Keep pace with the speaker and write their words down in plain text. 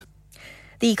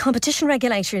The competition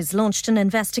regulators launched an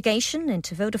investigation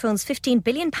into Vodafone's £15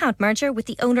 billion merger with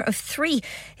the owner of Three.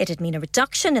 It'd mean a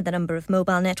reduction in the number of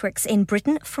mobile networks in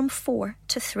Britain from 4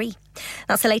 to 3.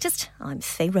 That's the latest. I'm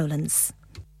Faye Rowlands.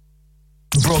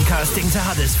 Broadcasting to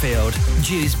Huddersfield,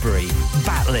 Dewsbury,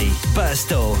 Batley,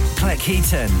 Birstall,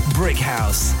 Cleckheaton,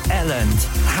 Brickhouse, Elland,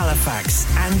 Halifax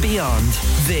and beyond.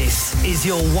 This is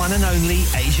your one and only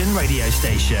Asian radio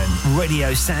station,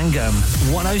 Radio Sangam,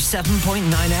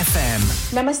 107.9 FM.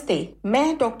 नमस्ते,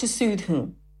 मैं doctor सूद हूँ।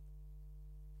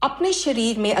 अपने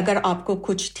शरीर में अगर आपको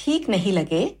कुछ ठीक नहीं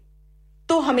लगे,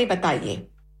 तो हमें बताइए।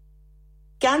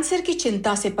 कैंसर की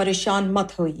चिंता से परेशान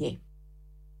मत होइए।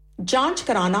 जांच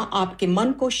कराना आपके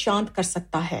मन को शांत कर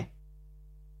सकता है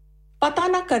पता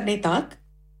न करने तक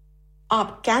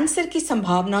आप कैंसर की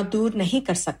संभावना दूर नहीं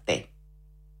कर सकते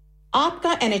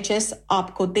आपका एनएचएस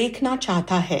आपको देखना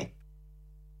चाहता है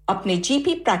अपने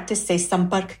जीपी प्रैक्टिस से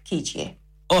संपर्क कीजिए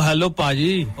ओ हेलो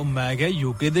पाजी ओ मैं क्या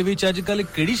यूके ਦੇ ਵਿੱਚ ਅੱਜਕੱਲ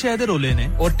ਕਿਹੜੀ ਸ਼ਹਿਰ ਦੇ ਰੋਲੇ ਨੇ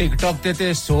ਉਹ ਟਿਕਟੌਕ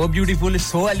ਤੇ ਸੋ ਬਿਊਟੀਫੁਲ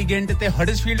ਸੋ ਐਲੀਗੈਂਟ ਤੇ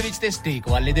ਹਡਸਫੀਲਡ ਵਿੱਚ ਤੇ ਸਟੇਕ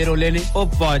ਵਾਲੇ ਦੇ ਰੋਲੇ ਨੇ ਉਹ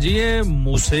ਪਾਜੀ ਇਹ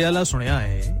ਮੂਸੇ ਵਾਲਾ ਸੁਣਿਆ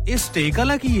ਹੈ ਇਹ ਸਟੇਕ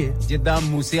ਵਾਲਾ ਕੀ ਹੈ ਜਿੱਦਾਂ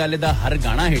ਮੂਸੇ ਵਾਲੇ ਦਾ ਹਰ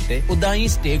ਗਾਣਾ ਹਿੱਟ ਹੈ ਉਦਾਂ ਹੀ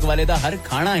ਸਟੇਕ ਵਾਲੇ ਦਾ ਹਰ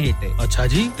ਖਾਣਾ ਹਿੱਟ ਹੈ ਅੱਛਾ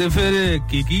ਜੀ ਤੇ ਫਿਰ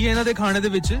ਕੀ ਇਹਨਾਂ ਦੇ ਖਾਣੇ ਦੇ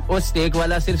ਵਿੱਚ ਉਹ ਸਟੇਕ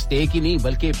ਵਾਲਾ ਸਿਰਫ ਸਟੇਕ ਹੀ ਨਹੀਂ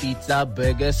ਬਲਕਿ ਪੀਜ਼ਾ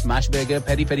버ਗਰ ਸਮੈਸ਼ 버ਗਰ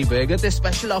ਪੈਰੀ ਪੈਰੀ 버ਗਰ ਤੇ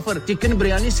ਸਪੈਸ਼ਲ ਆਫਰ ਚਿਕਨ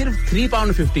ਬਿਰਿਆਨੀ ਸਿਰਫ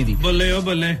 £3.50 ਦੀ ਬੱਲੇ ਉਹ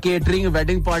ਬੱਲੇ catering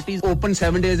wedding parties open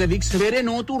 7 days a week ਸਵੇਰੇ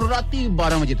 9 to राती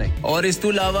 12 बजे तक और इस तो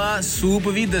अलावा सूप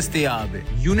भी दस्तयाब है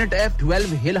यूनिट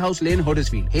F12 हिल हाउस लेन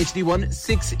हडर्सफील्ड HD1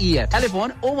 6EF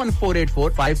टेलीफोन 01484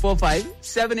 545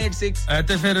 786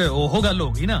 ऐते फिर ओहो गल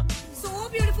होगी ना so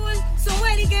beautiful so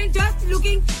elegant just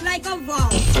looking like a wow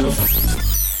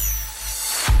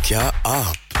क्या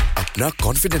आप अपना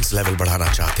कॉन्फिडेंस लेवल बढ़ाना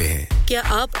चाहते हैं क्या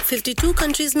आप 52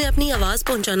 कंट्रीज में अपनी आवाज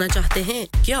पहुंचाना चाहते हैं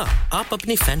क्या आप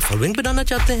अपनी फैन फॉलोइंग बनाना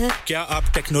चाहते हैं क्या आप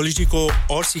टेक्नोलॉजी को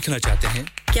और सीखना चाहते हैं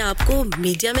क्या आपको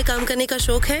मीडिया में काम करने का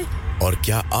शौक है और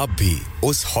क्या आप भी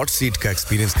उस हॉट सीट का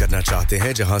एक्सपीरियंस करना चाहते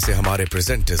हैं जहां से हमारे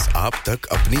प्रेजेंटर्स आप तक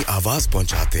अपनी आवाज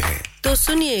पहुंचाते हैं तो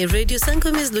सुनिए radio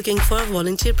Sangam is looking for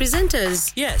volunteer presenters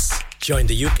yes join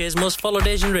the UK's most followed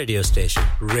Asian radio station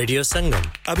Radio Sangam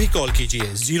abhi call kijiye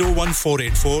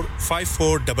 01484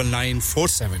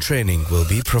 549947 training will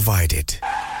be provided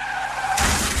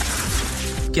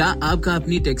क्या आपका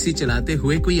अपनी टैक्सी चलाते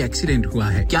हुए कोई एक्सीडेंट हुआ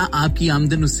है क्या आपकी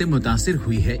आमदन उससे मुतासिर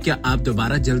हुई है क्या आप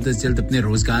दोबारा जल्द से जल्द अपने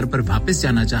रोजगार पर वापस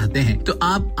जाना चाहते हैं तो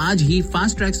आप आज ही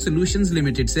फास्ट ट्रैक सॉल्यूशंस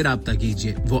लिमिटेड से राब्ता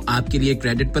कीजिए वो आपके लिए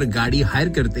क्रेडिट पर गाड़ी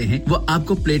हायर करते हैं वो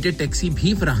आपको प्लेटेड टैक्सी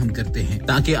भी फराहम करते हैं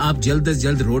ताकि आप जल्द से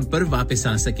जल्द रोड पर वापस आ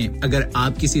सकें अगर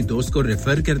आप किसी दोस्त को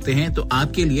रेफर करते हैं तो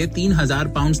आपके लिए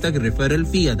 £3000 तक रेफरल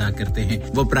फी अदा करते हैं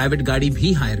वो प्राइवेट गाड़ी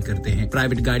भी हायर करते हैं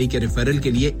प्राइवेट गाड़ी के रेफरल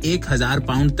के लिए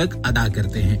 £1000 तक अदा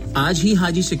करते हैं आज ही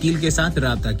हाजी शकील के साथ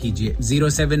राब्ता कीजिए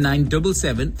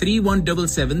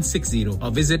 07977317760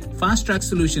 और visit Fast Track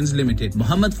Solutions Limited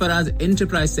Mohammad Faraz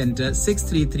Enterprise Centre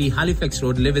 633 Halifax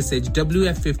Road Liversedge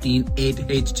WF15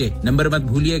 8HJ number मत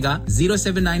भूलिएगा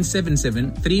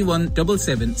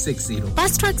 07977317760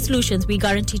 Fast Track Solutions we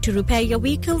guarantee to repair your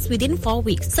vehicles within 4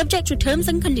 weeks subject to terms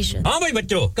and conditions हां भाई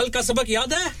बच्चों कल का सबक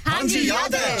याद है हां जी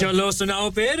याद है चलो सुनाओ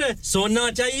फिर सोना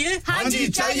चाहिए हां जी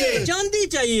चाहिए चांदी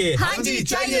चाहिए हां जी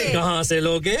चाहिए कहां से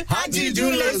लोगे हाजी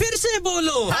जूलर्स फिर से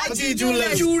बोलो हाजी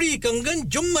जूलर्स चूड़ी कंगन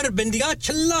झुमर बिंदिया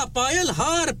छल्ला पायल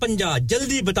हार पंजा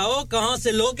जल्दी बताओ कहां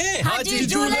से लोगे हाजी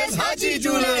जूलर्स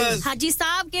हाजी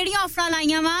साहब केड़ी ऑफर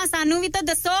लाईयां वा सानू भी तो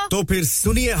दसो तो फिर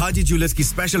सुनिए हाजी जूलर्स की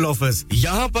स्पेशल ऑफर्स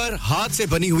यहां पर हाथ से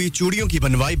बनी हुई चूड़ियों की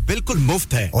बनवाई बिल्कुल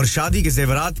मुफ्त है और शादी के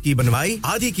जेवरात की बनवाई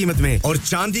आधी कीमत में और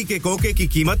चांदी के कोके की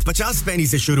कीमत 50 पैसे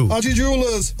से शुरू Haji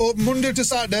Jewellers open Monday to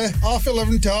Saturday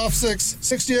 11:30 to 6:30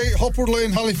 68 Hopwood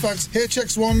Lane Halifax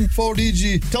HX1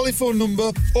 4DG telephone number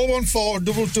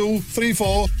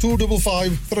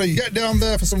 01422342553 get down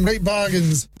there for some great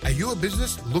bargains Are you a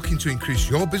business looking to increase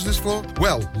your business flow?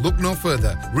 Well, look no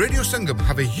further. Radio Sangam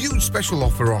have a huge special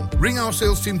offer on. Ring our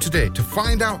sales team today to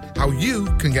find out how you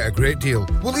can get a great deal.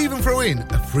 We'll even throw in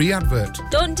a free advert.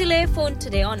 Don't delay phone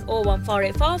today on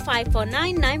 01484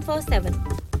 549 947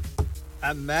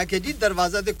 मैं के जी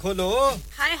दरवाजा दे खोलो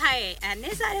हाय हाय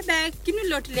एने सारे bag किनु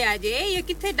लुट ले आजे ये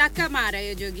किथे डाका मार रहे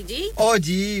हो जोगी जी ओ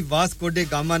जी वास्को डे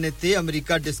गामा ने ते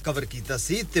अमेरिका डिस्कवर कीता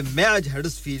सी ते मैं आज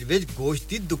हडर्सफील्ड विच गोश्त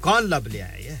दी दुकान लब ले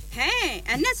आया है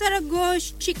एने सारा गोश्त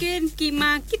चिकन कीमा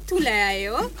किथु ले आए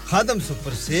हो खादम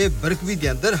सुपर से बरकवी दे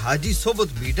अंदर हाजी सोबत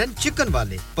मीट एंड चिकन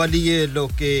वाले पलिए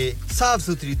लोके साफ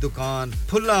सुथरी दुकान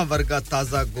फुल्ला वर्गा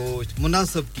ताजा गोश्त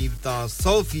मुनासिब कीमतां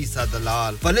 100%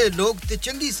 दलाल भले लोग ते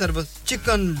चंगी service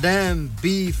chicken lamb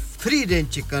beef free range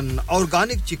chicken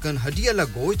organic chicken हड्डी वाला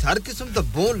गोश्त हर किस्म दा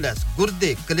बोनलेस गुर्दे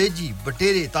कलेजी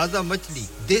बटेरे ताजा मछली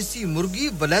देसी मुर्गी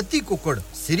बलाती कुकड़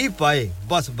सिरी पाए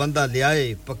बस बंदा ले आए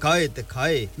पकाए ते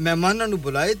खाए मेहमानां नु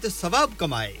बुलाए ते सवाब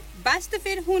कमाए बस तो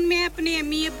फिर हुन मैं अपने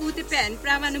अम्मी अब्बू ते भैन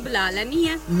भरावां नु बुला लनी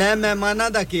है मैं मेहमानां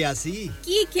दा किया सी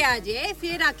की क्या जे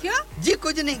फिर आखियो जी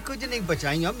कुछ नहीं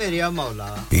बचाइयो मेरे मौला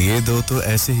ये दो तो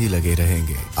ऐसे ही लगे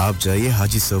रहेंगे आप जाइए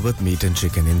हाजी सोबत meet and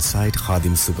chicken inside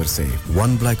Khadim super safe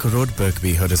 1 Black Road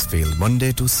Birkby Huddersfield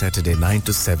Monday to Saturday 9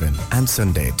 to 7 and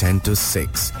Sunday 10 to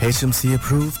 6 HMC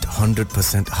approved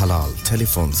 100% halal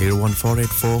telephone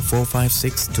 01484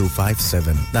 456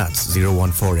 257 that's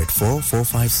 01484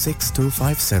 456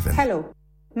 257 hello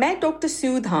मैं डॉक्टर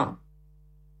सूद हां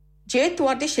जे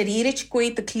ਤੁਹਾਡੇ ਸ਼ਰੀਰ ਵਿੱਚ ਕੋਈ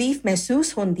ਤਕਲੀਫ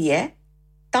ਮਹਿਸੂਸ ਹੁੰਦੀ ਹੈ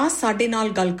ਤਾਂ ਸਾਡੇ ਨਾਲ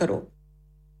ਗੱਲ ਕਰੋ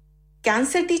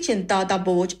ਕੈਂਸਰ ਦੀ ਚਿੰਤਾ ਦਾ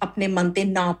ਬੋਝ ਆਪਣੇ ਮਨ ਤੇ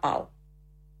ਨਾ ਪਾਓ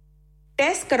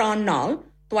ਟੈਸਟ ਕਰਾਉਣ ਨਾਲ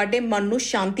ਤੁਹਾਡੇ ਮਨ ਨੂੰ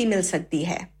ਸ਼ਾਂਤੀ ਮਿਲ ਸਕਦੀ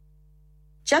ਹੈ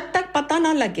ਜਦ ਤੱਕ ਪਤਾ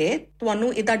ਨਾ ਲੱਗੇ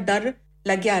ਤੁਹਾਨੂੰ ਇਹਦਾ ਡਰ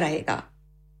ਲੱਗਿਆ ਰਹੇਗਾ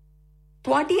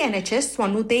ਤੁਹਾਡੀ NHS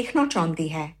ਤੁਹਾਨੂੰ ਦੇਖਣਾ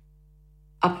ਚਾਹੁੰਦੀ ਹੈ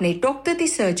अपने डॉक्टर दी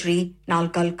सर्जरी नाल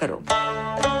गल करो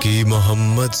कि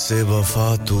मोहम्मद से वफा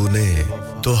तूने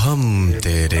तो हम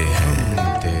तेरे हैं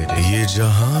ये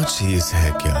जहां चीज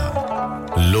है क्या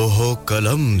लोहो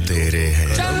कलम तेरे हैं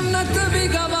जन्नत भी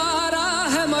गवारा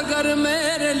है मगर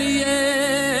मेरे लिए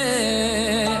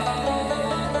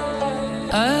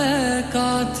ऐ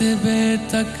कातिबे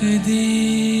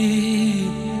तकदीर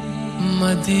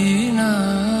मदीना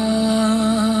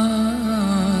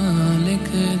लिख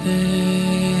दे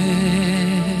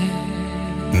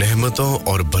नेमतों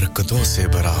और बरकतों से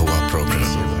भरा हुआ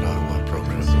प्रोग्राम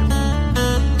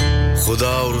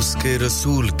खुदा और उसके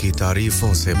रसूल की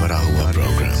तारीफों से भरा हुआ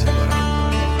प्रोग्राम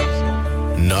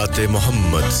नाते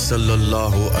मोहम्मद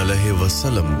सल्लल्लाहु अलैहि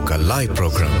वसल्लम का लाइव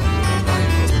प्रोग्राम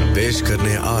पेश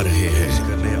करने आ रहे हैं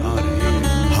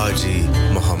हाजी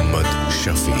मोहम्मद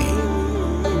शफी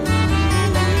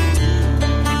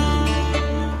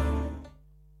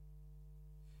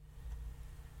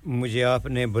मुझे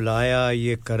आपने बुलाया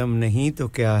ये करम नहीं तो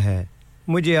क्या है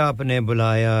मुझे आपने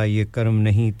बुलाया ये करम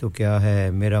नहीं तो क्या है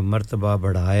मेरा मर्तबा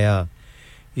बढ़ाया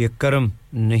ये करम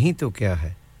नहीं तो क्या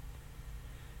है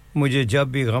मुझे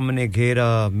जब भी गम ने घेरा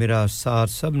मेरा साथ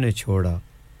सब ने छोड़ा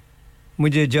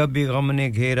मुझे जब भी गम ने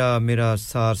घेरा मेरा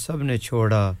साथ सब ने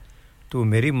छोड़ा तू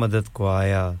मेरी मदद को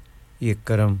आया ये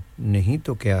करम नहीं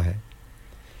तो क्या है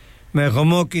मैं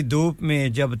गमों की धूप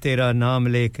में जब तेरा नाम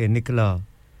लेके निकला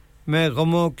मैं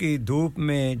गमों की धूप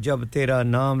में जब तेरा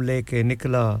नाम लेके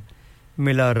निकला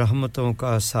मिला रहमतों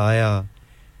का साया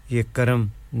ये करम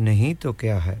नहीं तो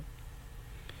क्या है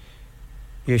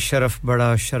ये शरफ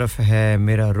बड़ा शरफ है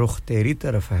मेरा रुख तेरी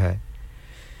तरफ है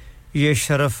ये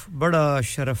शरफ बड़ा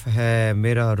शरफ है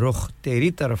मेरा रुख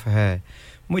तेरी तरफ है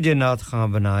मुझे नात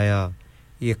खां बनाया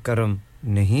ये करम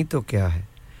नहीं तो क्या है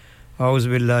औज़ु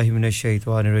बिल्लाहि मिनश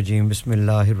शैतानिर रजीम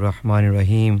बिस्मिल्लाहिर रहमानिर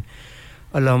रहीम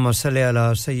अल्लाहुम्मा सल्लि अला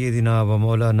सय्यिदिना व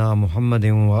मौलाना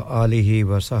मुहम्मदिन व आलिहि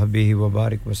व सहबिहि व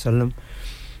बारिक वसल्लम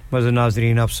मज़े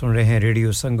नाज़रीन आप सुन रहे हैं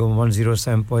radio Sangam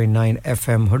 107.9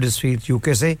 FM Huddersfield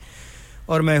UK से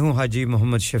और मैं हूं हाजी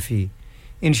मोहम्मद शफी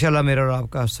इंशाल्लाह मेरा और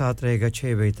आपका साथ रहेगा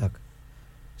 6 बजे तक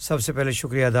सबसे पहले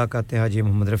शुक्रिया अदा करते हैं हाजी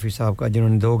मोहम्मद रफ़ी साहब का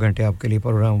जिन्होंने 2 घंटे आपके लिए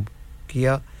प्रोग्राम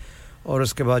किया और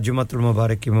उसके बाद जुम्मतुल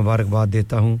मुबारक की मुबारकबाद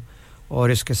देता हूं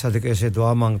और इसके सदक़े से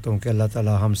दुआ मांगता हूं कि अल्लाह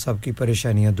ताला हम सब की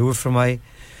परेशानियां दूर फरमाए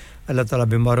अल्लाह ताला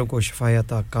बीमारों को शिफा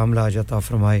अता कामिला अता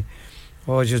फरमाए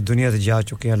और जिस दुनिया से जा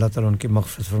चुके हैं अल्लाह ताला उनकी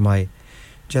मग़फ़िरत फरमाए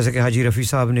जैसे कि हाजी रफ़ी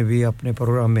साहब ने भी अपने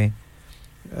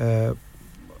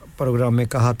प्रोग्राम में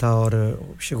कहा था और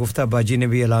शगुफ्ता बाजी ने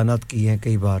भी ऐलानात किए हैं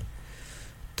कई बार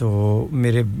तो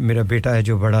मेरा बेटा है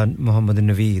जो बड़ा मोहम्मद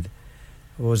नवीद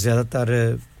वो ज़्यादातर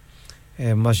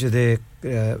मस्जिद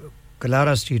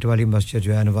कलारा स्ट्रीट वाली मस्जिद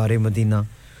जो है अनवार मदीना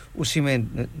उसी में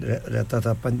रहता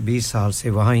था 20 साल से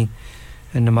वहाँ ही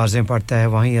नमाज़ें पढ़ता है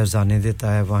वहीं अज़ानें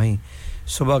देता है वहीं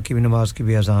सुबह की भी नमाज की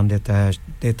भी अज़ान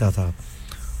देता था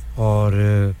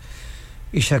और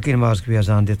इशा की नमाज की भी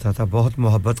अज़ान देता था बहुत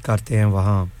मोहब्बत करते हैं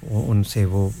वहाँ उनसे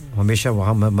वो हमेशा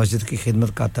वहाँ मस्जिद की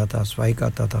खिदमत करता था सफाई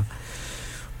करता था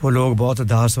वो लोग बहुत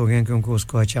उदास हो गए क्योंकि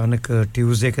उसको अचानक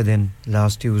ट्यूसडे के दिन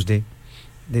लास्ट ट्यूसडे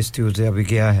दिस ट्यूसडे अभी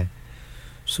गया है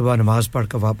सुबह नमाज पढ़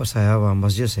कर वापस आया वहाँ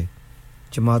मस्जिद से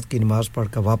जमात की नमाज पढ़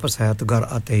कर वापस आया तो घर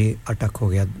आते ही अटक हो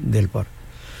गया दिल पर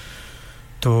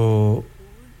तो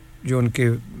जो उनके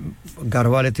घर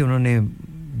वाले थे उन्होंने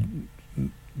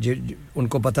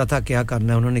उनको पता था क्या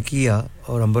करना है उन्होंने किया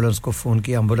और एम्बुलेंस को फ़ोन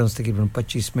किया एम्बुलेंस तकरीबन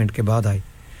 25 मिनट के बाद आई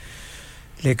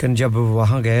लेकिन जब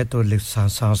वहाँ गए तो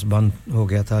सांस बंद हो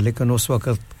गया था लेकिन उस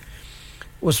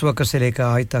वक्त से लेकर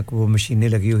आज तक वो मशीनें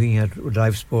लगी हुई हैं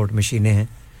लाइफ सपोर्ट मशीनें हैं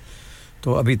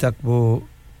तो अभी तक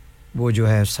वो जो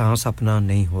है सांस अपना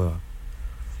नहीं हुआ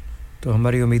तो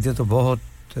हमारी उम्मीदें तो बहुत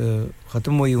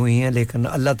ख़त्म हुई हैं लेकिन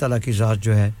अल्लाह ताला की ज़ात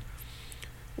जो है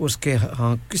उसके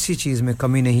हाँ किसी चीज़ में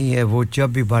कमी नहीं है वो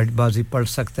जब भी बाजी पढ़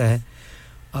सकता है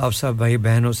आप सब भाई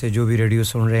बहनों से जो भी रेडियो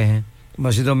सुन रहे हैं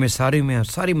मस्जिदों में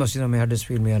सारी मस्जिदों में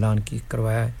हडर्सफील्ड में ऐलान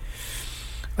करवाया है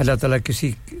अल्लाह ताला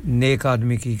किसी नेक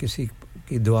आदमी की किसी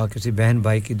की दुआ किसी बहन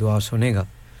भाई की दुआ सुनेगा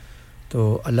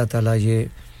तो अल्लाह ताला ये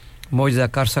मौजज़ा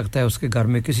कर सकता है उसके घर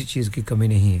में किसी चीज़ की कमी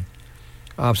नहीं है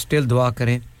आप स्टिल दुआ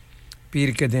करें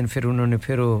पीर के दिन फिर उन्होंने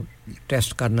फिर वो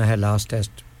टेस्ट करना है लास्ट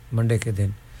टेस्ट मंडे के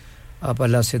दिन आप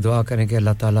अल्लाह से दुआ करें कि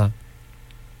अल्लाह ताला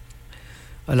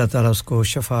उसको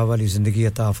शफा वाली ज़िंदगी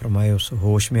अता फरमाए उस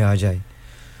होश में आ जाए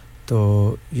तो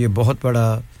ये बहुत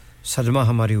बड़ा सदमा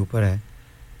हमारे ऊपर है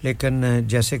लेकिन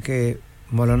जैसे कि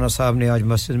मौलाना साहब ने आज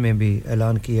मस्जिद में भी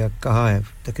ऐलान किया कहा है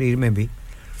तकरीर में भी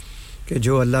कि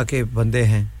जो अल्लाह के बंदे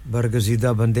हैं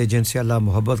बरगज़ीदा बंदे जिनसे अल्लाह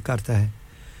मोहब्बत करता है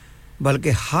बल्कि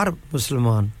हर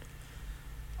मुसलमान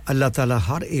अल्लाह ताला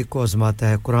हर एक को आज़माता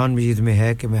है कुरान मजीद में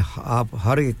है कि मैं आप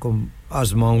हर एक को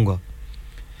आज़माऊंगा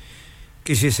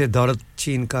किसी से दौलत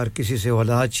छीन कर किसी से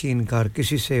औलाद छीन कर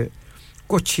किसी से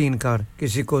कुछ छीन कर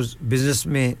किसी को बिज़नेस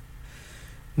में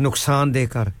नुकसान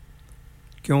देकर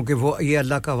क्योंकि वो ये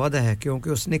अल्लाह का वादा है क्योंकि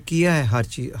उसने किया है हर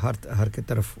चीज़ हर की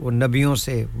तरफ वो नबियों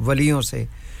से वलियों से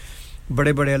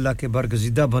बड़े-बड़े अल्लाह के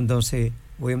बरगज़ीदा बंदों से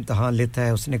वो इम्तिहान लेता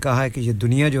है उसने कहा है कि ये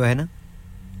दुनिया जो है ना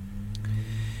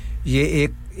ये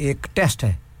एक टेस्ट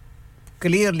है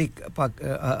क्लियरली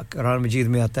कुरान मजीद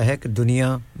में आता है कि दुनिया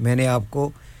मैंने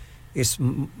आपको इस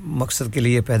मकसद के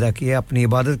लिए पैदा किया अपनी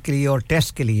इबादत के लिए और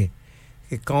टेस्ट के लिए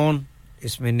कि कौन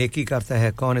इसमें नेकी करता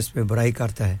है कौन इसमें बुराई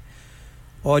करता है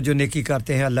और जो नेकी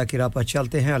करते हैं अल्लाह की राह पर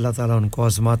चलते हैं अल्लाह ताला उनको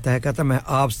आज़माता है कहता मैं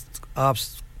आप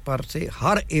पर से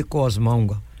हर एक को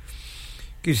आज़माऊंगा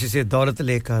किसी से दौलत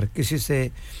लेकर किसी से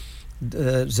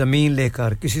ज़मीन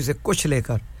लेकर किसी से कुछ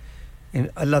लेकर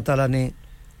अल्लाह ताला ने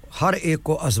हर एक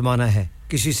को आज़माना है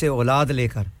किसी से औलाद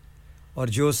लेकर और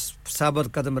जो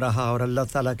साबित कदम रहा और अल्लाह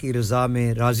ताला की रज़ा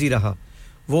में राज़ी रहा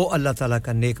वो अल्लाह ताला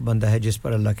का नेक बंदा है जिस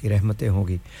पर अल्लाह की रहमतें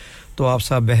होंगी तो आप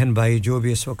सब बहन भाई जो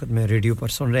भी इस वक्त में रेडियो पर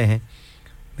सुन रहे हैं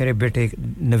मेरे बेटे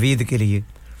नवीद के लिए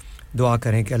दुआ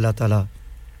करें कि अल्लाह ताला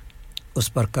उस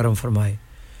पर करम फरमाए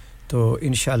तो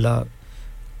इंशाअल्लाह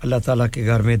अल्लाह ताला के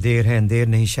घर में देर है अंधेर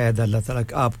नहीं शायद अल्लाह ताला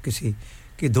आप किसी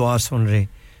की दुआ सुन रहे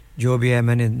जो भी है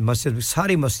मैंने मस्जिद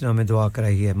सारी मस्जिदों में दुआ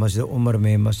कराई है मस्जिद उमर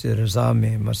में मस्जिद रज़ा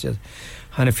में मस्जिद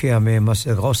हनफिया में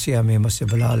मस्जिद गौसिया में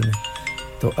मस्जिद बिलाल में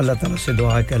तो अल्लाह ताला से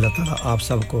दुआ है कि अल्लाह ताला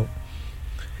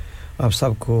आप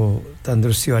सबको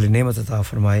तंदुरुस्ती वाली नेमत अता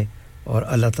फरमाए और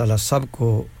अल्लाह ताला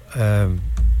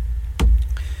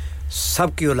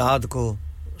सबकी औलाद को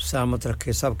सलामत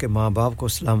रखे सबके माँ-बाप को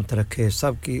सलामत रखे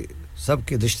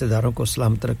सबके रिश्तेदारों को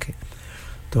सलामत रखे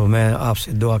तो मैं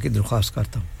आपसे दुआ की दरख्वास्त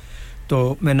करता हूँ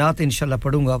तो मैं नात इंशाल्लाह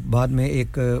पढ़ूंगा बाद में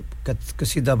एक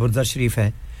कसीदा बुर्दा शरीफ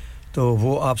है तो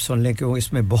वो आप सुन लें क्योंकि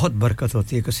इसमें बहुत बरकत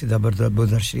होती है कसीदा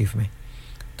बुर्दा शरीफ में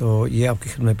तो ये आपकी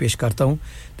खिदमत में पेश करता हूँ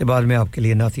तो बाद में आपके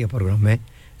लिए नातिया प्रोग्राम में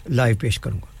लाइव पेश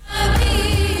करूँगा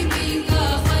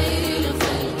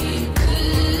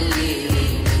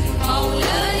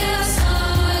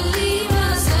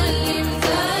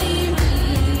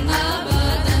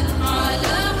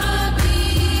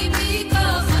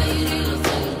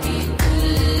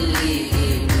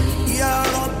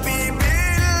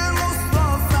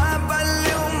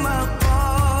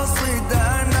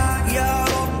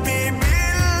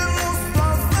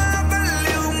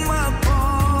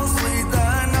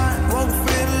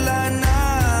واغفر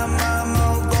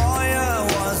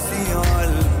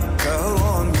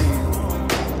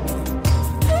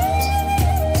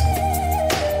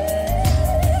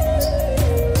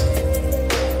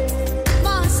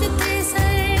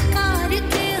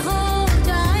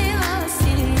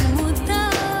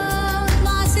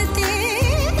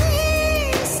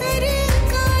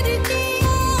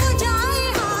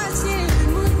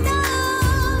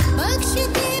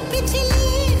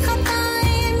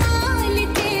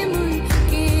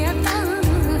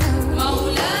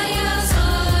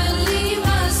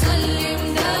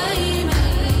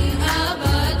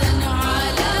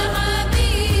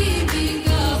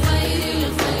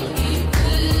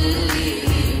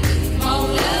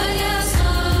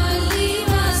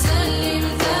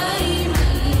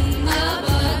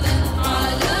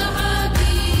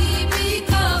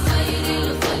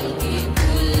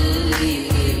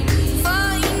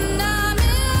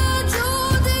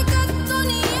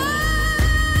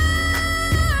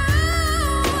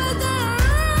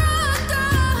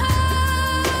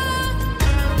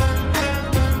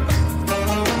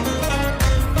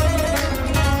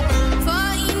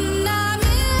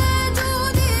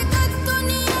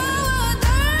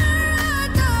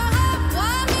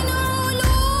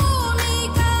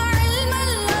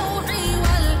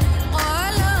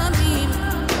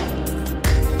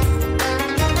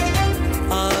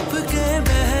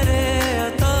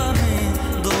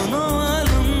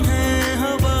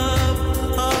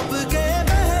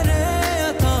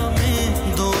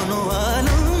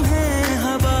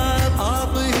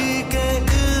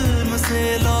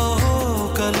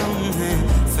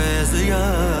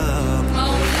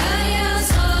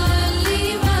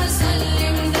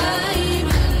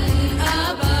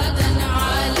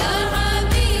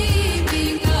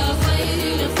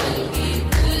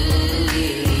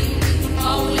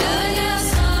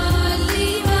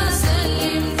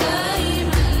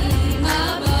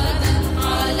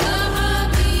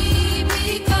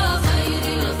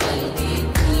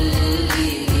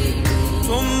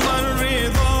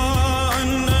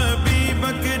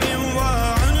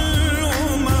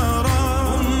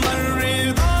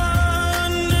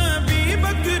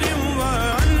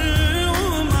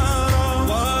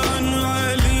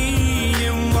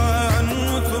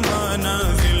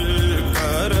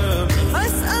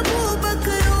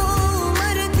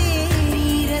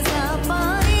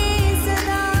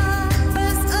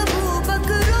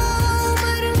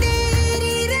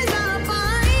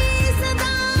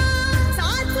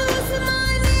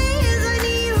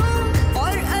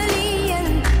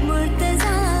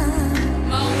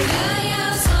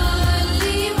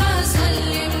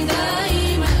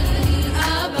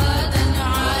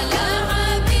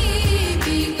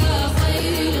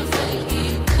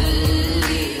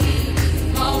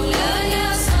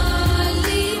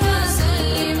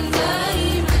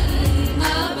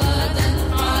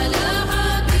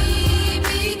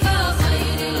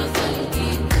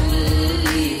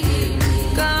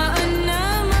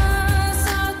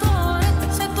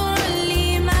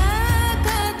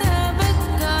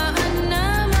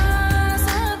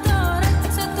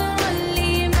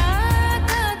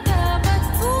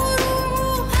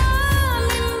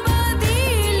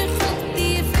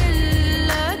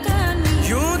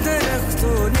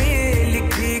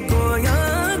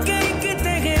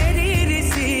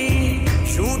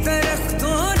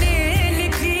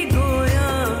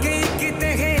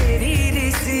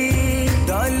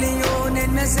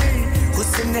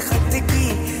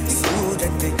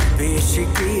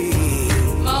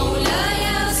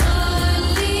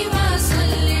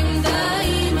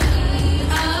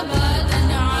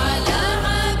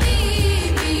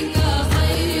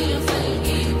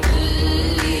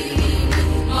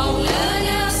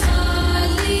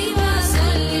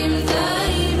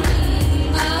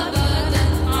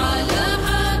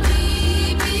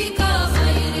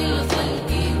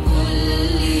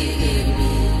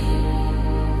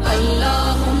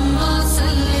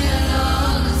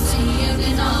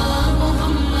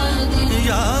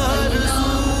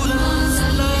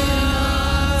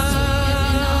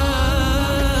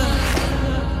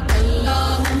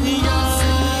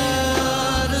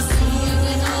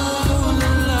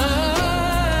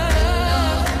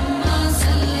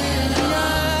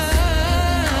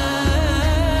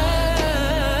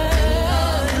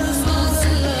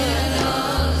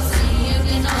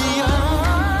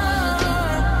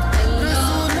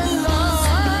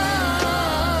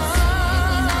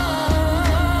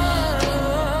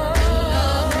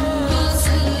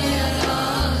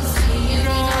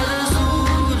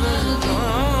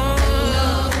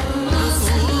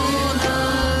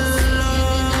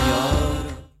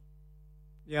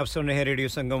आप सुन रहे हैं रेडियो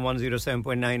संगम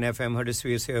 107.9 एफएम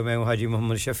हडर्सफील्ड से मैं हूं हाजी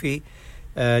मोहम्मद शफी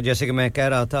जैसे कि मैं कह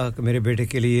रहा था कि मेरे बेटे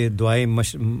के लिए दुआएं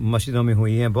मस्जिदों में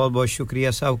हुई हैं बहुत-बहुत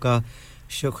शुक्रिया साहब का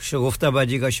शगुफ्ता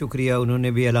बाजी का शुक्रिया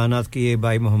उन्होंने भी ऐलानात किए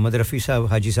भाई मोहम्मद रफ़ी साहब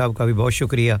हाजी साहब का भी बहुत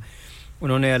शुक्रिया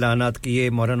उन्होंने ऐलानात किए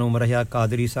मौलाना उमर या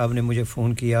कादरी साहब ने मुझे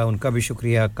फ़ोन किया उनका भी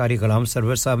शुक्रिया कारी गुलाम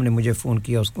सरवर साहब ने मुझे फ़ोन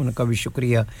किया उसको उनका भी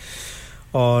शुक्रिया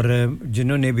और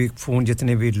जिन्होंने भी फ़ोन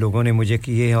जितने भी लोगों ने मुझे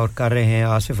किए और कर रहे हैं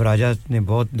आसिफ राजा ने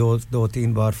बहुत दो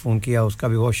तीन बार फ़ोन किया उसका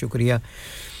भी बहुत शुक्रिया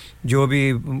जो भी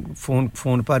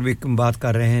फ़ोन पर भी बात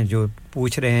कर रहे हैं जो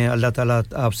पूछ रहे हैं अल्लाह ताला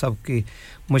आप सब की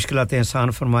मुश्किलातें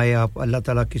आसान फरमाए आप अल्लाह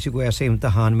ताला किसी को ऐसे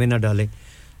इम्तिहान में ना डाले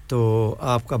तो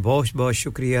आपका बहुत-बहुत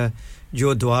शुक्रिया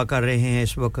जो दुआ कर रहे हैं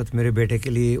इस वक्त मेरे बेटे के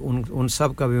लिए उन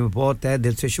सब का भी मैं बहुत तहे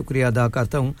दिल से शुक्रिया अदा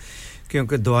करता हूं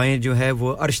क्योंकि दुआएं जो है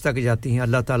वो अर्श तक जाती हैं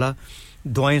अल्लाह ताला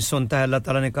दुआएं सुनता है अल्लाह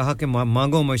ताला ने कहा कि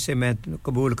मांगो मुझसे मैं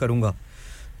कबूल करूंगा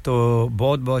तो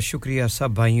बहुत-बहुत शुक्रिया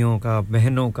सब भाइयों का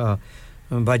बहनों का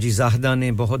बाजी जाहिदा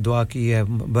ने बहुत दुआ की है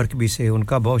बरकबी से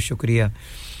उनका बहुत शुक्रिया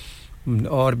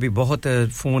और भी बहुत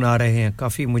फ़ोन आ रहे हैं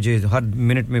काफ़ी मुझे हर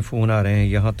मिनट में फ़ोन आ रहे हैं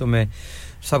यहाँ तो मैं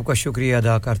सबका शुक्रिया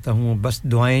अदा करता हूँ बस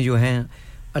दुआएं जो हैं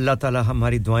अल्लाह ताला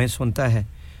हमारी दुआएं सुनता है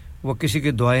वो किसी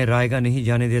की दुआएं रायगा नहीं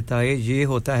जाने देता ये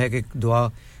होता है कि दुआ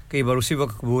कई बार उसी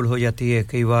वक्त कबूल हो जाती है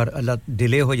कई बार अल्लाह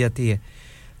डिले हो जाती है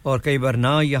और कई बार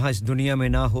ना यहाँ इस दुनिया में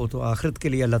ना हो तो आखिरत के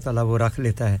लिए अल्लाह ताला वो रख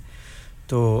लेता है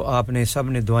तो आपने सब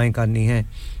ने दुआएं करनी हैं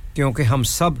क्योंकि हम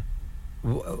सब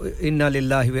इन्ना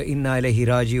लिल्लाहि व इन्ना इलैहि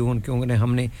राजिऊन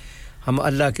क्योंकि हम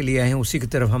अल्लाह के लिए आए हैं उसी की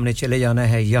तरफ हमने चले जाना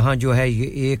है यहाँ जो है ये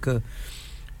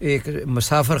एक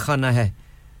मुसाफिर खाना है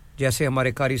जैसे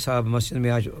हमारे कारी साहब मस्जिद में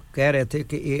आज कह रहे थे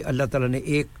कि ये अल्लाह ताला ने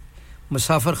एक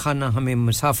मुसाफिर खाना हमें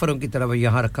मुसाफिरों की तरफ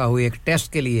यहाँ रखा हुआ एक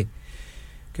टेस्ट के लिए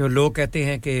कि लोग कहते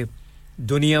हैं कि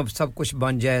दुनिया सब कुछ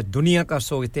बन जाए दुनिया का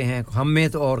सोचते हैं हम में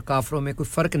तो और काफिरों में कोई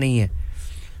फ़र्क नहीं है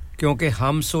क्योंकि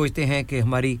हम सोचते हैं कि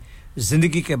हमारी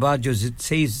ज़िंदगी के बाद जो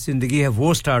सही ज़िंदगी है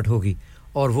वो स्टार्ट होगी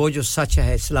और वो जो सच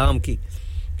है इस्लाम की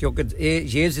क्योंकि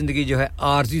ये ज़िंदगी जो है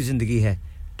आर्जी ज़िंदगी है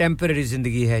टेम्परेरी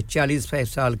ज़िंदगी है 40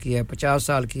 साल की है 50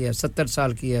 साल की है 70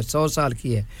 साल की है 100 साल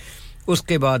की है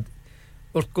उसके बाद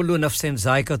और कुल्लु नफ्सिन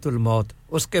ज़ायक़तुल मौत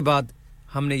उसके बाद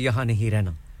हमने यहाँ नहीं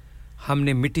रहना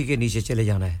हमने मिट्टी के नीचे चले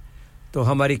जाना है तो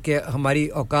हमारी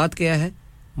औकात क्या है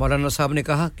मौलाना साहब ने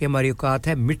कहा कि हमारी औकात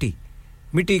है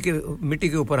मिट्टी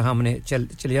के ऊपर हमने चले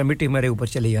जाना मिट्टी हमारे ऊपर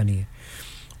चली जानी है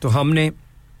तो हमने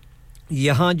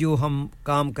यहाँ जो हम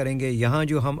काम करेंगे यहाँ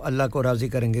जो हम अल्लाह को राज़ी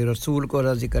करेंगे रसूल को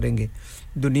राज़ी करेंगे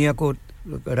दुनिया को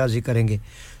राज़ी करेंगे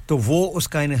तो वो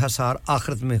उसका इन्हिसार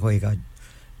आखिरत में होएगा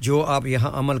जो आप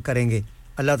यहाँ अमल करेंगे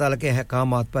अल्लाह ताला के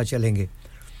अहकामात पर चलेंगे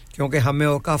क्योंकि हमें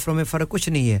और काफिरों में फ़र्क कुछ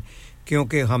नहीं है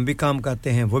क्योंकि हम भी काम करते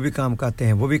हैं वो भी काम करते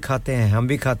हैं वो भी खाते हैं हम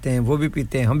भी खाते हैं वो भी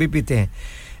पीते हैं हम भी पीते हैं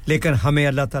लेकिन हमें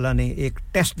अल्लाह ताला ने एक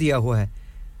टेस्ट दिया हुआ है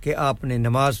कि आपने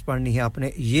नमाज पढ़नी है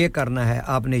आपने ये करना है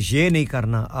आपने ये नहीं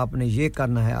करना आपने ये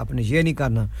करना है आपने ये नहीं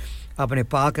करना आपने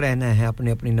पाक रहना है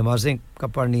आपने अपनी नमाजें का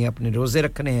पढ़नी है अपने रोज़े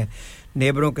रखने हैं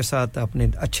नेबरों के साथ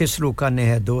अपने अच्छे सलूक करने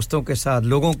हैं दोस्तों के साथ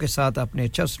लोगों के साथ अपने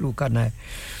अच्छा सलूक करना है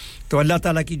तो अल्लाह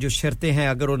ताला की जो शर्तें हैं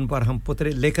अगर उन पर हम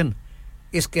पुतरे लेकिन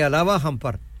इसके अलावा हम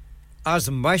पर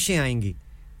आज़माइशें आएंगी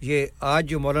ये आज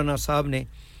जो मौलाना साहब ने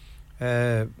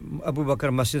अबू बकर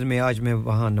मस्जिद में आज मैं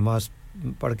वहाँ नमाज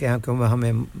पढ़ के आया क्योंकि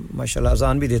हमें माशाल्लाह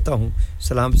अज़ान भी देता हूँ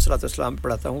सलाम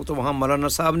पढ़ाता हूँ तो वहाँ मौलाना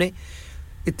साहब ने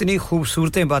इतनी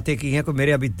खूबसूरतें बातें की हैं कि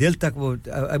मेरे अभी दिल तक वो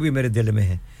अभी मेरे दिल में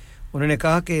है उन्होंने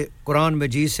कहा कि कुरान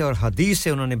मजीद से और हदीस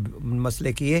से उन्होंने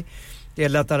मसले किए कि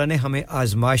अल्लाह ताला ने हमें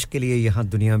आज़माइश के लिए यहाँ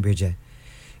दुनिया में भेजा है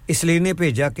इसलिए नहीं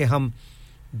भेजा कि हम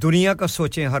दुनिया का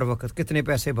सोचें हर वक्त कितने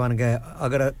पैसे बन गए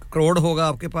अगर करोड़ होगा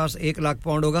आपके पास 1 लाख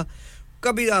पाउंड होगा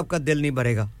कभी आपका दिल नहीं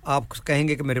भरेगा आप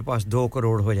कहेंगे कि मेरे पास 2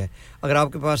 करोड़ हो जाए अगर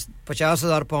आपके पास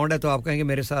 50,000 पाउंड है तो आप कहेंगे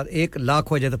मेरे साथ 1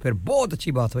 लाख हो जाए तो फिर बहुत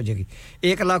अच्छी बात हो जाएगी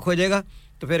 1 लाख हो जाएगा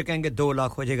तो फिर कहेंगे 2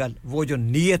 लाख हो जाएगा वो जो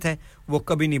नीयत है वो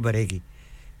कभी नहीं भरेगी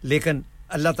लेकिन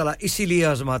अल्लाह ताला इसीलिए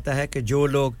आजमाता है कि जो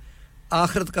लोग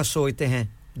आखिरत का सोचते हैं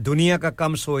दुनिया का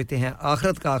कम सोचते हैं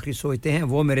आखिरत का आखिरी सोचते हैं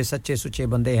वो मेरे सच्चे सुच्चे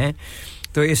बंदे हैं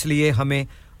तो इसलिए हमें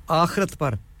आखिरत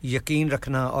पर यकीन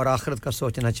रखना और आखिरत का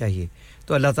सोचना चाहिए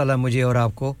तो अल्लाह ताला मुझे और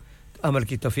आपको अमल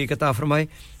की तौफीक अता फरमाए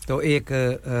तो एक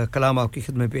कलाम आपकी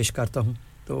खिदमत में पेश करता हूं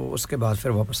तो उसके बाद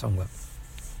फिर वापस आऊंगा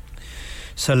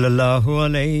सल्लल्लाहु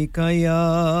अलैका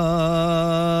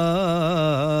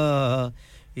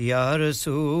या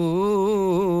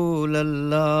रसूल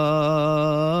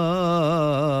अल्लाह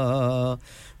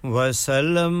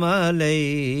वसल्लम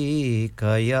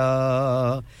अलैका या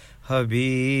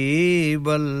हबीब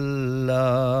अल्लाह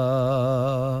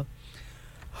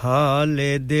हाल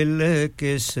दिल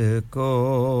किसको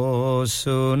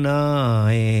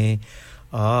सुनाए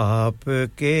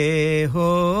आपके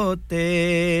होते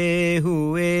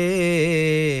हुए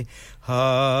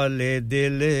हाल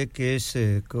दिल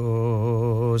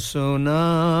किसको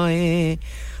सुनाए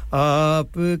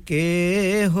आपके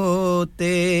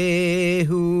होते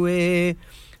हुए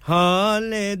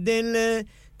हाल दिल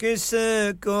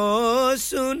किसको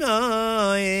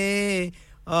सुनाए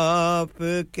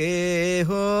आपके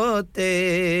होते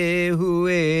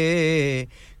हुए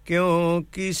क्यों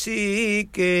किसी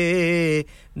के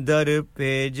दर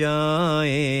पे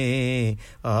जाएं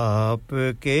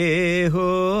आपके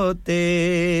होते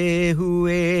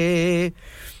हुए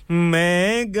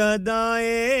मैं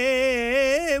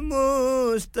गदाए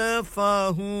मुस्तफा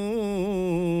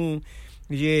हूँ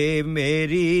ये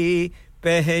मेरी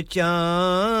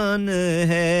पहचान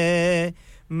है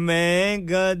मैं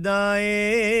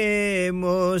गदाए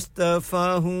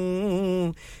मुस्तफा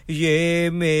हूँ ये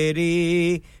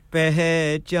मेरी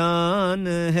पहचान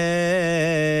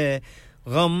है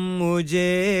गम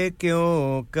मुझे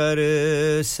क्यों कर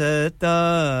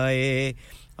सताए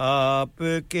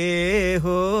आपके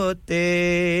होते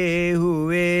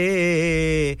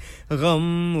हुए गम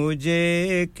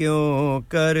मुझे क्यों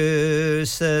कर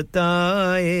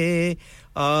सताए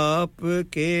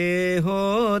आपके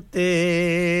होते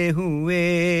हुए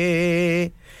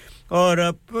और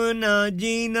अपना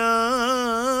जीना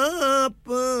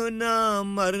अपना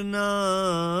मरना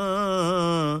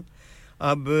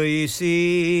अब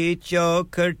इसी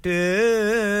चौखट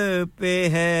पे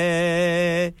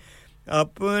है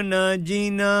अपना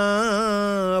जीना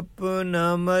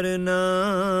अपना मरना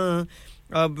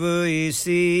अब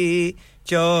इसी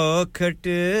चौखट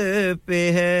पे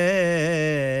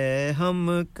है हम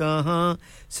कहाँ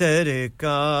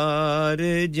सरकार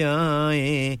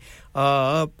जाएं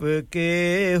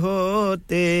आपके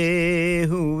होते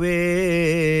हुए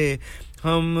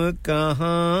हम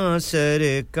कहाँ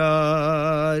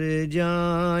सरकार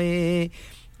जाएं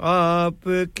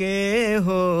आपके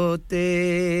होते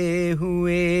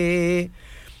हुए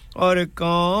और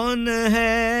कौन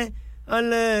है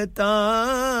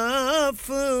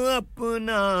अलताफ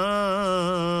अपना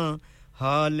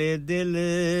हाल दिल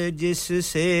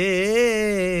जिससे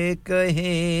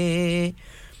कहें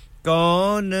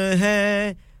कौन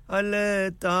है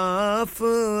अलताफ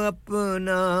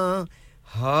अपना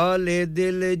हाल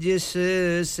दिल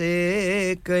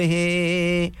जिससे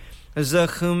कहें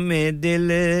ज़ख्म दिल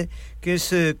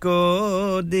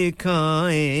किसको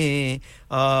दिखाएं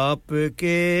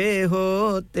आपके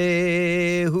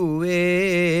होते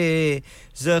हुए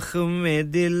ज़ख्म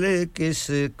दिल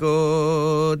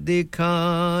किसको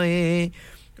दिखाएं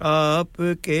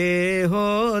आपके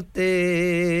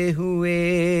होते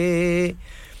हुए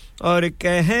और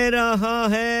कह रहा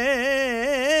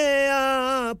है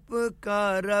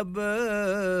आपका रब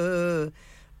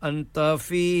अंता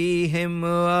फीहिम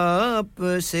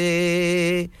आपसे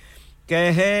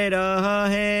कह रहा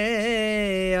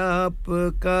है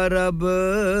आपका रब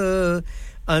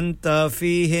अंता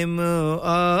फीहिम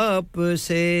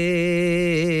आपसे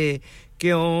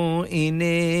क्यों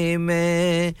इन्हें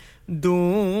मैं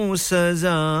दूं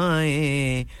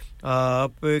सजाएं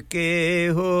आपके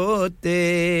होते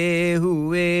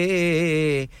हुए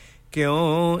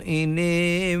क्यों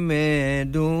इन्हें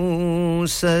मैं दूं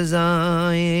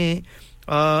सजाएं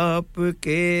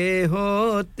आपके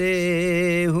होते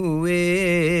हुए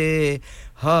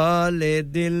हाल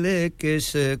दिल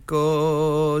किसको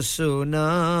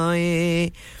सुनाएं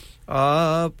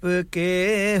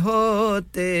आपके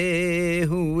होते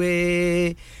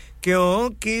हुए क्यों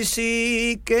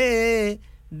किसी के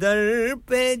दर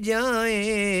पे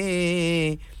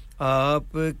जाएं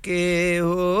आपके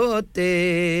होते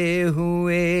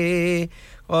हुए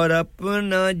और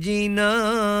अपना जीना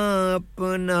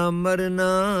अपना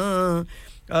मरना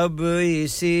अब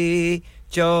इसी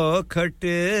चौखट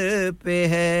पे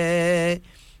है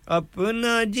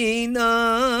अपना जीना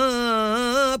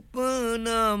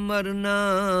अपना मरना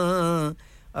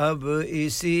अब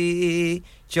इसी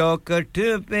चौखट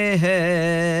पे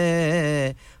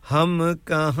है हम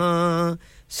कहाँ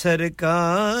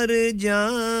सरकार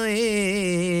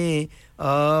जाएं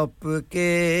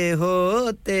आपके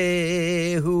होते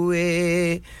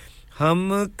हुए हम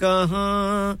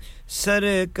कहाँ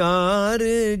सरकार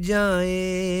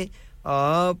जाएं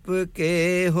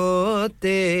आपके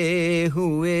होते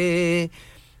हुए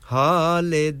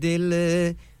हाल दिल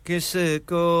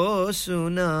किसको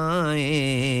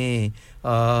सुनाएं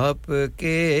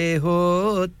आपके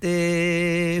होते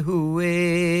हुए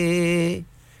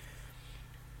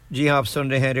जी आप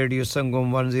सुन रहे हैं रेडियो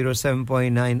संगम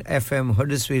 107.9 एफएम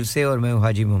हडर्सफील्ड से और मैं हूं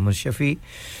हाजी मोहम्मद शफी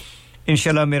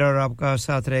इंशाल्लाह मेरा और आपका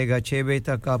साथ रहेगा 6 बजे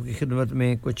तक आपकी खिदमत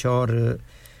में कुछ और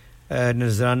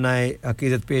नजराना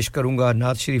अकीदत पेश करूंगा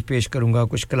नात शरीफ पेश करूंगा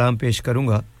कुछ कलाम पेश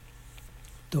करूंगा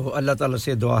तो अल्लाह ताला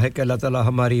से दुआ है कि अल्लाह ताला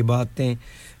हमारी इबादतें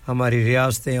हमारी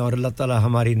रियासतें और अल्लाह ताला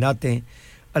हमारी नातें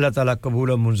अल्लाह ताला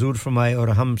कबूल और मंजूर फरमाए और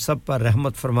हम सब पर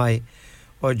रहमत फरमाए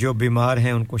और जो बीमार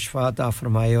हैं उनको शिफा अता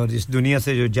फरमाए और इस दुनिया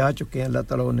से जो जा चुके हैं अल्लाह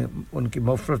ताला उन्हें उनकी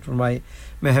मग़फ़िरत फरमाए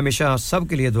मैं हमेशा सब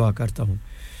के लिए दुआ करता हूं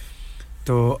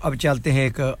तो अब चलते हैं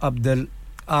एक अब्दुल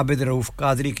आबिद रऊफ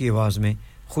कादरी की आवाज़ में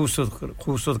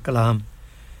खूबसूरत कलाम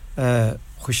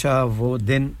खुशा वो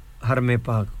दिन हर में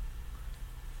पाक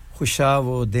खुशा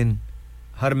वो दिन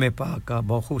हर में पाक का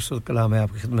बहुत खूबसूरत कलाम है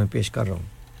आपकी खिदमत में पेश कर रहा हूं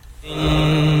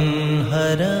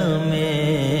हर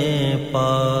में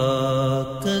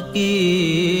पाक की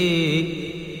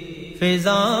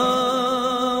फिजा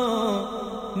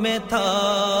में था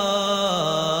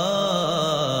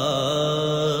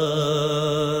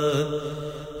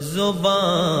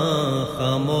जुबान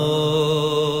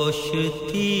खामोश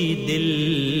थी दिल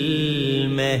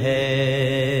में है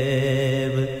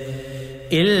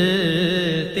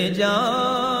इल्तिजा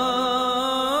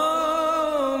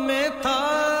में था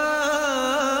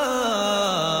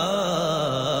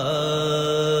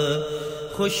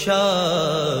खुशा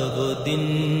वो दिन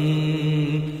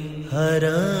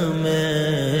हरम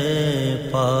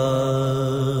पाक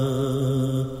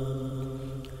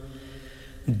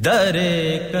दरे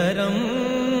करम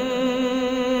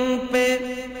पे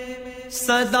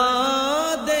सदा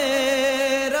दे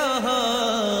रहा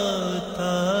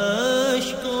था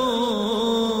अश्कों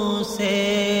से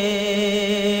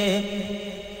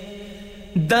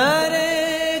दरे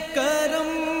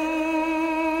करम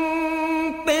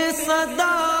पे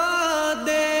सदा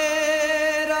दे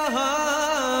रहा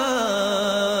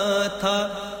था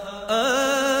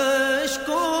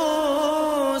अश्कों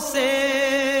से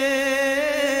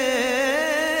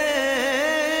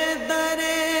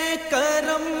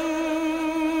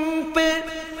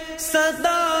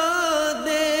सदा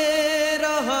दे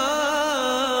रहा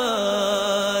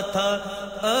था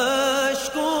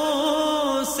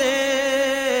अश्कों से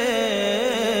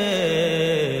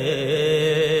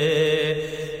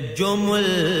जो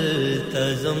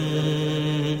मुल्तज़म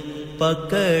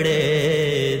पकड़े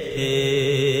थे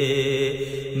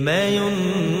मैं उन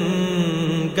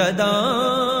गदाओं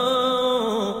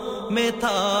में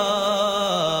था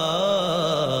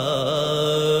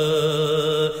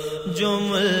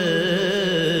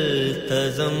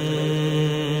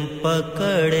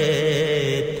पकड़े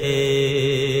थे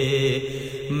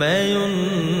मैं उन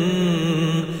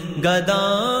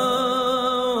गदाओं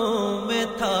में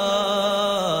था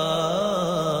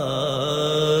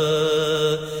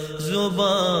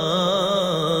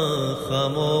जुबान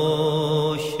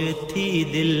खामोश थी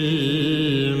दिल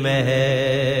में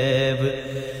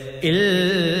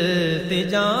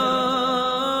इल्तिजा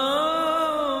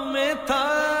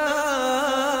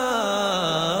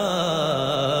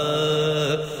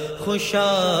खुशा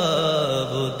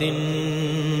वो दिन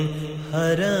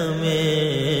हरम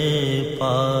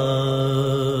पाक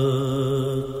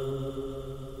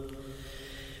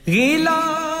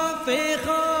गिलाफ़े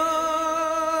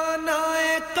खानाए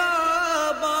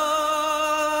काबा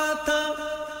था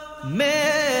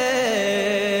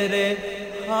मेरे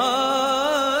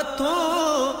हाथों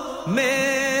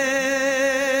में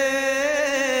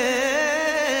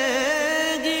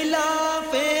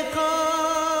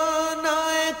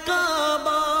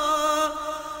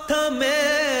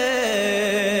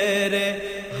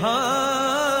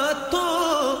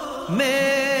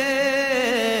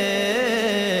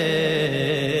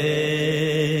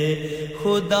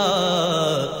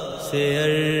से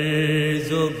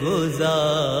अर्ज़ो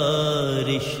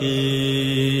गुज़ारिश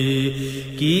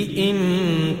की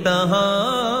इंतहा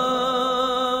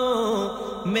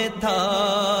में था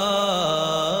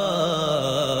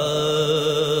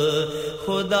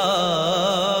खुदा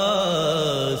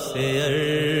से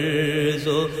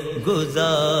अर्ज़ो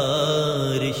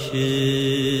गुज़ारिश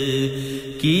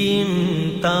की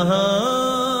इंतहा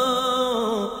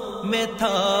में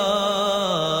था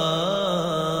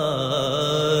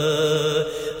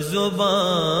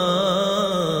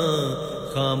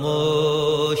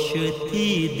खामोश थी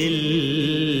दिल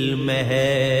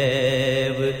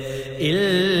महब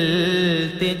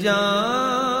इल्तिजा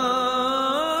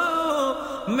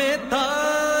में था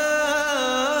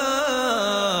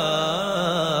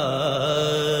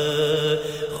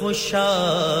खुशा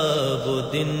वो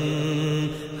दिन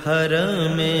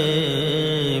हरम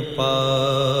पाक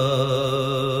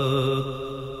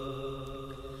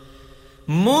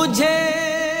मुझे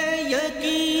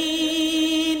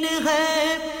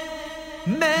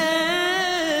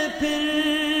मैं फिर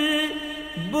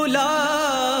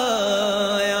बुलाया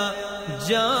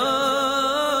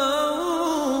जाऊंगा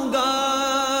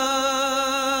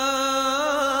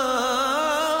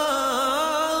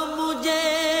मुझे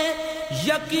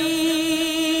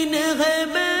यकीन है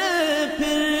मैं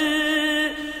फिर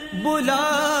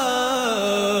बुलाया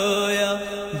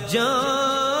जाऊंगा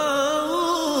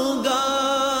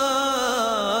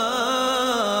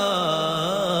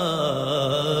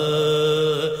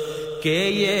कि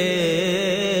ये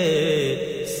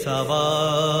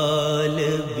सवाल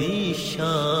भी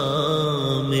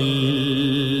शामिल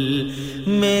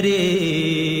मेरे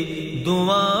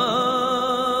दुआओं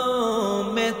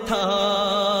में था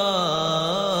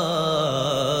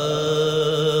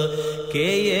कि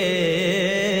ये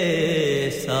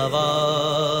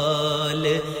सवाल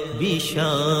भी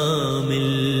शामिल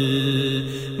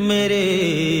मेरे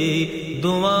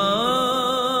दुआओं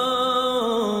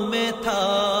में था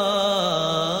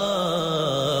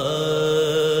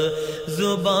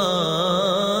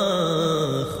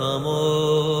जुबान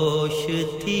खामोश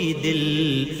थी दिल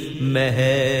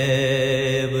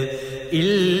महब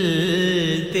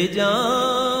इल्तिजा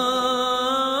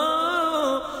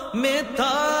में था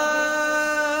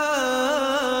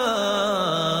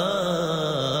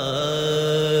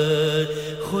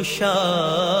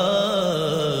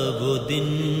खुशाब दिन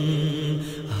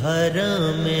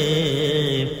हरम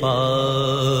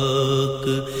पाक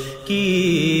की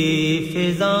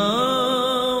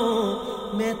फिजाओं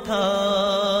में था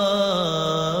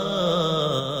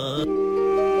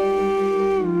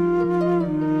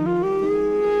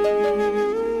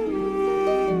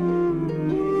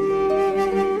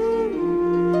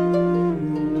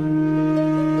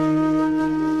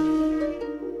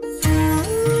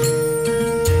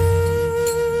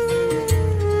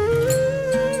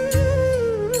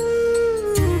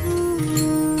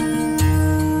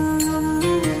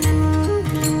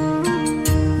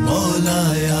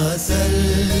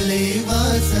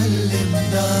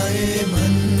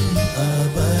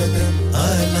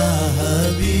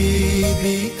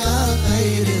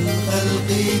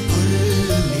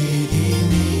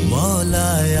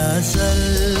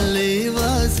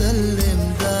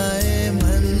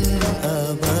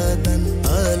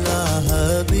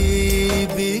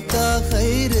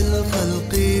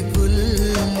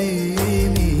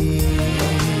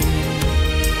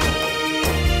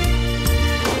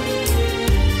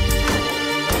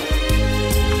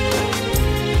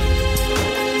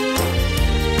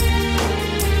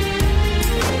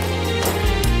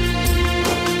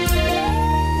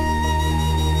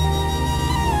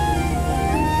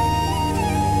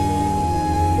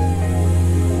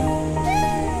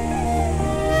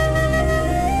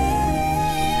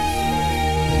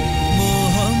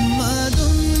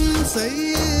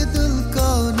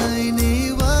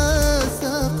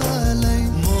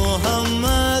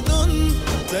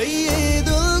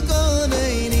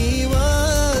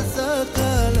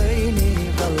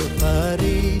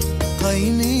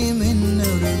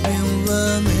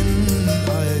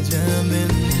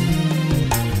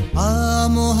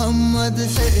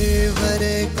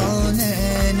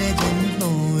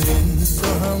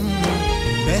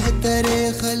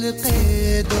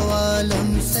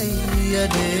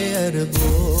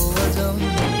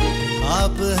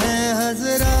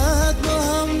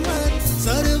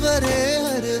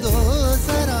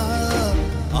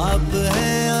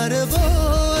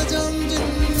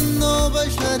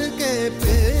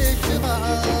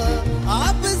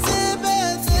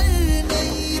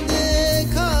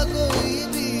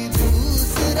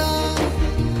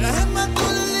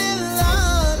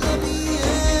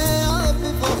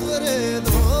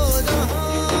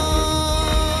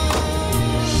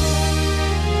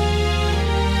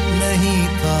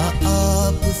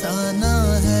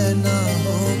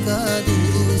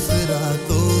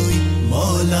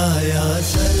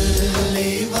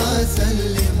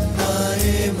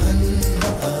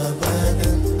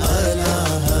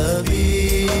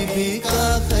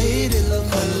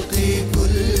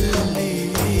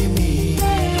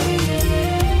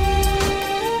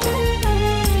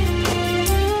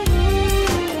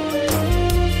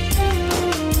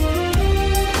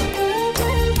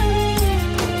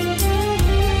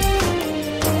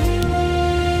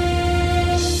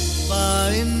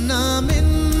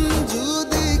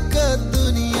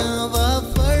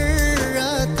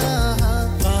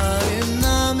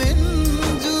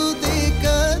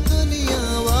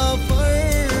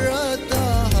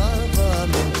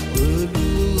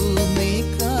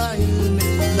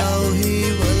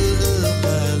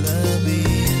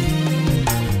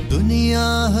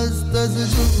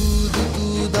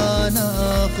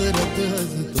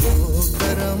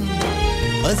करम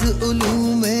बस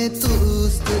उलूम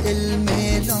तुस्त इल्म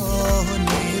लौह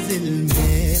नेज़िल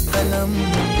में कलम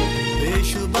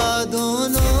बेशुबा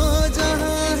दोनों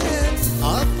जहां है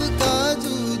आपका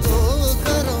जूदो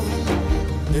करम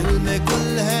दिल में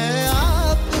कुल है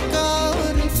आपका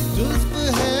और जुज़्व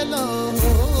है लौह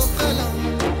कलम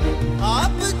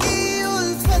आपकी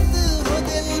उल्फत हो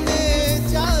दिल में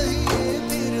चाहिए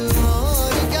फिर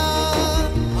और क्या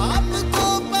आपको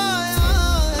पाया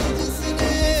है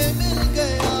जिसने मिल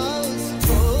गया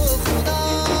उसको खुदा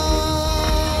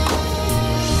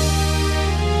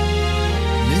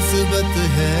निस्बत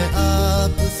है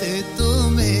आपसे तो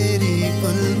मेरी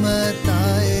कुल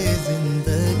मताए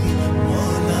जिंदगी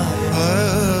मौला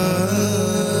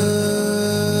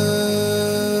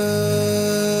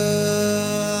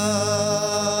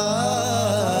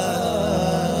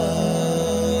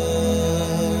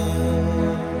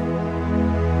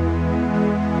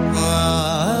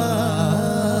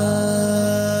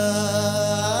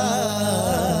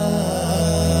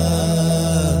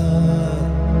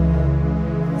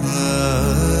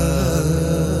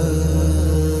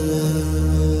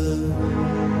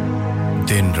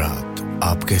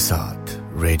आपके साथ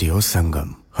रेडियो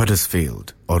संगम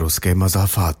हडर्सफील्ड और उसके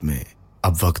मज़ाफ़ात में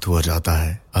अब वक्त हुआ जाता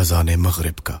है अज़ान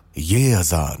मग़रिब का ये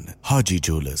अज़ान हाजी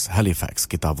जूलर्स हैलिफैक्स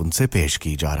की ताउन से पेश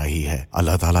की जा रही है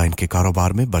अल्लाह ताला इनके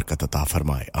कारोबार में बरकत अता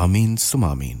फरमाए आमीन सुम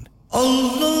आमीन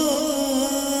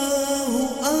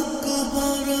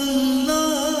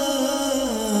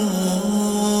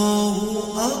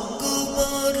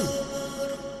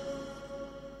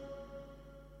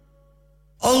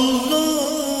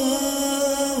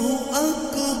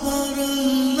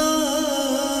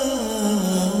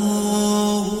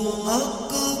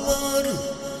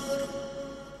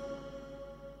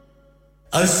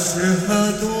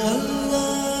أشهد أن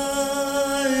لا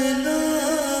إله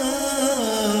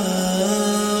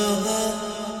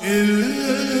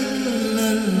إلا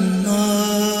الله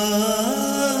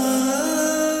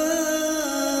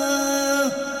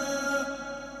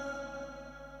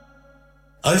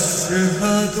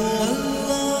أشهد أن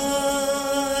لا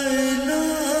إله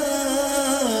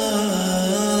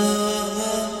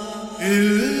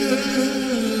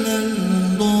إلا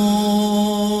الله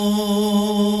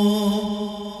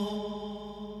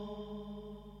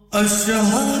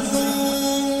أشهد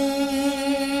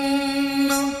أن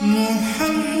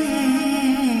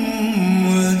محمدًا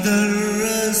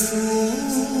رسول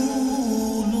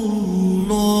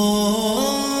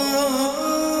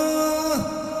الله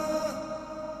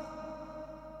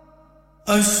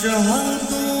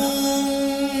أشهد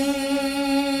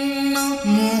أن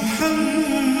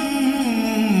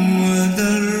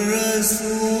محمدًا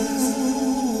رسول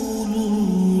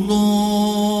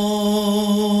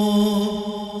الله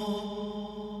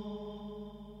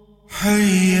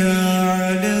حي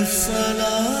على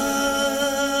الصلاة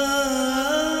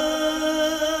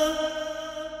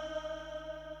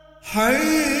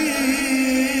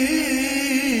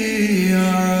حي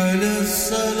على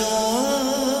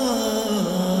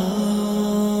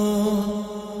الصلاة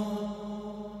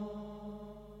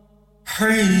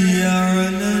حي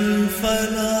على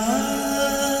الفلاح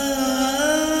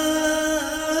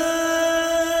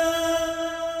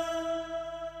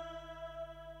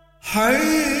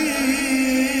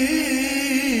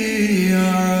حي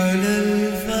على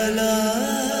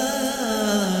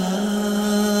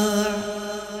الفلاح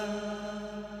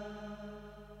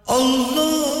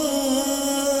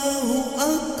الله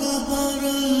أكبر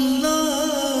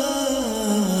الله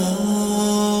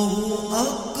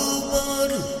أكبر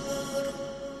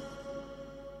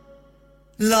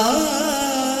لا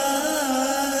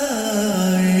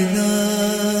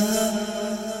إله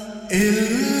إلا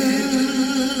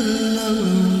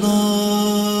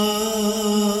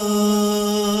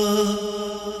الله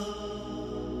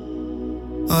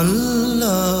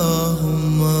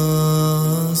اللهم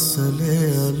صل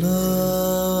على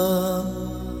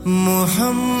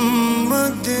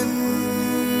محمد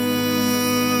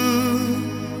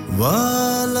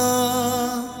وعلى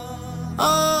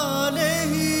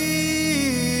آله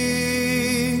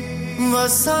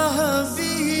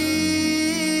وصحبه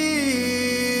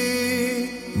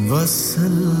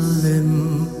وسلم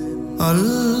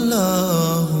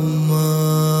اللهم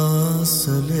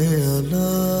صل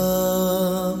على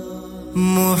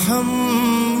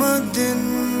محمد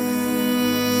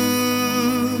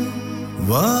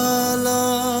وعلى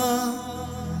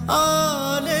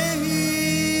آله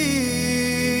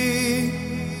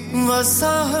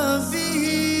وصحبه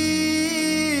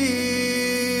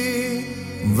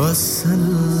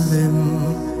وسلم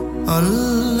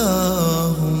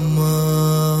اللهم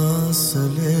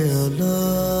صل على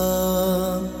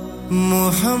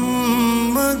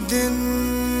मुहम्मदिन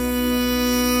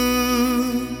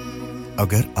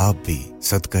अगर आप भी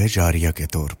सदका जारिया के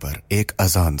तौर पर एक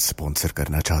अजान स्पॉन्सर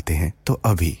करना चाहते हैं तो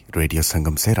अभी रेडियो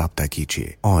संगम से राब्ता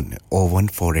कीजिए on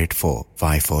 01484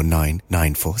 549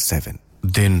 947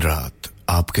 दिन रात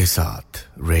आपके साथ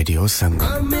रेडियो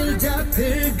संगम मिल जा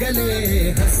फिर गले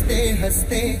हंसते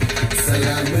हंसते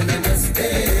सलाम नमस्ते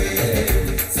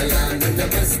सलाम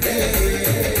नमस्ते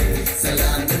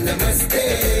सलाम नमस्ते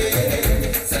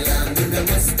सलाम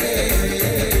नमस्ते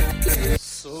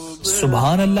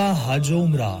सुभान अल्लाह हज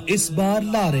उम्रा इस बार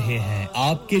ला रहे हैं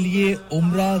आपके लिए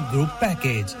उम्रा ग्रुप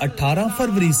पैकेज 18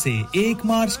 फरवरी से 1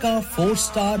 मार्च का 4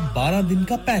 स्टार 12 दिन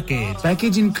का package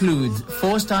Package includes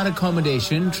 4-star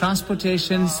accommodation,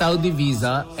 transportation, Saudi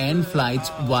visa and flights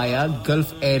via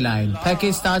Gulf Airline.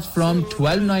 Package starts from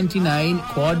 $12.99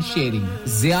 quad sharing.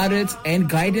 Ziyarats and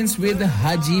guidance with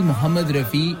Haji Muhammad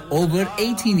Rafi over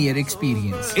 18-year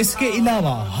experience. इसके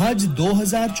अलावा हज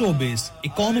 2024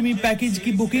 economy package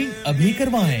की booking अभी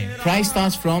करवाएं Price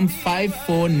starts from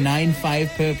 5495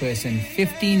 per person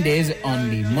 15 days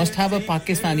only must have a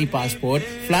Pakistani passport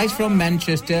flights from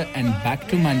Manchester and back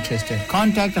to Manchester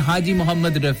contact Haji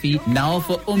Muhammad Rafi now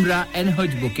for Umrah and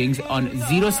Hajj bookings on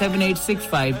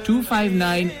 07865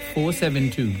 259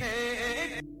 472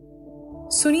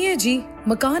 सुनिए जी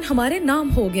मकान हमारे नाम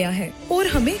हो गया है और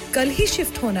हमें कल ही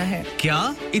शिफ्ट होना है क्या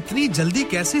इतनी जल्दी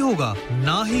कैसे होगा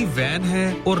ना ही वैन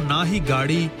है और ना ही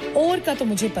गाड़ी और का तो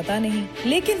मुझे पता नहीं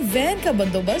लेकिन वैन का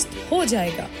बंदोबस्त हो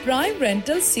जाएगा प्राइम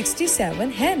रेंटल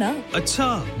 67 है ना अच्छा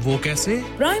वो कैसे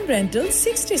प्राइम रेंटल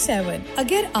 67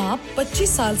 अगर आप 25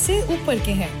 साल से ऊपर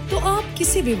के हैं तो आप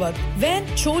किसी भी वक्त वैन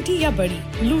छोटी या बड़ी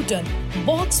Lutan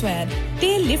box van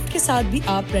tell lift के साथ भी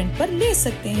आप रेंट पर ले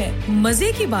सकते हैं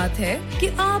मजे की बात है कि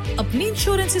आप अपनी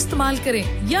इंश्योरेंस इस्तेमाल करें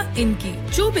या इनकी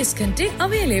 24 घंटे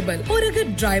अवेलेबल और अगर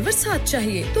ड्राइवर साथ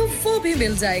चाहिए तो वो भी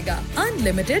मिल जाएगा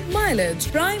अनलिमिटेड माइलेज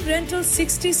प्राइम रेंटल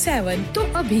 67 तो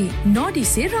अभी नॉडी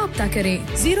से राब्ता करें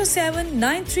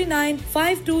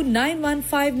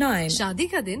 07939529159 शादी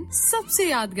का दिन सबसे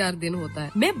यादगार दिन होता है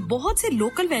मैं बहुत से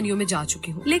लोकल वेन्यू में जा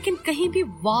चुकी हूँ लेकिन कहीं भी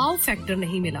वाव फैक्टर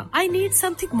नहीं मिला I need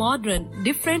something modern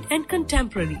different and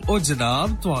contemporary ओ जनाब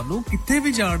ਤੁਹਾਨੂੰ ਕਿੱਥੇ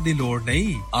ਵੀ ਜਾਣ ਦੀ ਲੋੜ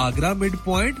ਨਹੀਂ ਆਗਰਾ ਮਿਡ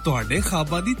ਪੁਆਇੰਟ ਤੁਹਾਡੇ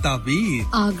ਖਾਬਾਂ ਦੀ ਤਾਬੀਰ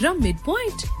आगरा मिड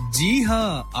पॉइंट जी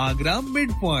हाँ आगरा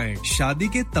मिड पॉइंट शादी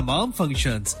के तमाम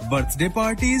functions birthday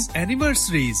parties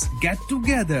anniversaries get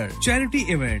together charity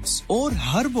events और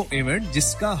हर वो इवेंट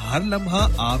जिसका हर लम्हा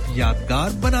आप यादगार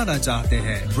बनाना चाहते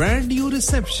हैं ब्रांड न्यू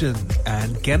रिसेप्शन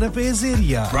एंड कैनपेज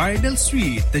एरिया ब्राइडल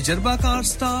स्वीट तजर्बाकार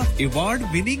स्टाफ अवार्ड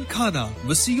विनिंग खाना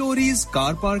वसीओरीज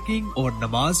कार पार्किंग और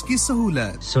नमाज की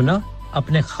सहूलत सुना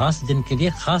अपने खास दिन के लिए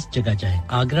खास जगह जाएं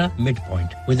Agra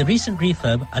Midpoint with a recent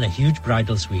refurb and a huge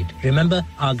bridal suite remember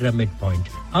Agra Midpoint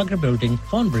Agra Building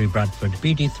Thornbury Bradford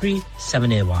BD3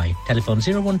 7AY telephone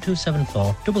 01274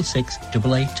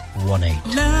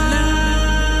 668818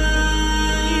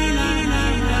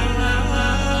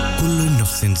 Kullu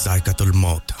नफ्सिन जायकातुल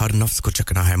मौत हर नफ्स को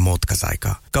चखना है मौत का जायका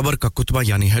कब्र का कुतबा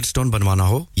यानी हेडस्टोन बनवाना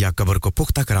हो या कब्र को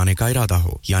पुख्ता कराने का इरादा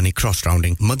हो यानी क्रॉस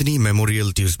राउंडिंग मदनी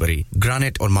मेमोरियल ट्यूसबरी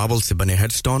ग्रेनाइट और मार्बल से बने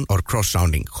हेडस्टोन और क्रॉस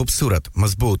राउंडिंग खूबसूरत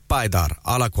मजबूत पायदार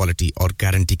आला क्वालिटी और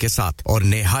गारंटी के साथ और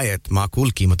निहायत माकूल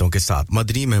कीमतों के साथ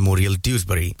मदनी मेमोरियल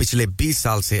ट्यूसबरी पिछले 20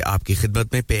 साल से आपकी खिदमत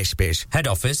में पेश head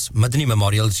office Madni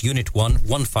memorials unit 1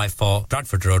 154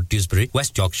 Bradford Road Dewsbury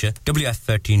West Yorkshire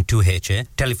WF13 2HA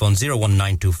telephone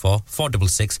 01924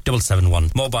 466-771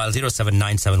 mobile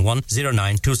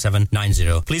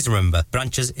 07971092790 please remember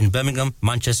branches in Birmingham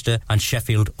Manchester and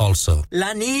Sheffield also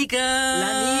लानिका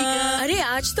अरे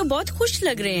आज तो बहुत खुश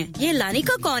लग रहे हैं ये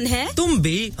लानिका कौन है तुम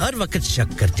भी हर वक्त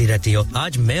शक करती रहती हो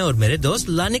आज मैं और मेरे दोस्त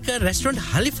लानिका रेस्टोरेंट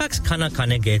हैलिफैक्स खाना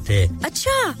खाने गए थे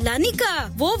अच्छा लानिका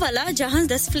वो वाला जहां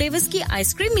 10 फ्लेवर्स की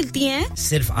आइसक्रीम मिलती हैं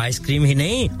सिर्फ आइसक्रीम ही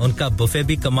नहीं उनका बुफे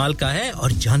भी कमाल का है और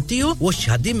जानती हो वो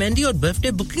शादी मेहंदी और बर्थडे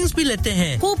बुकिंग्स भी लेते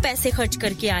हैं खूब पैसे खर्च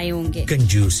करके आए होंगे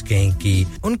कंजूस कहीं की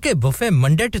उनके buffet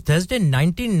Monday to Thursday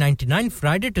 1999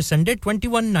 Friday to Sunday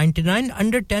 2199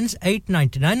 under 10s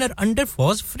 899 और अंडर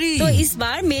 4s फ्री तो इस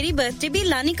बार मेरी बर्थडे भी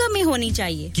लानिका में होनी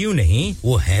चाहिए क्यों नहीं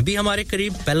वो है भी हमारे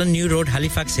करीब पेलन new road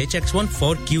Halifax HX1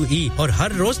 4QE और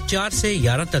हर रोज 4 से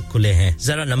 11 तक खुले हैं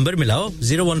जरा नंबर मिलाओ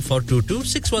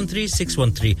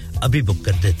 01422613613 अभी बुक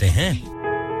कर देते हैं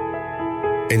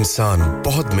इंसान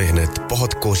बहुत मेहनत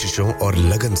बहुत कोशिशों और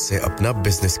लगन से अपना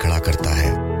बिजनेस खड़ा करता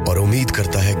है और उम्मीद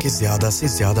करता है कि ज्यादा से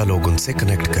ज्यादा लोग उनसे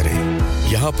कनेक्ट करें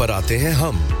यहाँ पर आते हैं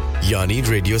हम यानी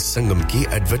रेडियो संगम की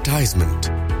एडवर्टाइजमेंट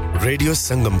रेडियो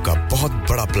संगम का बहुत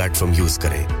बड़ा प्लेटफॉर्म यूज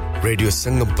करें रेडियो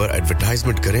संगम पर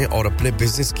एडवर्टाइजमेंट करें और अपने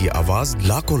बिजनेस की आवाज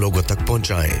लाखों लोगों तक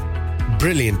पहुंचाएं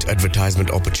Brilliant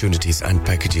advertisement opportunities and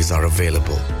packages are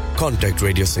available. Contact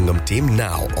Radio Singham team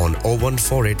now on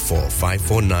 01484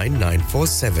 549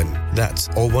 947. That's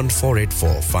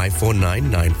 01484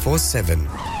 549 947.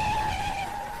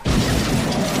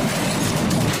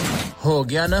 हो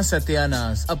गया ना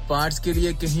सत्यानाश अब पार्ट्स के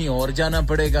लिए कहीं और जाना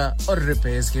पड़ेगा और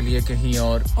रिपेयर्स के लिए कहीं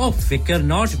और ओ फिकर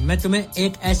नॉट मैं तुम्हें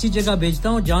एक ऐसी जगह भेजता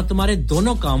हूं जहां तुम्हारे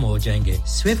दोनों काम हो जाएंगे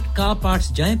स्विफ्ट कार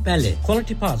पार्ट्स जाएं पहले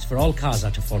quality parts for all cars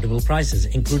at affordable prices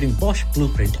including Bosch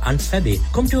Blueprint and Febby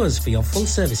come to us for your full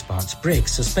service parts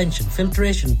brakes suspension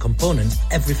filtration components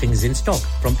everything is in stock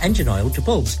from engine oil to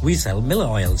bulbs we sell Miller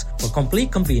oils for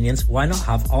complete convenience why not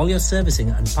have all your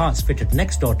servicing and parts fitted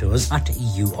next door to us at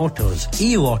EU Autos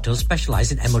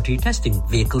specialize in MOT testing,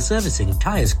 vehicle servicing,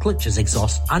 tyres, clutches,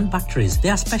 exhaust and batteries. They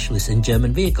are specialists in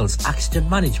German vehicles, accident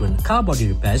management, car body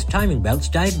repairs, timing belts,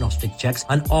 diagnostic checks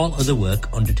and all other work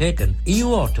undertaken.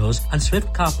 EU Autos and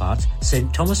Swift Car Parts,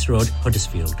 St Thomas Road,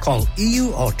 Huddersfield. Call EU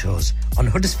Autos on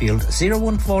Huddersfield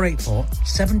 01484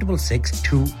 766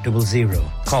 200.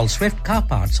 Call Swift Car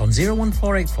Parts on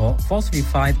 01484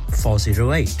 435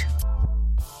 408.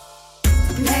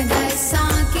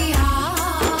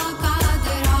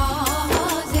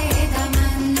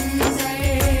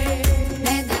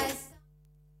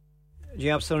 जी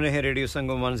आप सुन रहे हैं radio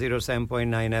Sangam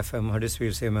 107.9 FM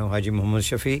Huddersfield से मैं हाजी मोहम्मद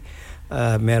शफी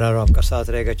मेरा और आपका साथ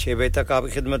रहेगा 6 बजे तक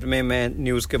आपकी खिदमत में मैं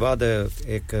न्यूज़ के बाद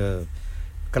एक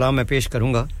कलाम में पेश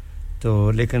करूंगा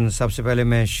तो लेकिन सबसे पहले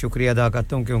मैं शुक्रिया अदा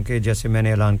करता हूं क्योंकि जैसे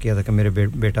मैंने ऐलान किया था कि मेरे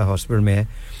बेटा हॉस्पिटल में है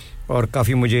और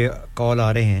काफ़ी मुझे कॉल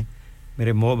आ रहे हैं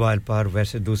मेरे मोबाइल पर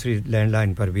वैसे दूसरी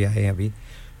लैंडलाइन पर भी आए हैं अभी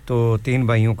तो 3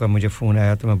 भाइयों का मुझे फ़ोन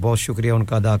आया तो मैं बहुत शुक्रिया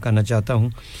उनका अदा करना चाहता हूं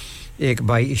एक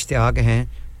भाई इश्तियाक हैं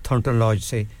थॉन्टन लॉज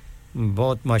से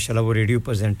बहुत माशाल्लाह वो रेडियो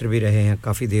प्रेजेंटर भी रहे हैं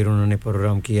काफ़ी देर उन्होंने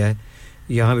प्रोग्राम किया है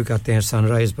यहाँ भी कहते हैं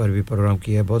सनराइज़ पर भी प्रोग्राम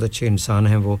किया है बहुत अच्छे इंसान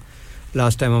हैं वो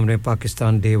लास्ट टाइम हमने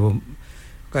पाकिस्तान डे वो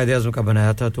कायदे-ए-आज़म का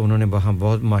बनाया था तो उन्होंने वहाँ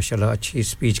बहुत माशाल्लाह अच्छी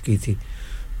स्पीच की थी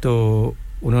तो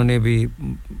उन्होंने भी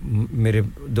मेरे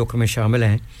दुख में शामिल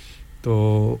हैं तो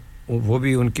वो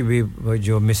भी उनकी भी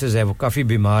जो मिसेस है वो काफ़ी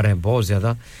बीमार हैं बहुत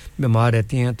ज़्यादा बीमार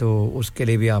रहती हैं तो उसके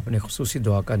लिए भी आपने ख़ुसूसी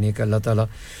दुआ करनी है कि अल्लाह ताला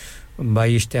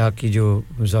भाई इश्तियाक की जो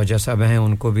ज़ौजा साहब हैं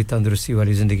उनको भी तंदुरुस्ती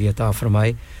वाली ज़िंदगी अता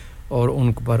फ़रमाए और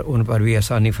उन पर भी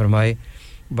आसानी फ़रमाए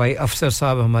भाई अफसर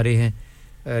साहब हमारे हैं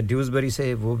ड्यूसबरी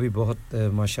से वो भी बहुत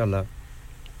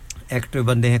माशाल्लाह एक्टिव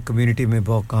बंदे हैं कम्युनिटी में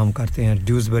बहुत काम करते हैं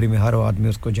ड्यूसबरी में हर आदमी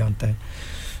उसको जानता है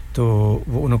तो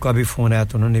वो उनका भी फ़ोन आया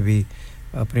तो उन्होंने भी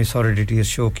अपनी सॉलिडिटी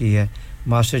शो की है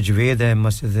मास्टर जवेद है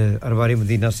मस्जिद अरवारी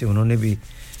मदीना से उन्होंने भी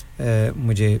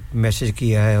मुझे मैसेज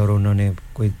किया है और उन्होंने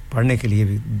कोई पढ़ने के लिए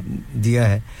भी दिया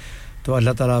है तो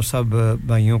अल्लाह ताला आप सब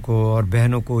भाइयों को और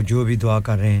बहनों को जो भी दुआ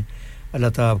कर रहे हैं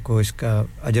अल्लाह ताला आपको इसका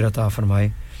अजर अता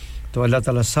फरमाए तो अल्लाह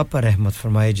ताला सब पर रहमत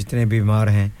फरमाए जितने बीमार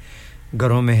हैं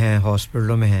घरों में हैं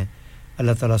हॉस्पिटलों में हैं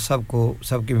अल्लाह ताला सबको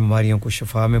सबकी बीमारियों को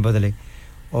शिफा में बदले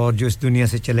और जो इस दुनिया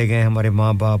से चले गए हमारे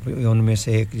माँ बाप उनमें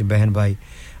से एक बहन भाई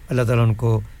अल्लाह ताला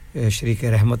उनको शरीक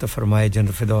रहमत फरमाए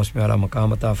जन्नत फिरदौस में आला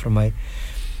मकाम अता फरमाए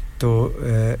तो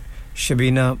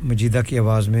शबीना मजीदा की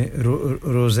आवाज़ में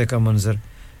रोज़े का मंज़र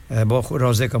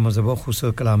बहुत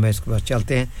खूबसूरत कलाम है इसके बाद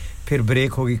चलते हैं फिर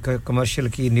ब्रेक होगी कमर्शियल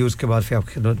की न्यूज़ के बाद फिर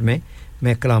आपकी खिदमत में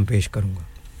मैं कलाम पेश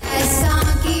करूँगा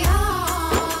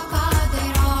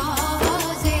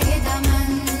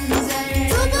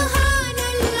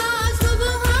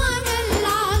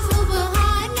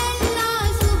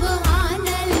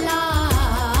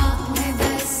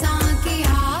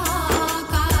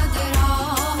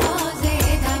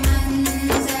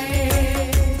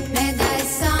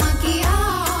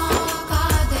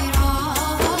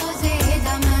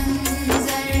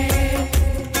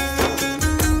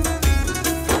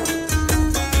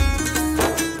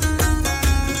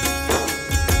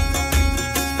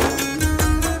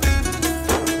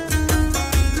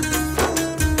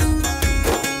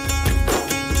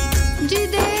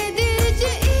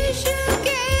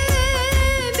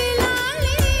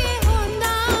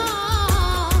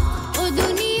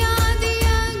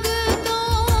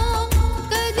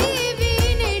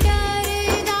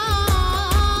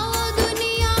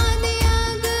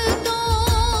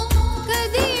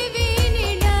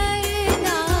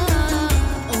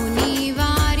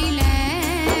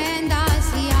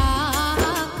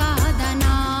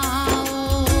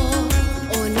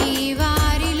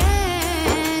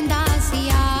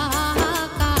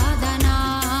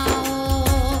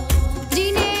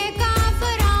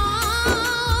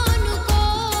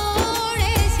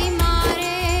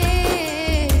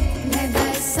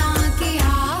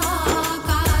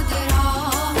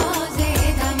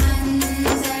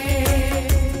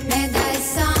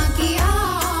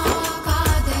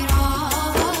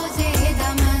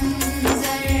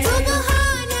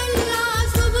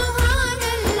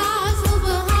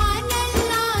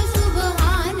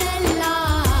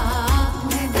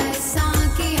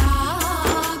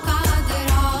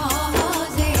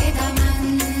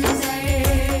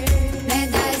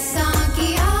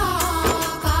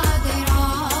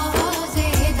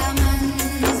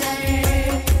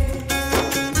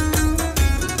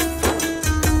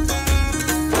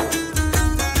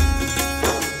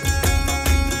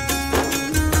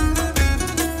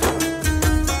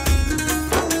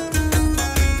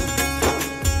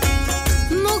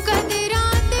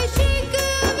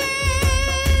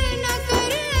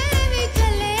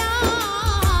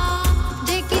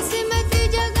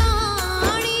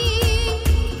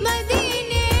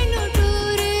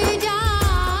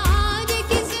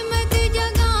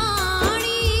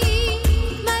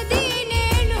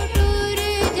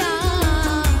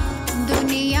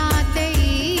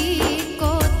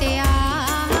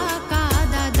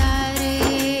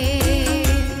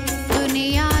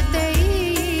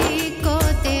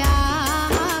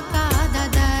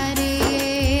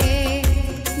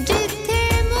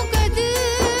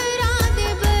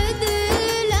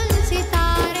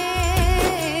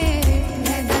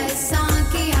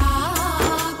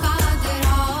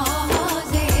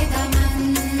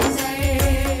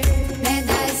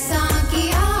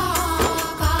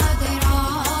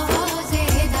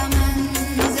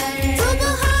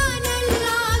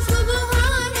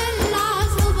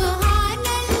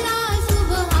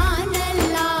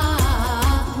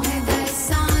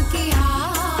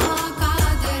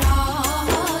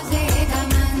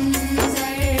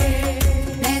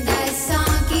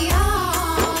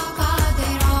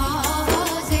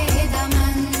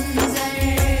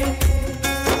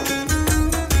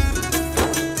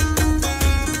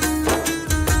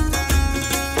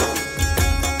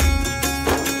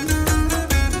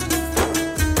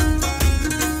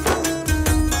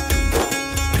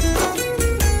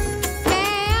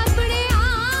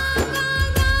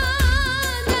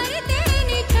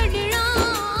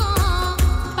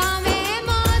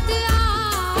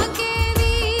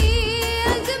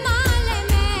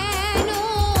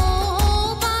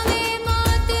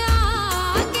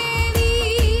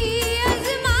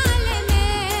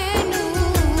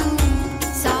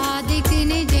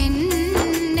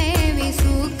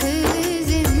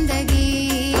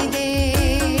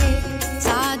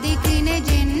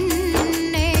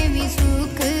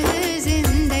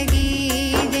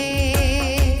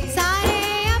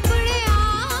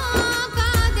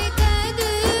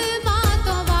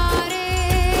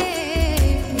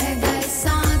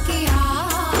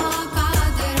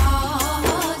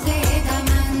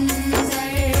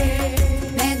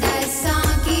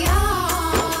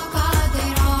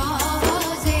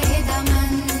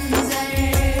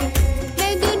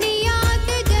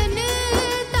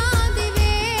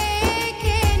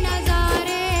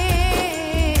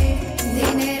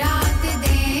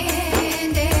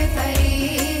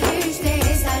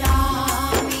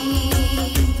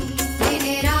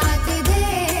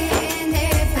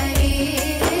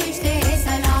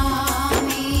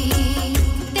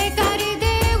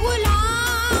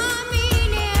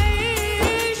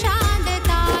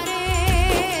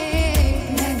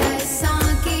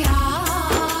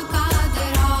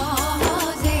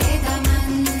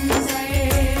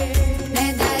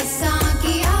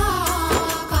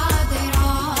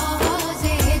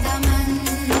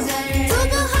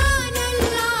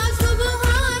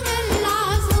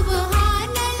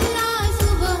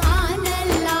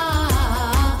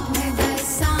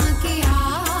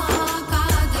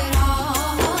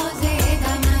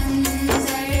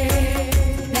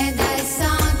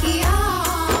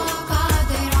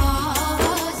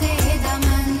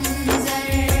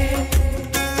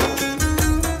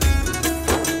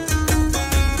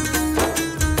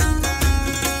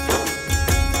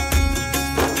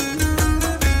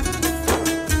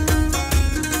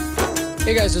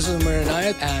Hey guys, this is Umar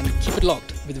Anayat and keep it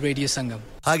locked with Radio Sangam.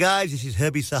 Hi guys, this is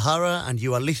Herbie Sahara and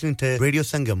you are listening to Radio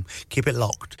Sangam. Keep it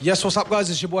locked. Yes, what's up guys?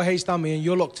 It's your boy Hayes Tami and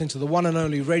you're locked into the one and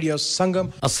only Radio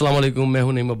Sangam. Assalamu alaikum, मैं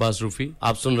हूं नईम अब्बास रूफी.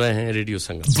 आप सुन रहे हैं Radio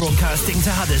Sangam. Broadcasting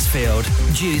to Huddersfield,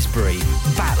 Dewsbury,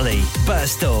 Batley,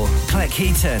 Birstall,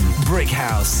 Cleckheaton,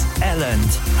 Brickhouse,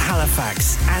 Elland,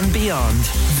 Halifax and beyond.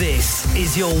 This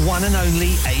is your one and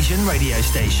only Asian radio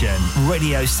station.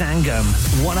 Radio Sangam,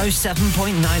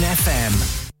 107.9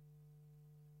 FM.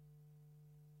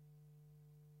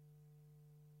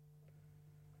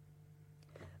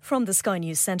 From the Sky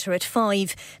News Centre at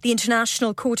 5, the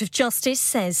International Court of Justice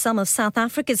says some of South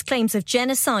Africa's claims of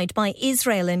genocide by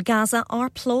Israel in Gaza are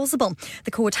plausible.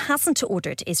 The court hasn't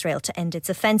ordered Israel to end its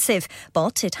offensive,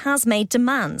 but it has made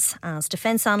demands, as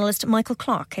defence analyst Michael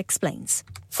Clark explains.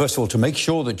 First of all, to make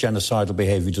sure that genocidal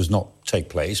behaviour does not take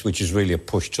place, which is really a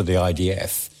push to the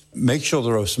IDF, make sure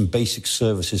there are some basic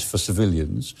services for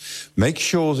civilians, make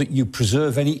sure that you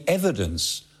preserve any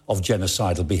evidence of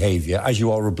genocidal behaviour, as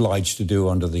you are obliged to do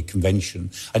under the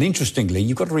convention. And interestingly,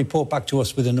 you've got to report back to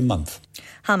us within a month.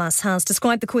 Hamas has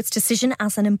described the court's decision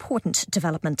as an important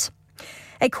development.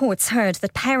 A court's heard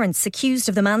that parents accused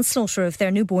of the manslaughter of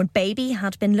their newborn baby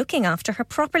had been looking after her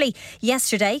properly.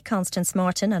 Yesterday, Constance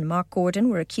Martin and Mark Gordon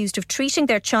were accused of treating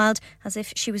their child as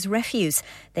if she was refuse.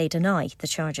 They deny the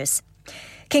charges.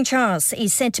 King Charles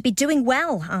is said to be doing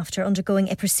well after undergoing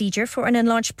a procedure for an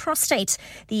enlarged prostate.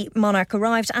 The monarch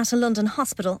arrived at a London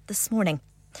hospital this morning.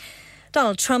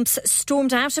 Donald Trump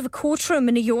stormed out of a courtroom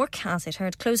in New York as it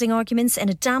heard closing arguments in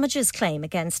a damages claim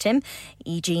against him.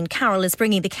 E. Jean Carroll is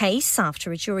bringing the case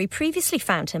after a jury previously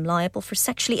found him liable for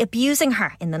sexually abusing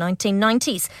her in the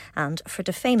 1990s and for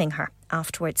defaming her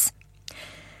afterwards.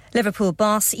 Liverpool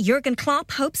boss Jurgen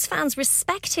Klopp hopes fans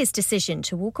respect his decision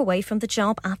to walk away from the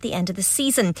job at the end of the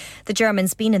season. The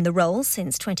German's been in the role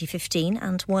since 2015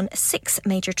 and won 6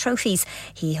 major trophies.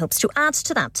 He hopes to add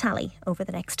to that tally over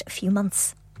the next few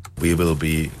months. We will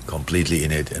be completely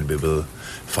in it and we will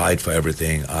fight for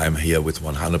everything. I'm here with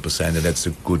 100% and that's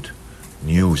the good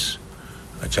news.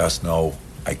 I just know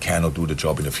I cannot do the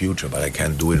job in the future, but I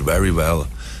can do it very well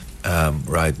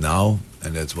right now,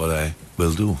 and that's what I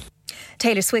will do.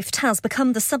 Taylor Swift has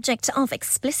become the subject of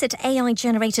explicit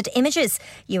AI-generated images.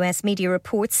 US media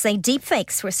reports say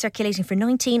deepfakes were circulating for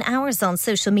 19 hours on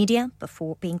social media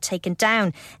before being taken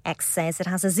down. X says it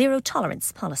has a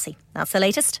zero-tolerance policy. That's the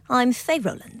latest. I'm Faye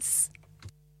Rowlands.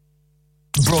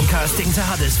 Broadcasting to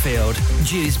Huddersfield,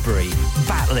 Dewsbury,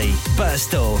 Batley,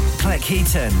 Birstall,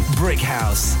 Cleckheaton,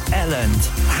 Brickhouse, Elland,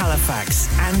 Halifax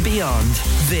and beyond.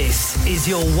 This is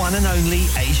your one and only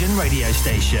Asian radio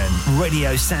station.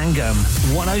 Radio Sangam,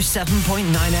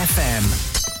 107.9 FM.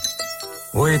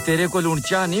 ओए तेरे को लूण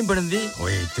चाह नहीं बनदी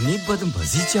ओए इतनी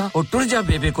बदमजी चाह और टुर जा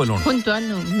बेबे को लूण हुन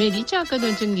तानु मेरी चाह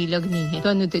कदों चंगी लगनी है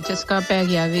तानु ते चस्का पै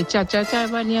गया वे चाचा चाय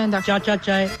वालियां दा Chacha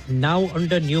Chai now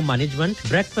under new management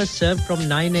breakfast served from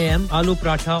 9 am aloo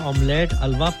paratha omelette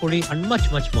alwa puri and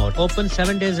much more open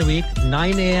 7 days a week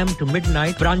 9 am to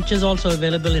midnight branches also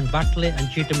available in Batley and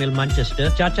Cheetham Hill Manchester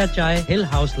Chacha Chai Hill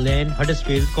House Lane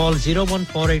Huddersfield call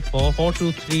 01484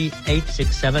 423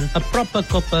 867 a proper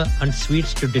cuppa and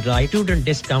sweets to delight student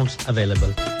discounts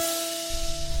available.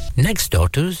 Next door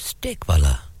to Steak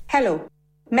Wala. Hello,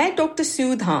 मैं doctor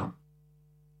Sood हां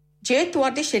जे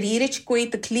ਤੁਹਾਡੇ ਸ਼ਰੀਰ ਵਿੱਚ ਕੋਈ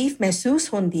ਤਕਲੀਫ ਮਹਿਸੂਸ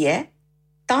ਹੁੰਦੀ ਹੈ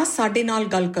ਤਾਂ ਸਾਡੇ ਨਾਲ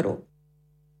ਗੱਲ ਕਰੋ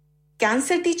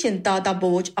ਕੈਂਸਰ ਦੀ ਚਿੰਤਾ ਦਾ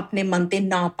ਬੋਝ ਆਪਣੇ ਮਨ ਤੇ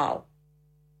ਨਾ ਪਾਓ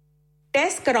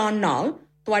ਟੈਸਟ ਕਰਾਉਣ ਨਾਲ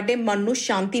ਤੁਹਾਡੇ ਮਨ ਨੂੰ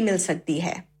ਸ਼ਾਂਤੀ ਮਿਲ ਸਕਦੀ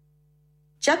ਹੈ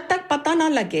ਜਦ ਤੱਕ ਪਤਾ ਨਾ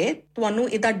ਲੱਗੇ ਤੁਹਾਨੂੰ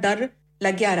ਇਹਦਾ ਡਰ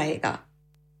ਲੱਗਿਆ ਰਹੇਗਾ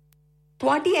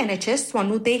ਤੁਹਾਡੀ NHS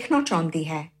ਤੁਹਾਨੂੰ ਦੇਖਣਾ ਚਾਹੁੰਦੀ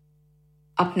ਹੈ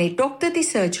अपने डॉक्टर की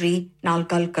सर्जरी नाल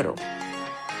गल करो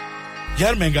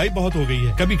यार महंगाई बहुत हो गई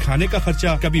है कभी खाने का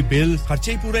खर्चा कभी बिल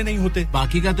खर्चे ही पूरे नहीं होते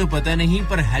बाकी का तो पता नहीं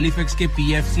पर हैलिफैक्स के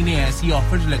PFC ने ऐसी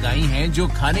ऑफर्स लगाई हैं जो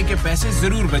खाने के पैसे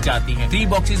जरूर बचाती हैं 3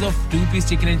 boxes of 2-piece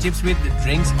chicken and chips with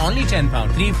drinks only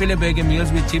 £10 3 filet burger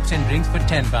meals with chips and drinks for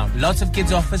 £10 lots of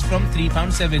kids offers from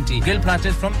 £3.70 grill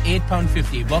platters from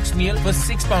 £8.50 box meal for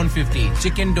 £6.50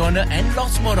 chicken doner and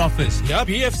lots more offers यार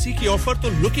PFC की offer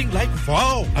तो looking like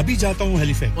wow अभी जाता हूं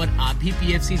Halifax और आप भी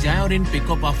PFC जाएं और इन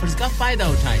पिकअप ऑफर्स का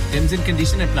फायदा उठाएं terms and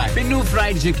condition apply. Pinu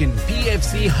Fried Chicken,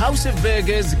 PFC, House of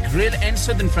Burgers, Grill and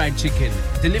Southern Fried Chicken.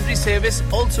 Delivery service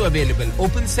also available.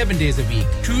 Open 7 days a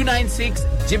week. 296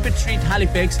 Gibbet Street,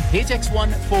 Halifax,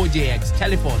 HX1 4JX.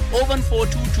 Telephone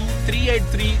 01422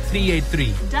 383 383.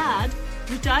 Dad,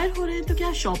 retire हो रहे हैं तो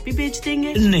क्या shop भी बेच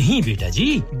देंगे? नहीं बेटा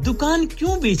जी, दुकान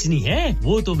क्यों बेचनी है?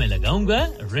 वो तो मैं लगाऊंगा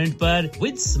रेंट पर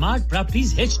with Smart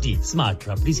Properties HD. Smart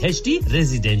Properties HD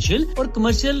residential और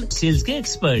कमर्शियल सेल्स के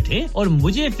एक्सपर्ट हैं और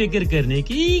मुझे फिक्र करने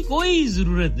की कोई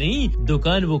जरूरत नहीं।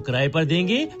 दुकान वो किराए पर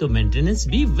देंगे तो मेंटेनेंस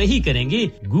भी वही करेंगे।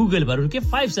 गूगल पर उनके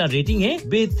 5 स्टार रेटिंग है,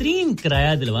 बेहतरीन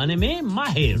किराया दिलवाने में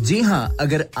माहिर। जी हां,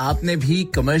 अगर आपने भी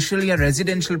कमर्शियल या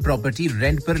रेजिडेंशियल प्रॉपर्टी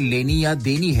रेंट पर लेनी या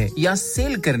देनी है या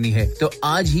सेल करनी है तो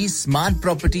आज ही स्मार्ट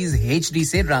प्रॉपर्टीज एचडी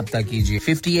से राब्ता कीजिए।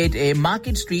 58A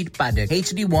Market Street Paddock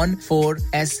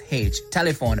HD14SH।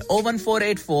 Telephone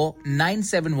 01484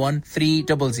 971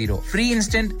 300। Free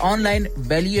instant online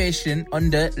valuation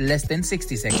under less than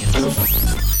 60 seconds.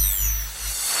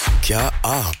 क्या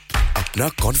आप अपना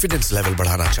कॉन्फिडेंस लेवल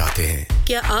बढ़ाना चाहते हैं?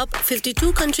 क्या आप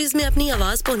 52 कंट्रीज में अपनी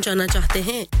आवाज पहुंचाना चाहते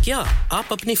हैं? क्या आप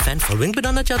अपनी फैन फॉलोइंग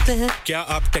बनाना चाहते हैं? क्या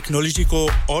आप टेक्नोलॉजी को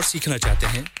और सीखना चाहते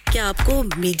हैं? क्या आपको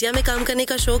मीडिया में काम करने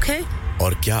का शौक है?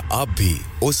 और क्या आप भी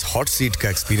उस हॉट सीट का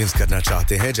एक्सपीरियंस करना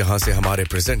चाहते हैं जहां से हमारे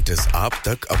प्रेजेंटर्स आप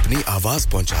तक अपनी आवाज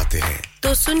पहुंचाते हैं?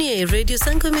 तो सुनिए, radio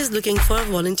Sangam is looking for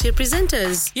volunteer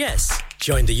presenters. Yes,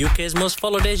 join the UK's most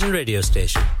followed Asian radio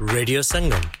station, Radio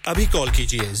Sangam. अभी कॉल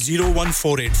कीजिए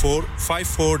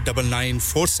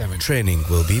 01484549947. Training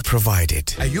will be provided.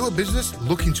 Are you a business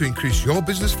looking to increase your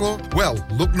business flow? Well,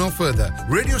 look no further.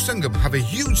 Radio Sangam have a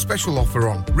huge special offer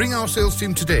on. Ring our sales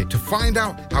team today to find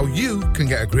out how you can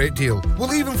get a great deal.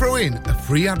 We'll even throw in a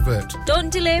free advert.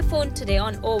 Don't delay, phone today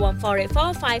on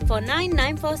 01484 549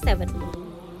 947.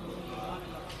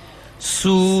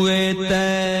 सूए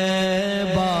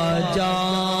तैबा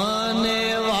जाने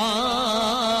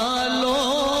वालों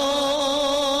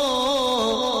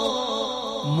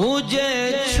मुझे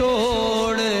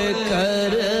छोड़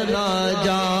कर ना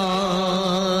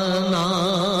जाना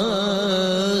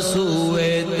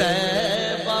सूए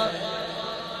तैबा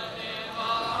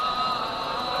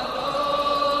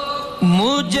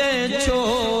मुझे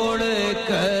छोड़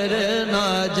कर ना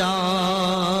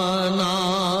जाना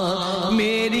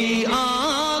मेरी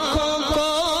आंखों को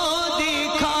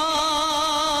दिखा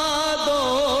दो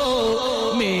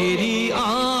मेरी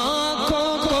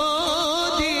आंखों को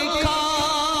दिखा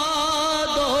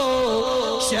दो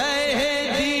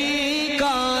शहदी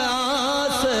का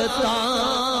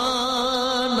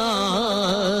आस्ताना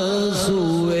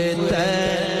सूए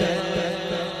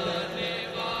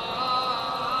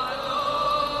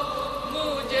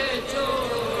मुझे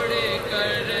छोड़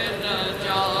कर न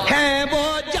जा है वो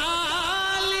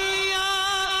जालियां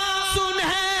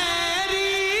सुनहरी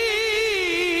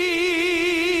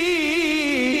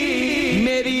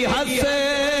मेरी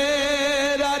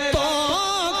हसरतों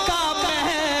का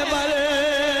महवर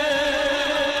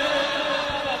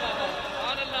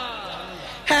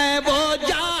है वो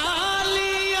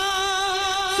जालियां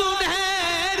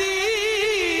सुनहरी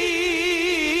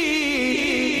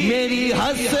मेरी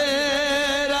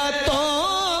हसरतों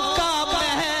का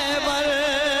महवर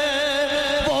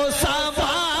वो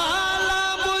संभाला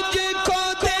मुझको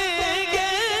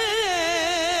देंगे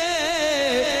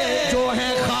जो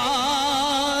है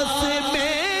खास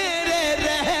मेरे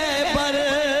रहबर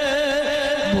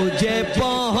मुझे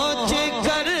पहुंच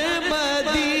कर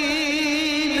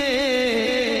मदीने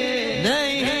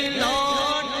नहीं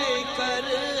लौट कर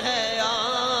है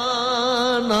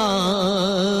आना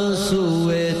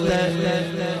सूए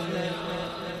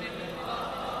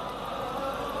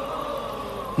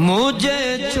मुझे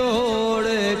छोड़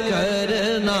कर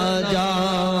ना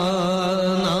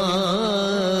जाना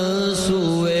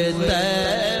सूए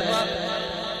तैबा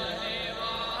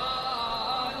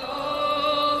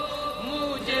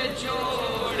मुझे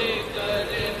छोड़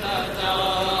कर ना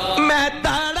जाना मैं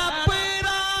तड़प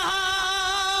रहा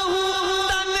हूँ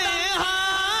तन्हा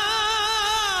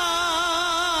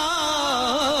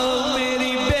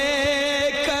मेरी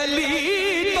बेकली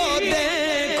तो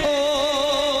देखो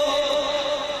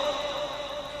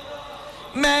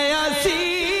मैं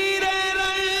असीर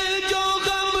रंजो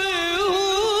गम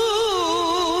हूँ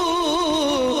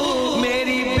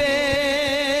मेरी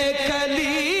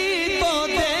बेकली तो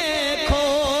देखो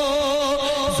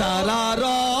जरा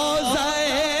रोज़े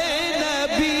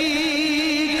नबी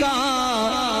का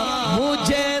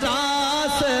मुझे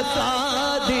रास्ता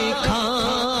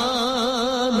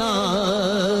दिखाना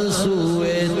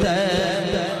सूए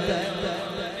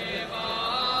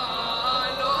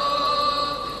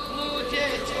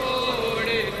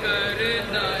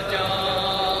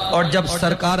और जब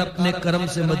सरकार अपने करम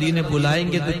से मदीने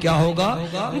बुलाएंगे तो क्या होगा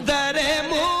दरे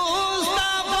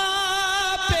मुस्तफा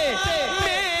पे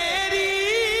मेरी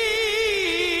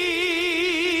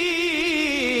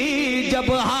जब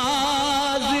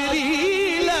हाजिरी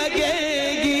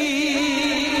लगेगी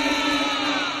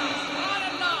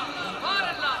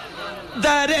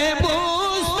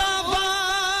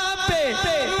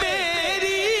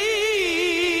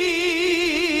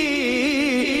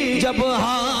जब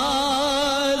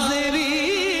हाज़री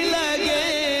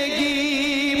लगेगी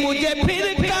मुझे फिर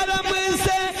करम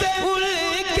से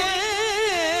उनके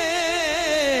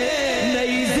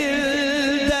नई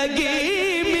जिंदगी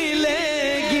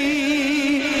मिलेगी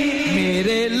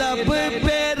मेरे लब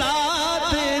पे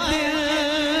रात दिन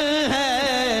है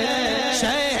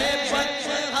शहबत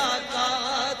का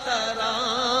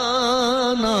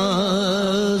तराना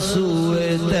सुए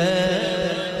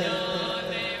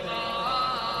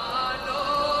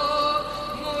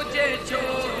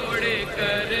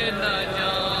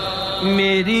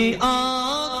मेरी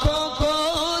आंखों को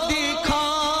दिखा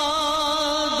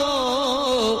दो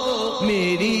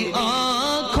मेरी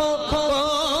आंखों को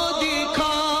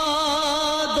दिखा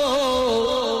दो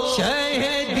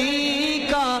शहीदी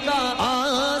का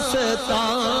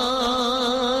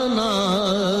आस्ताना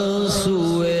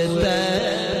सुए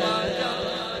तैबा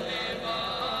जाने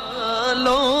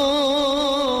वालों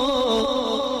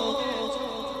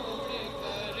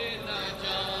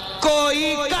कोई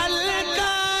कल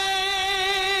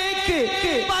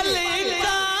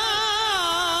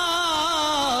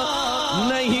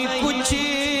नहीं कुछ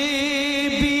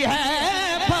भी है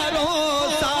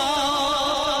भरोसा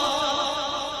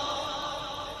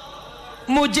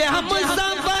मुझे हम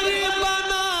सफर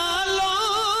बना लो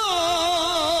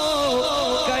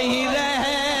कहीं रह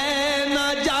न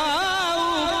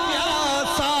जाऊं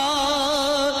प्यासा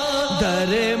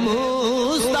दर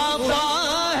मुस्तफा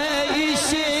है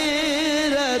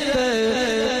इशरत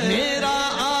मेरा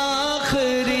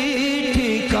आखिरी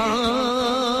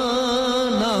ठिकाना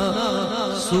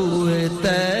सुए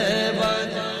तैबा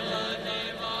जाने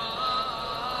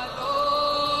वालों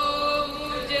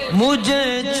मुझे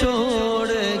छोड़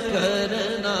कर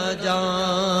न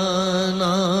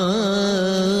जाना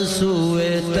सुए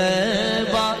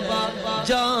तैबा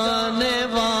जाने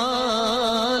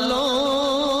वालों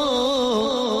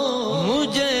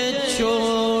मुझे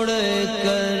छोड़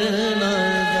कर न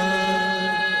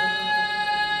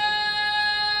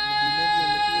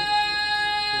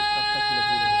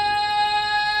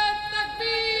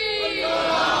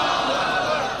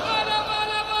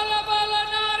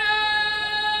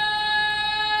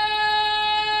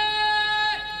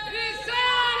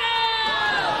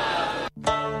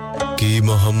की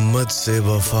मोहम्मद से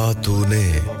वफा तूने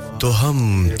तो हम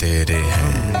तेरे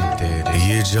हैं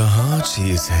ये जहां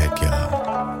चीज है क्या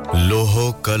लोहो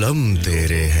कलम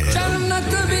तेरे हैं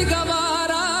जन्नत भी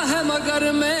गवारा है मगर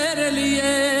मेरे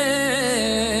लिए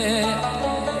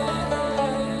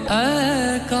ऐ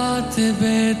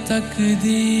कातिबे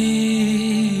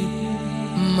तकदीर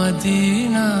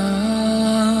मदीना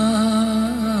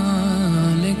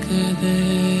लिख दे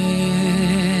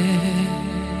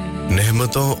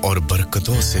नेमतों और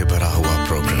बरकतों से भरा हुआ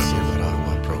प्रोग्राम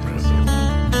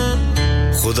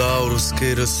खुदा और उसके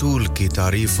रसूल की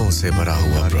तारीफों से भरा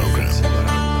हुआ प्रोग्राम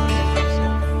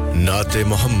नाते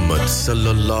मोहम्मद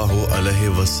सल्लल्लाहु अलैहि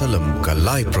वसल्लम का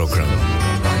लाइव प्रोग्राम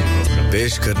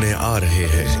पेश करने आ रहे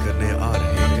हैं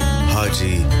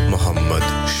हाजी मोहम्मद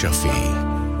शफी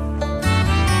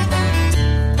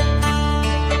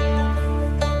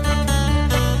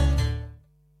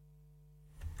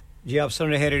जी आप सुन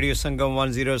रहे हैं रेडियो संगम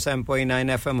 107.9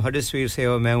 एफएम हडर्सफील्ड से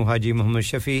और मैं हूं हाजी मोहम्मद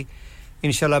शफी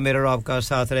इंशाल्लाह मेरा और आपका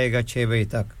साथ रहेगा 6 बजे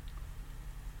तक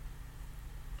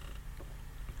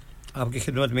आपकी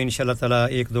खिदमत में इंशाल्लाह ताला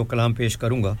एक दो कलाम पेश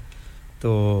करूंगा तो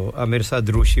अब मेरे साथ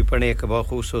दुरूशी पढ़ने एक बहुत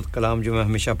खूबसूरत कलाम जो मैं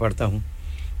हमेशा पढ़ता हूं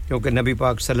क्योंकि नबी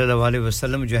पाक सल्लल्लाहु अलैहि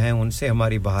वसल्लम जो हैं उनसे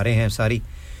हमारी बहारें हैं सारी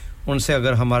उनसे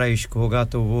अगर हमारा इश्क होगा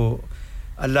तो वो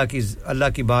अल्लाह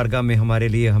की बारगाह में हमारे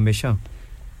लिए हमेशा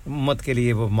उम्मत के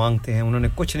लिए वो मांगते हैं उन्होंने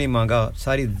कुछ नहीं मांगा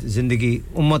सारी जिंदगी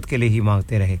उम्मत के लिए ही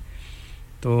मांगते रहे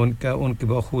तो उनकी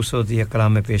बहुत खूबसूरत ये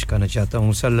कलाम मैं पेश करना चाहता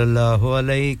हूं सल्लल्लाहु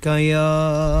अलैका या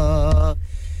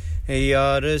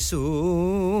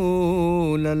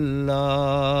रसूल अल्लाह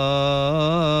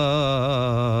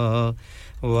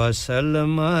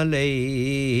वसल्लम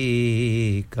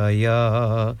अलैका या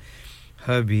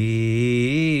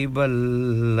हबीब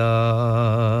अल्लाह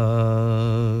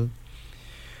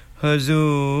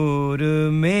हुजूर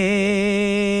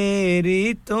मेरी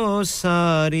तो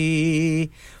सारी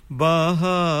बहार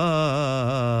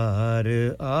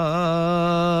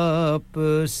आप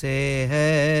से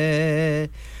है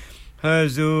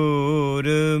हुजूर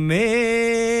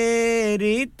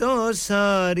मेरी तो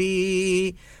सारी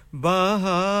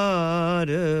बहार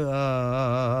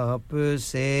आप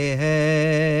से है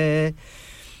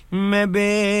मैं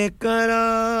बेकरार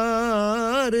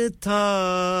था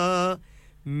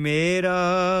मेरा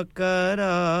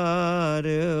करार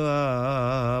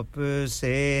आप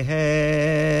से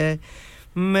है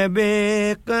मैं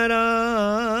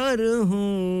बेकरार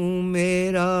हूँ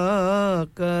मेरा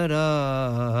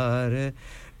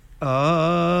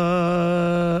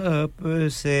आप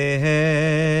से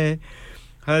है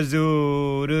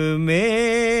हुजूर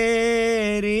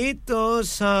मेरी तो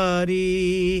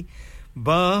सारी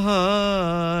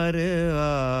बहार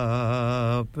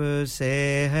आप से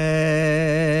है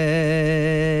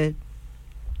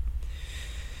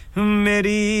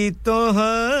मेरी तो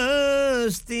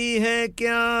हस्ती है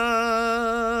क्या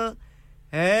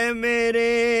है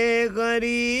मेरे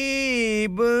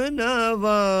गरीब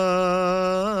नवाज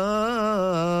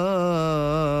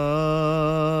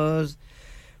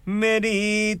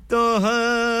मेरी तो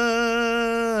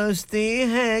हस्ती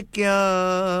है क्या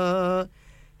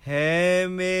है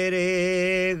मेरे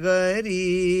गरीब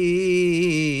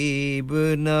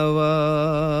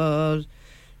नवाज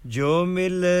जो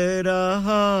मिल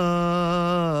रहा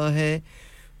है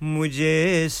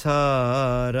मुझे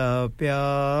सारा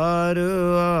प्यार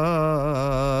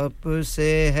आप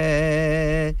से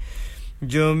है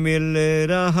जो मिल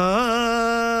रहा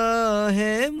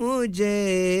है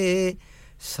मुझे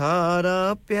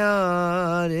सारा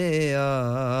प्यार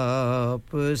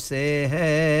आप से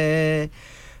है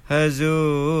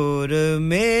हुजूर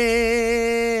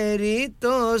मेरी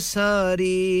तो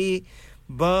सारी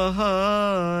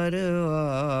बहार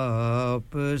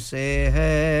आप से है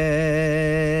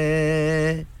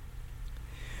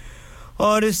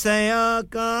और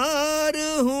सयाकार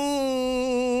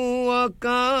हूँ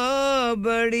आका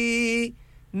बड़ी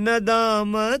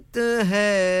नदामत है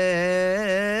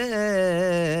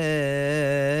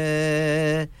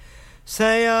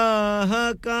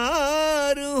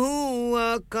सयाहकार हूँ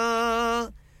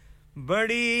आका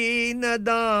बड़ी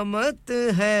नदामत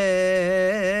है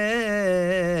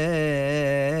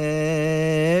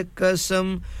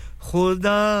कसम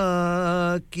खुदा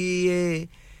की ये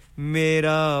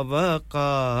मेरा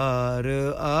वक़ार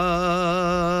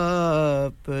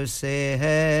आप से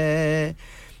है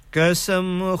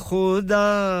कसम खुदा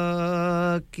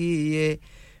की ये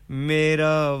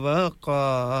मेरा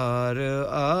वक़ार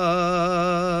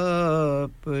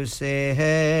आप से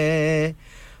है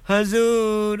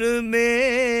हुजूर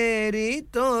मेरी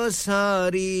तो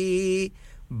सारी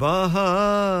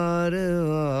बहार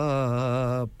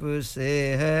आप से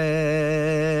है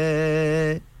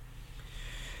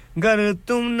गर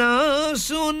तुम ना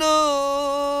सुनोगे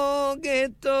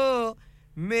तो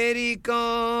मेरी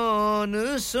कौन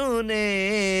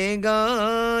सुनेगा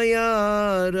या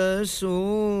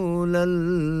रसूल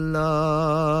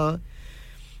अल्लाह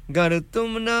गर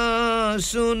तुम ना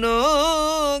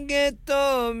सुनोगे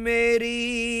तो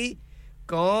मेरी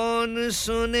कौन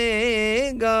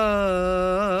सुनेगा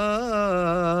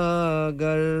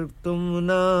गर तुम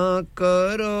ना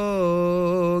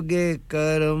करोगे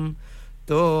करम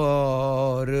तो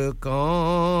और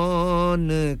कौन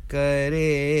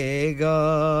करेगा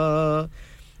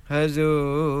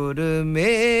हुजूर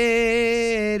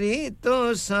मेरी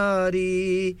तो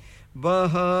सारी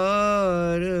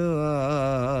बहार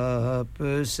आप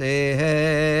से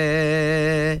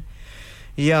है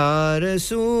या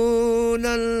रसूल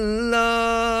अल्लाह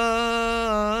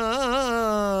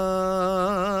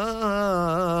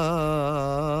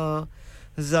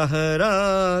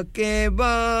ज़हरा के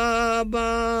बाबा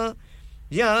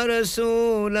या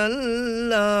रसूल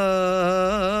अल्लाह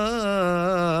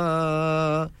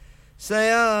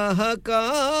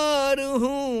सयाहकार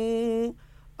हूँ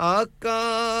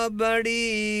आका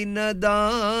बड़ी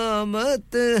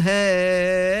नदामत है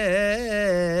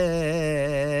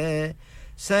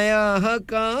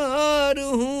सयाहकार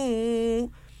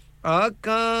हूँ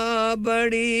आका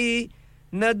बड़ी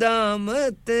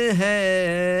नदामत है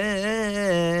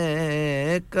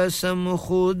कसम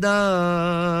खुदा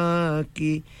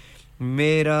की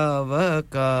मेरा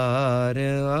वक़ार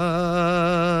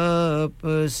आप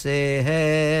से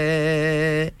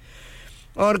है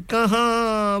और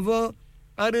कहाँ वो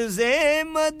अर्ज़े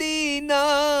मदीना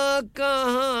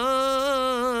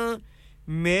कहाँ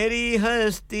मेरी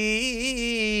हस्ती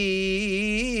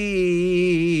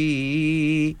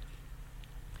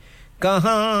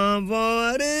कहाँ वो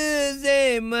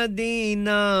अर्ज़े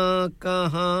मदीना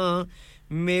कहाँ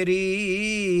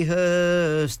मेरी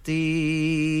हस्ती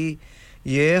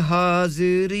ये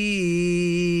हाज़री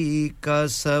का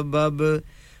सबब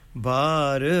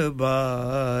बार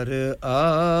बार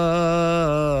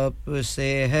आप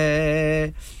से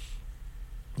है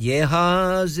ये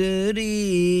हाज़री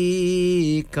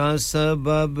का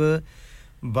सबब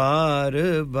बार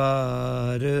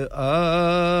बार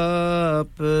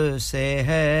आप से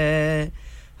है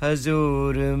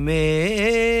हुजूर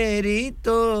मेरी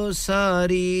तो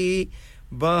सारी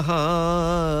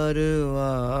बहार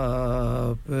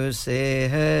आप से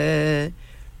है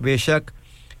बेशक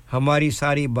हमारी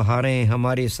सारी बहारें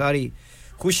हमारी सारी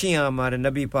खुशियां हमारे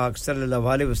नबी पाक सल्लल्लाहु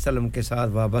अलैहि वसल्लम के साथ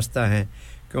वाबस्ता हैं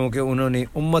क्योंकि उन्होंने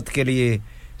उम्मत के लिए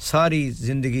सारी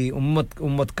ज़िंदगी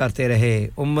उम्मत करते रहे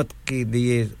उम्मत के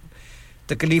लिए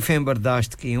तकलीफें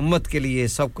बर्दाश्त की उम्मत के लिए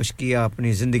सब कुछ किया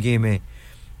अपनी ज़िंदगी में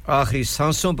आखिरी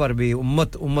सांसों पर भी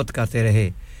उम्मत करते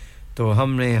रहे तो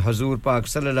हमने हुजूर पाक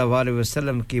सल्लल्लाहु अलैहि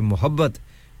वसल्लम की मोहब्बत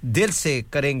दिल से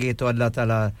करेंगे तो अल्लाह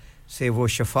ताला से वो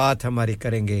शफाअत हमारी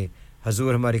करेंगे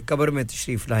हुजूर हमारी कब्र में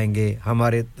तशरीफ लाएंगे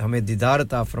हमें दीदार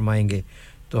अता फरमाएंगे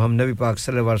तो हम नबी पाक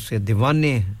सल्लल्लाहु अलैहि वसल्लम से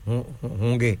दीवाने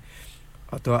होंगे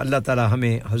तो अल्लाह ताला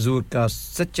हमें हुजूर का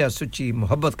सच्ची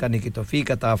मोहब्बत करने की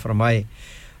तौफीक अता फरमाए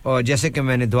और जैसे कि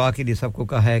मैंने दुआ के लिए सबको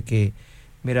कहा है कि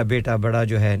मेरा बेटा बड़ा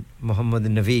जो है मोहम्मद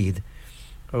नवीद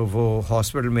वो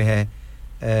हॉस्पिटल में है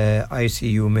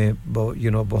आईसीयू में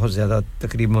बहुत ज़्यादा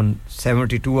तकरीबन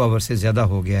 72 आवर्स से ज़्यादा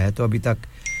हो गया है तो अभी तक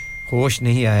होश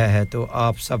नहीं आया है तो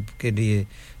आप सब के लिए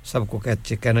सबको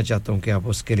कहना चाहता हूँ कि आप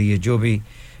उसके लिए जो भी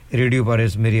रेडियो पर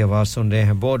मेरी आवाज़ सुन रहे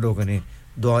हैं बहुत लोगों ने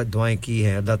दुआएं की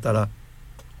हैं अल्लाह ताला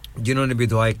जिन्होंने भी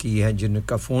दुआएं की हैं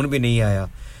जिनका फ़ोन भी नहीं आया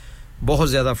बहुत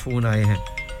ज़्यादा फ़ोन आए हैं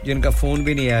जिनका फ़ोन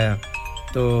भी नहीं आया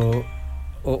तो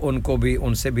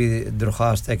उनसे भी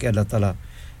दरख्वास्त है कि अल्लाह ताला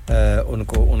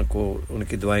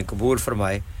उनकी दुआएं कबूल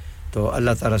फरमाए तो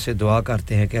अल्लाह ताला से दुआ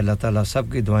करते हैं कि अल्लाह ताला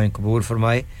सबकी दुआएं कबूल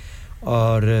फरमाए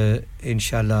और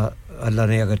इंशाल्लाह अल्लाह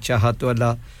ने अगर चाहा तो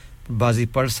अल्लाह बाजी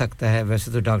पढ़ सकता है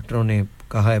वैसे तो डॉक्टरों ने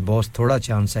कहा है बहुत थोड़ा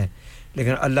चांस है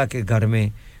लेकिन अल्लाह के घर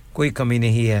में कोई कमी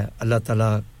नहीं है अल्लाह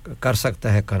ताला कर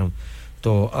सकता है करम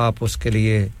तो आप उसके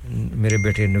लिए मेरे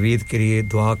बेटे नवीद के लिए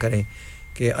दुआ करें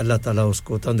कि अल्लाह ताला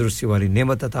उसको तंदुरुस्ती वाली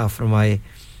नेमत अता फरमाए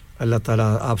अल्लाह ताला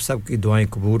आप सब की दुआएं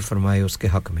कबूल फरमाए उसके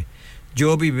हक में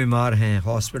जो भी बीमार हैं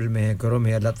हॉस्पिटल में हैं घरों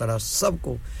में अल्लाह ताला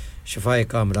सबको शिफाए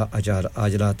कामिला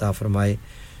आजला अता फरमाए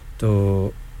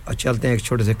तो चलते हैं एक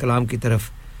छोटे से कलाम की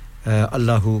तरफ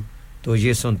अल्लाहू तो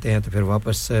ये सुनते हैं तो फिर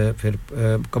वापस फिर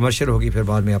कमर्शियल होगी फिर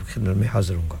बाद में आपकी खिदमत में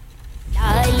हाजिर होऊंगा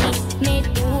Allah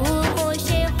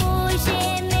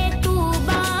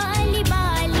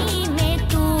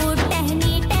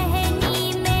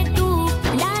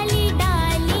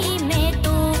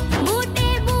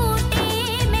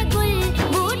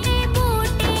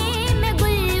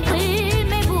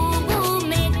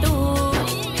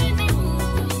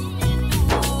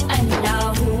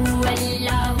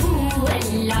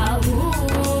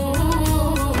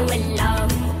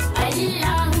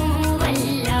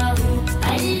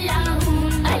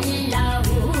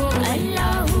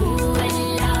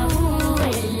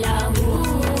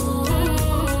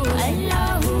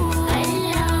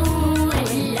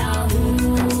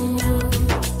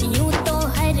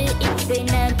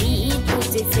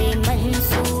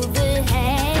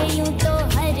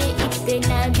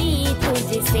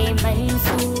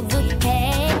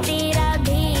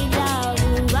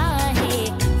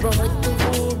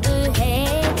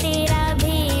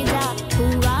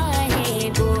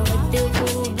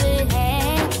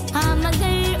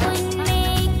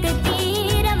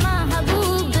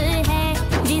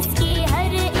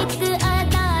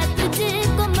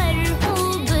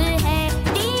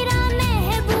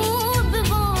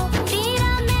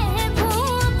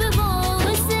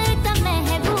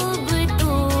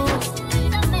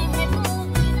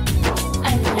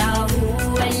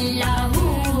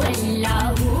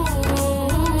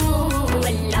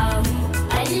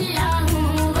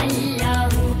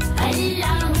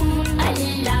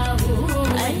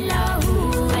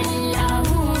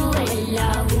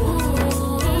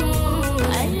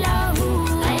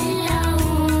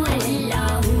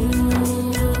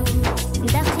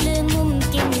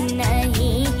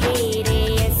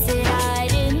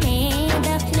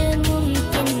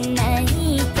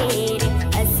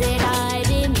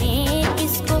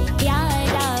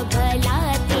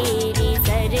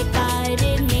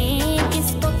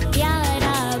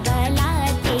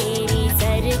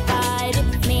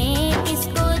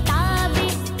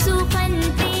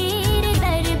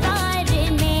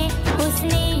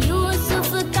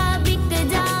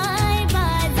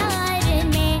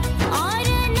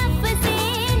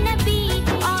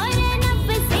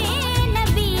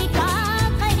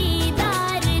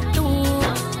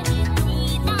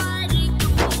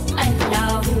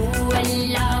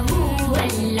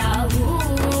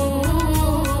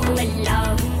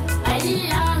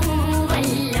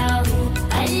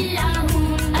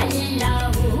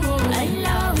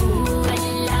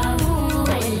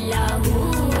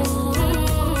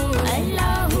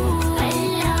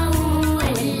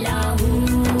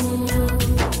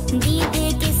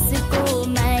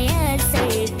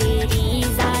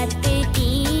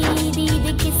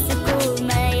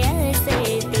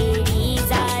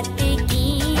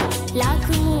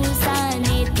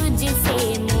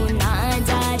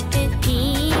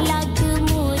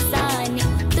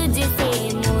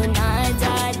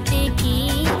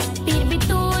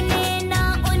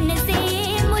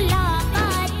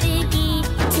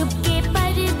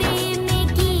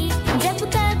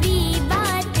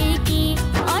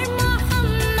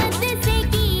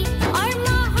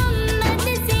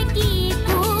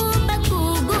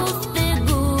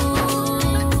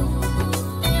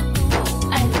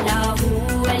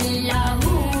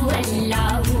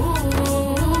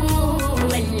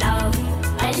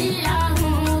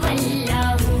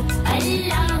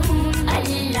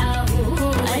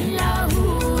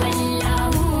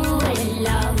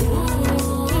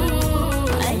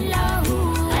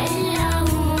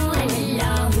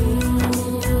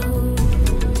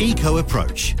Eco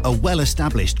Approach, a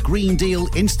well-established Green Deal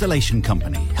installation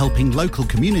company helping local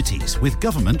communities with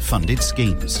government-funded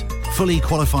schemes. Fully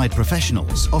qualified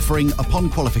professionals offering,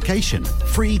 upon qualification,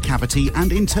 free cavity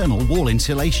and internal wall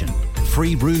insulation,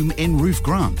 free room in roof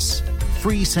grants,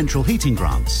 free central heating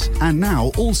grants, and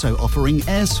now also offering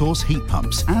air source heat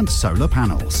pumps and solar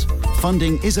panels.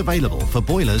 Funding is available for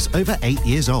boilers over 8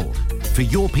 years old. For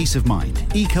your peace of mind,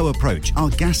 Eco Approach are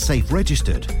gas safe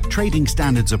registered, trading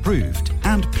standards approved,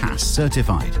 and PASS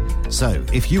certified. So,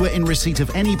 if you are in receipt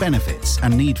of any benefits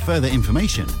and need further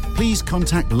information, please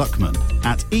contact Luckman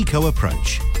at Eco Approach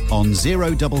on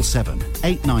 077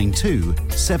 892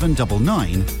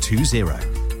 79920.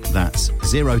 That's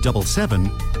 077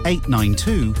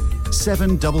 892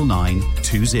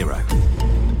 79920.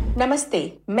 नमस्ते,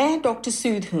 मैं doctor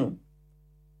सूद हूं।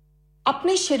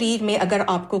 अपने शरीर में अगर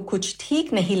आपको कुछ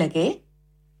ठीक नहीं लगे,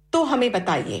 तो हमें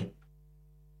बताइए।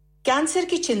 कैंसर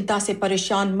की चिंता से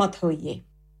परेशान मत होइए।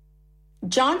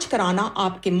 जांच कराना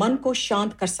आपके मन को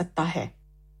शांत कर सकता है।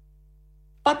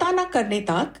 पता न करने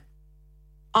तक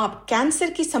आप कैंसर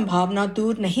की संभावना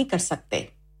दूर नहीं कर सकते।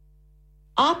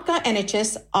 आपका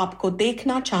एनएचएस आपको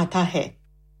देखना चाहता है।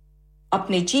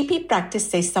 अपने जीपी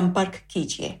प्रैक्टिस से संपर्क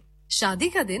कीजिए। शादी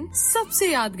का दिन सबसे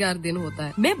यादगार दिन होता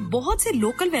है। मैं बहुत से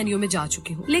लोकल वेन्यू में जा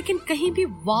चुकी हूँ, लेकिन कहीं भी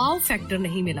वाव फैक्टर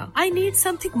नहीं मिला। I need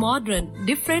something modern,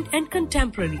 different and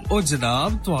contemporary. ओ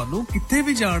जनाब, ਤੁਹਾਨੂੰ ਕਿਤੇ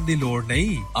ਵੀ ਜਾਣ ਦੀ ਲੋੜ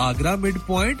ਨਹੀਂ। ਆਗਰਾ ਮਿਡ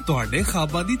ਪੁਆਇੰਟ ਤੁਹਾਡੇ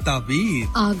ख्वाबों ਦੀ ਤਾਬੀਰ।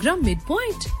 Agra mid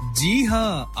point? जी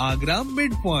हाँ, आगरा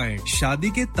मिड पॉइंट शादी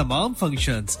के तमाम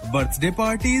functions, birthday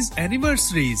parties,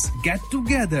 anniversaries, get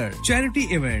together, charity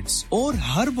events और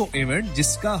हर वो इवेंट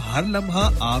जिसका हर लम्हा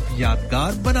आप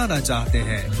यादगार बनाना चाहते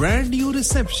हैं। brand new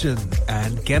reception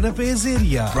and canapes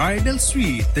area, bridal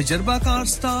suite, तजर्बाकार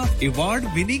staff, award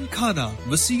winning खाना,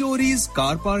 वसीओरीज,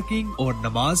 कार पार्किंग और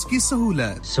नमाज की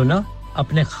सहूलत। सुना,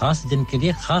 अपने खास दिन के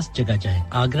लिए खास जगह जाएं।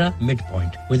 Agra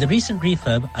Midpoint with a recent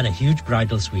refurb and a huge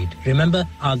bridal suite. Remember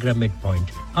Agra Midpoint,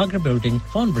 Agra Building,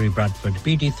 Thornbury, Bradford,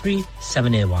 BD3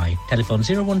 7AY. Telephone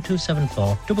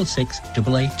 01274 66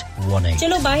 8818.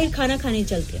 चलो बाहर खाना खाने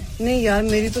चलते हैं। नहीं यार,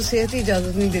 मेरी तो सेहत ही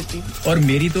इजाजत नहीं देती। और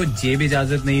मेरी तो जेब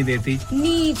इजाजत नहीं देती।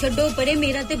 नहीं छोड़ो परे,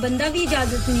 मेरा ते बंदा भी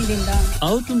इजाजत नहीं देता।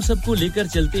 आओ तुम सबको लेकर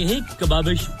चलते हैं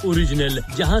कबाबिश ओरिजिनल,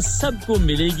 जहां सबको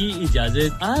मिलेगी इजाजत।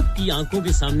 आपकी आंखों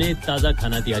के सामने ताजा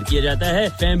खाना तैयार किया जाता है।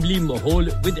 फैमिली माहौल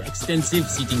with extensive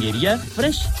seating area.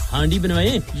 Fresh handi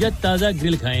बनवाएं या ताजा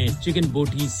ग्रिल खाएं। Chicken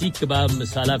boti, seekh kebab,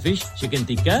 masala fish, chicken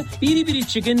tikka, peri peri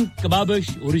chicken. Kababish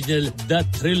original, the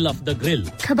thrill of the grill.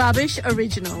 Kababish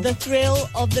Original, the thrill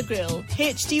of the grill.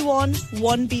 HD1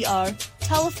 1BR.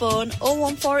 Telephone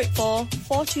 01484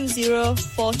 420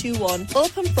 421.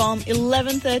 Open from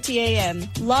 11:30 a.m.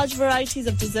 Large varieties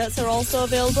of desserts are also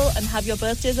available, and have your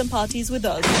birthdays and parties with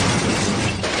us.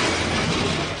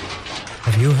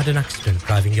 Have you had an accident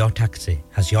driving your taxi?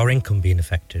 Has your income been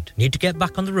affected? Need to get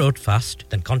back on the road fast?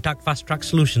 Then contact Fast Track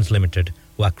Solutions Limited,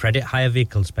 who are credit hire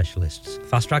vehicle specialists.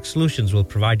 Fast Track Solutions will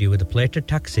provide you with a plated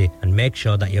taxi and make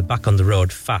sure that you're back on the road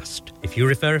fast. If you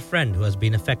refer a friend who has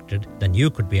been affected, then you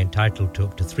could be entitled to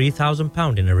up to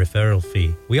 £3,000 in a referral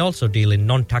fee. We also deal in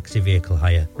non-taxi vehicle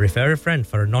hire. Refer a friend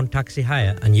for a non-taxi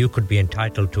hire and you could be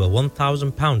entitled to a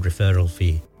 £1,000 referral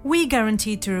fee. We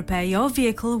guarantee to repair your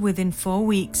vehicle within 4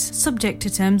 weeks, subject to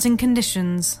terms and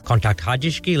conditions. Contact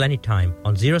Haji Shafi anytime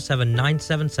on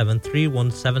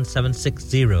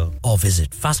 07977317760 or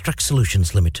visit Fast Track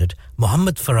Solutions Limited,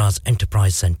 Mohammed Faraz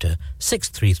Enterprise Centre,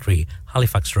 633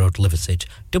 Halifax Road, Liversedge,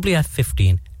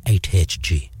 WF15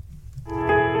 8HG.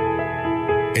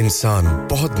 इंसान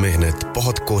बहुत मेहनत,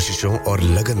 बहुत कोशिशों और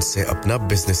लगन से अपना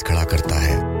business खड़ा करता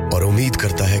है और उम्मीद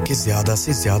करता है कि ज्यादा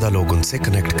से ज्यादा लोग उनसे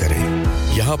कनेक्ट करें।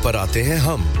 यहाँ पर आते हैं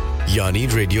हम, यानी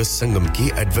रेडियो संगम की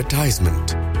एडवर्टाइजमेंट।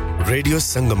 रेडियो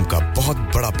संगम का बहुत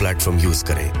बड़ा प्लेटफॉर्म यूज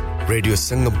करें। रेडियो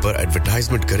संगम पर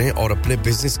एडवर्टाइजमेंट करें और अपने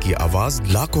बिजनेस की आवाज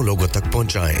लाखों लोगों तक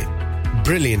पहुंचाएं।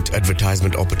 Brilliant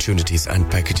advertisement opportunities and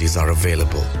packages are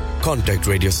available. Contact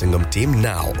Radio Sangam team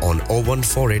now on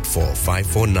 01484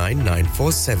 549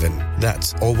 947.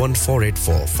 That's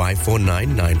 01484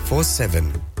 549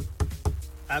 947.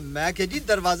 मैं के जी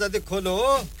दरवाजा दे खोलो।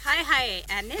 हाय हाय,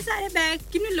 एने सारे बैग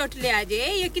किनु लुट ले आजे?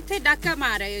 ये किथे डाका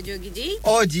मार रहे हो जोगी जी?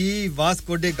 ओ जी,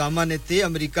 वास्को डे गामा ने ते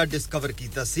अमेरिका डिस्कवर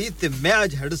कीता सी ते मैं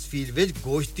आज हडर्सफील्ड विच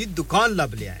गोश्त दी दुकान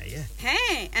लब ले आया है।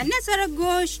 एने सारा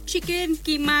गोश्त, चिकन,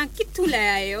 कीमा किथु ले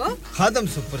आए हो? खादम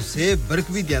सुपर से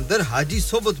बरकवी दे अंदर हाजी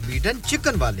सोबत मीट एंड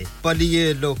चिकन वाले।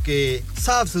 पलिए लोके,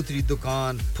 साफ सुथरी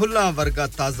दुकान, फुल्ला वर्गा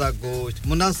ताजा गोश्त,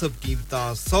 मुनासिब कीमतां,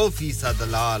 100%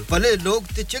 दलाल, भले लोग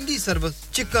ते चंगी service.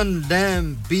 chicken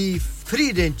lamb beef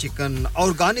free range chicken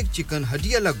organic chicken हड्डी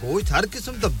वाला गोश्त हर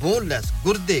किस्म दा boneless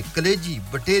गुर्दे कलेजी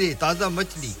बटेरे ताजा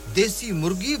मछली देसी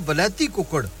मुर्गी बलाती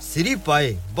कुकड़ सिरी पाए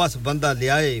बस बंदा ले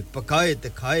आए पकाए ते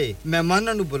खाए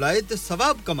मेहमानां नु बुलाए ते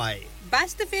सवाब कमाए बस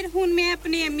तो फिर हुन मैं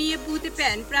अपने अम्मी अब्बू ते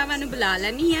भैन भरावां नु बुला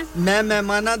लेनी है मैं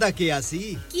मेहमानां दा किया सी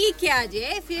की क्या जे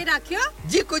फिर आखियो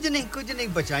जी कुछ नहीं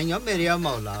बचाइयो मेरे या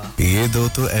मौला ये दो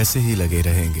तो ऐसे ही लगे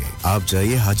रहेंगे आप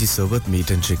जाइए हाजी सोबत meet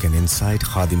and chicken inside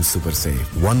Khadim super से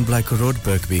 1 Black Road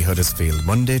Birkby Huddersfield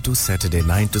Monday to Saturday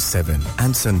 9 to 7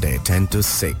 and Sunday 10 to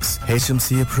 6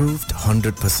 HMC approved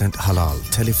 100% halal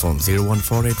telephone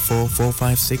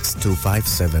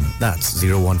 01484456257 that's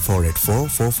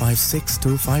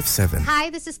 01484456257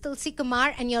 Hi, this is Tulsi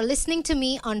Kumar and you're listening to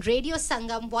me on Radio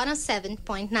Sangam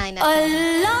 107.9 FM.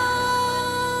 Allah,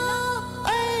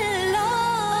 Allah,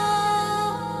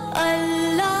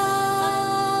 Allah,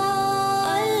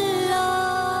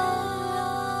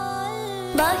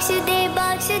 Allah. Bakhsh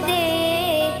de,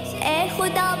 eh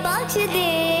Khuda bakhsh de,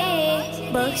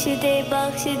 eh Khuda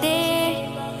bakhsh de,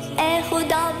 eh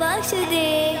Khuda bakhsh de.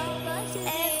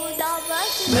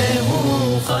 मैं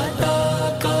हूँ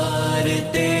खताकार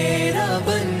तेरा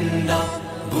बंदा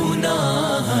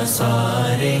गुनाह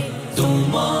सारे तू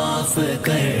माफ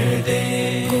कर दे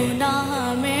गुनाह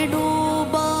में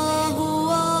डूबा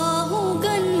हुआ हूँ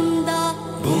गंदा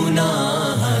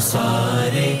गुनाह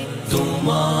सारे तू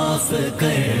माफ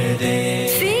कर दे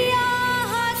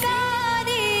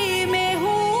सियाहकारी में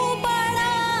हूँ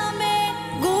पड़ा मैं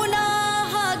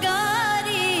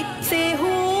गुनाहगारी से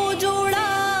हूँ जुड़ा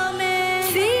मैं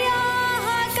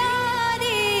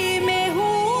सियाहकारी में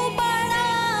हूँ पड़ा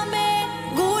मैं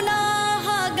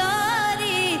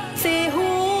गुनाहगारी से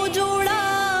हूँ जुड़ा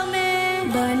मैं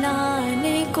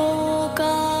बनाने को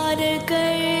कार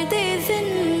कर दे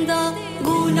जिंदा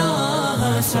गुनाह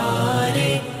सारे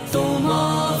तू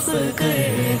माफ कर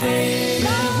दे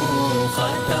मैं हूँ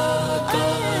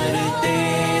खताकार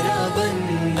तेरा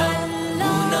बंदा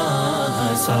गुनाह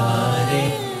सारे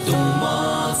तू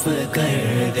माफ कर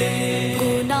दे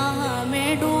गुनाह में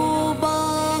डूबा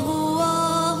हुआ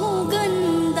हूँ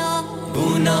गंदा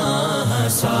गुनाह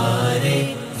सारे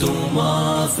तू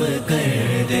माफ कर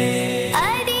दे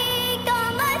अरे का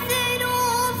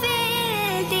मसरूफ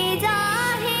इल्तिजा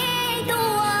है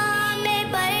दुआ में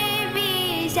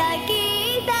परवीशा की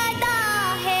सदा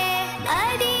है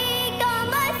अरे का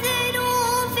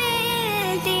मसरूफ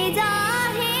इल्तिजा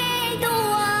है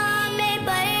दुआ में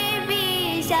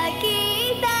परवीशा की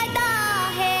सदा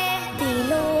है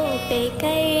दिलों पे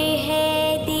कर है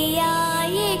दिया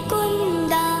ये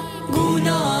कुंदा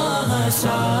गुनाह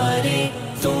सारे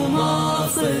तू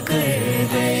माफ कर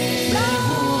दे मैं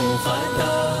हूँ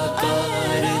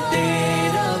खताकार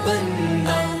तेरा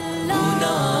बंदा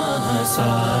गुनाह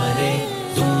सारे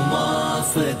तू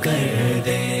माफ कर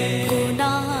दे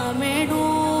गुनाह में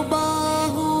डूबा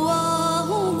हुआ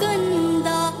हूँ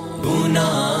गंदा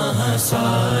गुनाह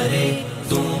सारे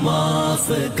तू माफ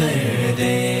कर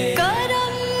दे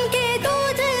करम के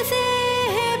तुझसे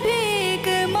है भीख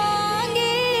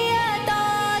मांगे अता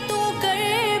तू कर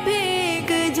भीख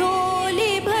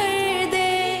झोली भर दे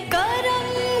करम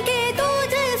के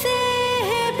तुझसे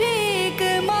है भीख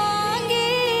मांगे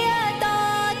अता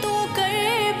तू कर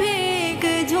भीख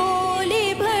झोली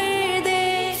भर दे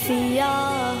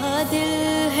सियाह दिल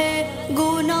है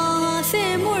गुनाह से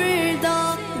मुर्दा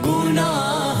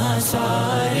गुनाह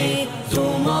सारे तू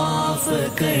माफ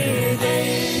कर दे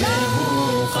मैं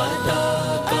हूँ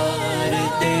खताकार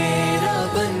तेरा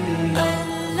बंदा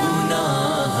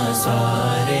गुनाह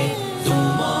सारे तू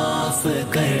माफ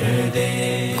कर दे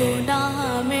गुनाह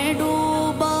में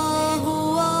डूबा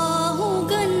हुआ हूँ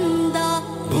गंदा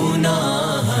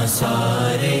गुनाह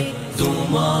सारे तू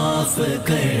माफ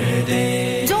कर दे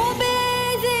जो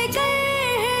बेज़िक्र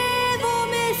है वो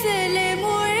मिस्ले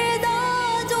मुर्दा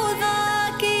जो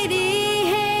ज़ाकिरी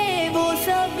है वो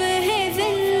सब है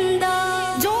जिंदा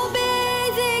जो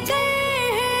बेज़िक्र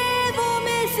है वो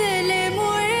मिस्ले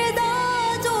मुर्दा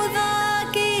जो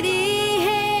ज़ाकिरी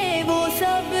है वो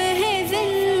सब है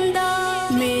जिंदा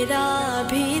मेरा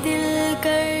भी दिल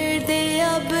कर दे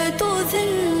अब तो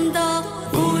जिंदा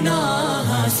गुनाह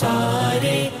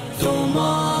सारे तू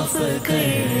माफ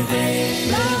कर दे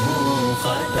मैं हूँ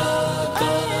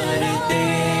खताकार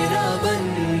तेरा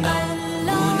बंदा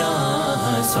गुनाह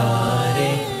सारे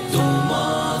तू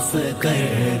माफ कर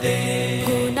दे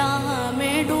गुनाह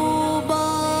में डूबा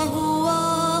हुआ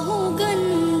हूँ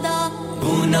गंदा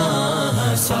गुनाह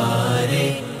सारे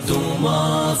तू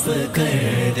माफ कर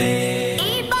दे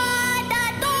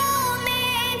इबादतों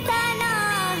में सना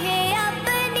है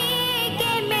अपनी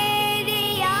के मेरी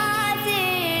याद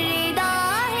रिदा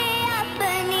है अपनी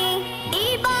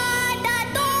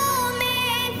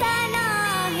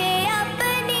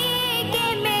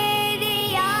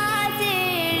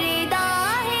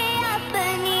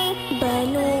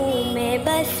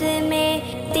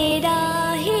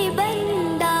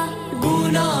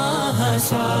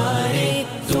सारे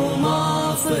तू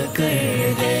माफ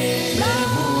कर दे मैं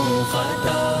हूँ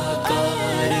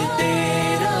खताकार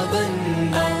तेरा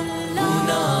बंदा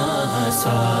गुनाह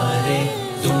सारे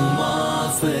तू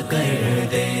माफ कर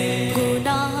दे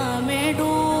गुनाह में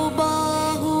डूबा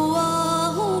हुआ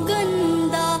हूँ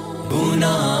गंदा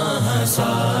गुनाह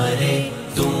सारे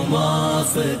तू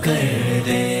माफ कर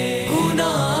दे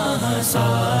गुनाह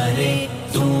सारे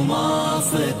तू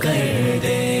माफ कर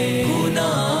दे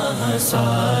गुनाह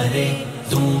सारे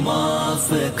तू माफ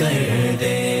कर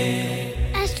दे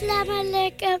अस्सलाम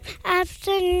वालेकुम आप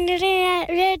सुन रहे हैं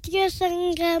रेडियो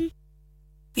संगम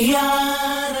या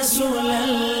रसूल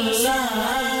अल्लाह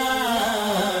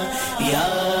या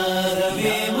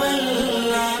हबीब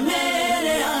अल्लाह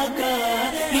मेरे आका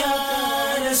या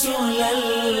रसूल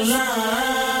अल्लाह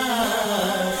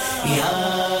या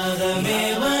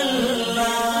हबीब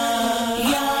अल्लाह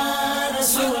या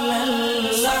रसूल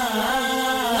अल्लाह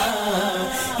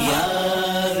या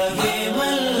हबीब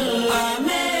अल्लाह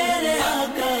मेरे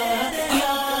आका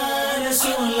या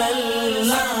रसूल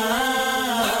अल्लाह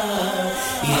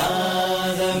या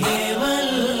हबीब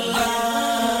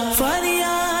अल्लाह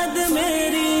फरियाद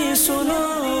मेरी सुनो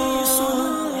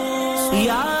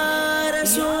या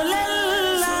रसूल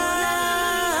अल्लाह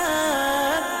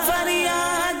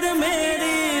फरियाद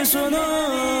मेरी सुनो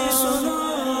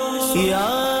या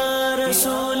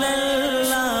रसूल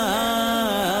अल्लाह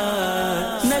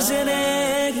नज़रे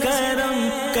करम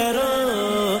करो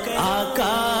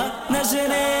आका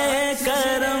नज़रे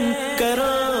करम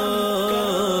करो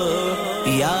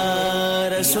या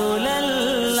रसूल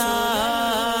अल्लाह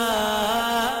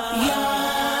या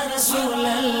रसूल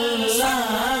अल्लाह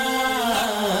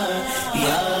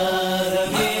या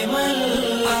हबीब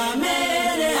अल्लाह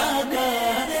मेरे आका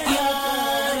या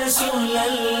रसूल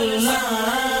अल्लाह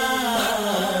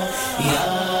या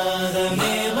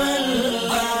हबीब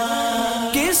अल्लाह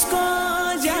किसको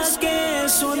जाके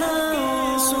सुनाऊं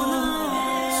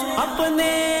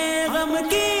अपने गम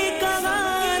की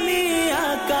कहानी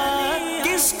आका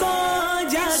किसको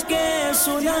जाके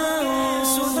सुनाऊं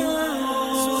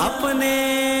अपने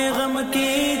गम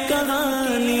की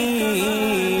कहानी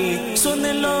सुन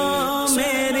लो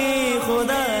मेरी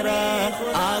खुदारा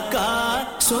आका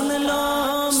सुन लो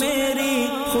मेरी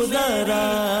खुदारा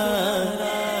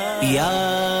या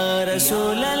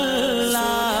रसूल अल्लाह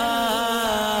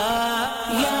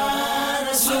या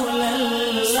रसूल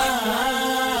अल्लाह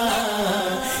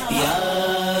या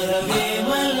हबीब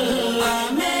अल्लाह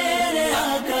मेरे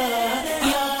आका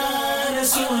या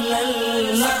रसूल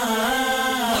अल्लाह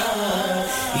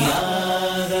या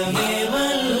हबीब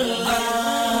अल्लाह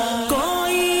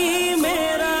कोई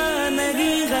मेरा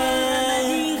नहीं है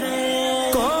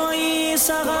कोई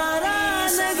सहारा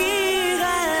नहीं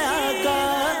है आका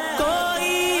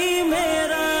कोई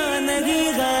मेरा नहीं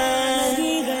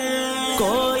है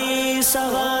कोई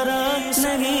सहारा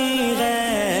नहीं है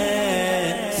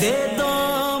दे दो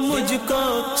मुझको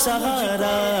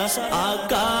सहारा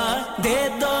आका दे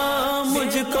दो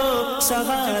मुझको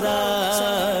सहारा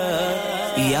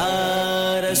या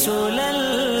रसूल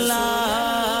अल्लाह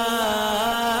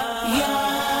या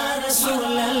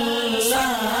रसूल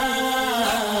अल्लाह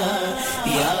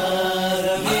या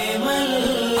हबीब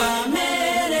अल्लाह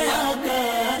मेरे आका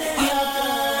या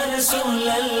रसूल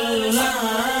अल्लाह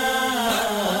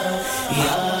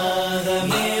या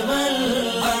हबीब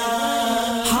अल्लाह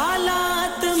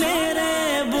हालात मेरे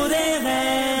बुरे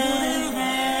हैं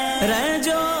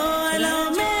रंजो अलों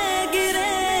में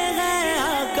गिरे हैं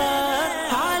आका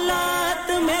हालात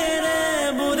मेरे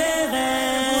बुरे हैं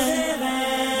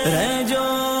रंजो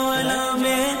अलों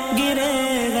में गिरे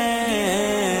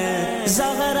हैं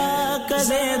ज़हरा का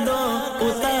दे दो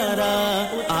उतारा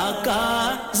आका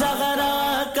ज़हरा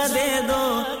का दे दो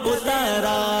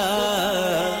उतारा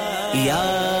या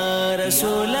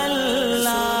रसूल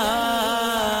अल्लाह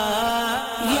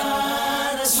या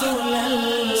रसूल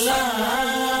अल्लाह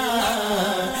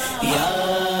या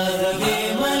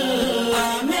हबीब अल्लाह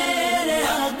मेरे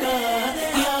आका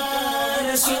या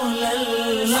रसूल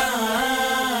अल्लाह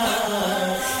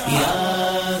या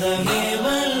हबीब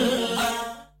अल्लाह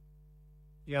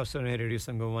ये आप सुन रहे हैं रेडियो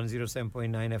संगम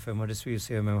 107.9 एफएम हडर्सफील्ड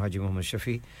से मैं हाजी मोहम्मद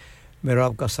शफी मेरा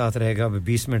आपका साथ रहेगा अभी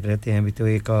 20 मिनट रहते हैं अभी तो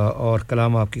एक और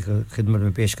कलाम आपकी खिदमत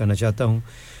में पेश करना चाहता हूं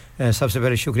सबसे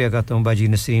पहले शुक्रिया करता हूं बाजी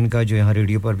नसरीन का जो यहां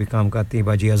रेडियो पर भी काम करती हैं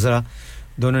बाजी अज़रा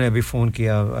दोनों ने अभी फ़ोन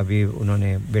किया अभी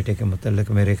उन्होंने बेटे के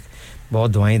मुतल्लिक़ मेरे बहुत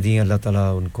दुआएं दी अल्लाह ताला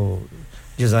उनको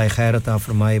जज़ाए खैर अता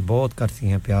फरमाए बहुत करती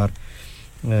हैं प्यार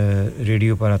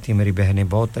रेडियो पर आती हैं मेरी बहनें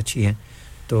बहुत अच्छी हैं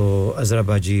तो अज़रा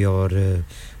बाजी और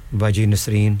बाजी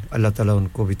नसरीन अल्लाह ताला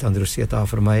उनको भी तंदुरुस्ती अता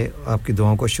फरमाए आपकी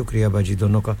दुआओं का शुक्रिया बाजी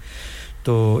दोनों का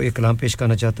तो एक कलाम पेश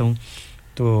करना चाहता हूं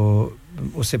तो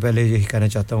उससे पहले यही कहना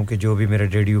चाहता हूं कि जो भी मेरे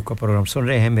रेडियो का प्रोग्राम सुन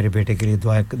रहे हैं मेरे बेटे के लिए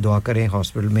दुआ करें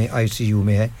हॉस्पिटल में आईसीयू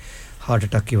में है हार्ट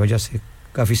अटैक की वजह से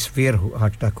काफी सीवियर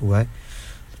हार्ट अटैक हुआ है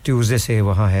ट्यूसडे से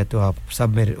वहां है तो आप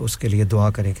सब मेरे उसके लिए दुआ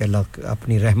करें कि अल्लाह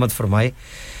अपनी रहमत फरमाए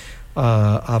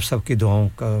आप सबकी दुआओं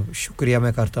का शुक्रिया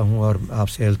मैं करता हूं और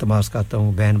आपसे इल्तिमास करता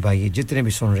हूं बहन भाई जितने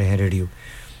भी सुन रहे हैं रेडियो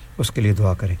उसके लिए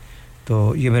दुआ करें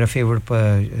तो ये मेरा फेवरेट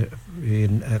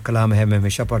कलाम है मैं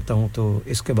हमेशा पढ़ता हूं तो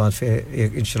इसके बाद फिर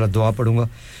एक इंशाल्लाह दुआ पढ़ूंगा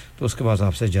तो उसके बाद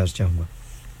आपसे इजाज़त चाहूंगा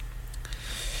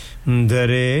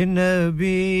दरे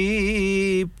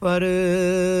नबी पर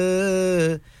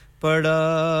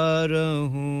पड़ा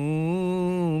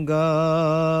रहूंगा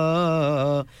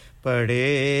पड़े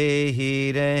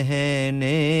ही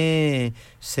रहने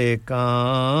से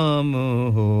काम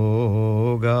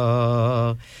होगा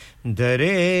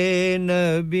दरे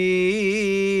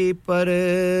नबी पर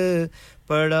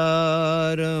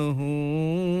पड़ा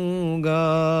रहूंगा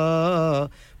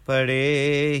पड़े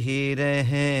ही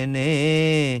रहने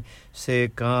से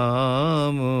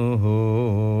काम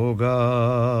होगा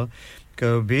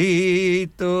कभी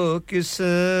तो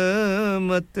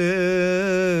किस्मत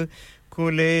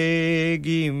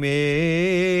खुलेगी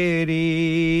मेरी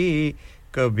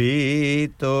कभी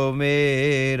तो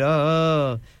मेरा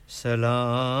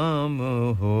सलाम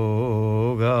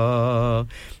होगा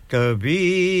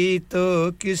कभी तो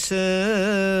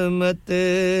किस्मत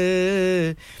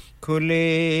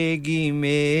खुलेगी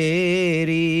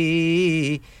मेरी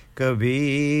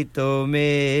कभी तो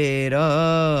मेरा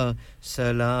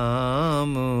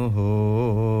सलाम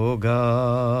होगा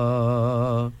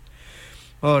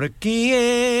और किए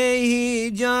ही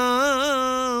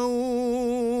जाऊं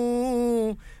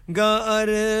गा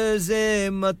अर्ज़े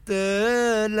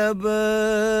मतलब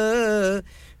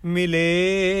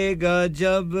मिलेगा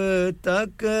जब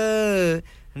तक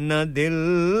न दिल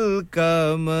का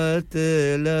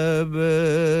मतलब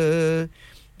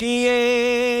किए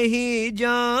ही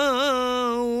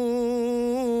जाऊं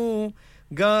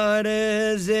गा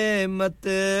अर्ज़े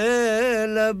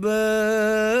मतलब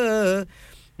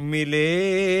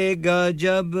मिलेगा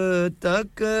जब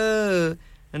तक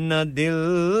न दिल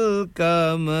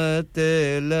का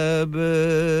मतलब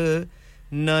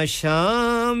न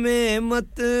शाम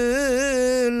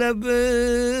मतलब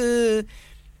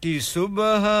की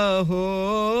सुबह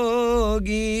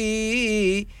होगी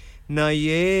न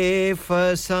ये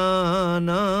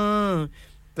फसाना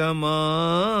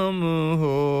तमाम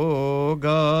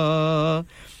होगा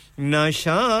न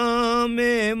शाम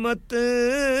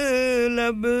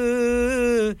मतलब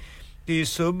की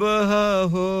सुबह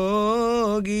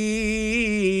होगी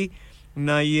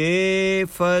न ये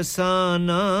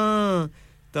फसाना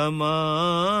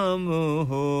तमाम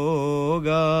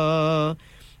होगा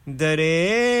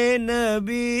दरे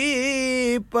नबी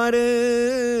पर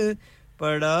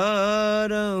पड़ा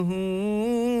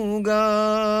रहूंगा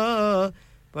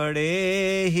पड़े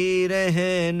ही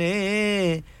रहने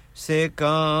से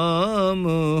काम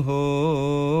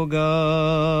होगा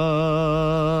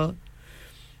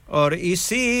और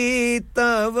इसी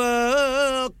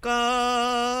तवक्का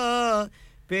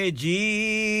पे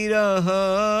जी रहा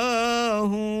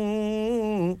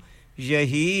हूँ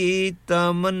यही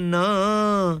तमन्ना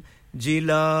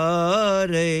जिला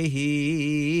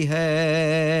रही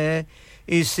है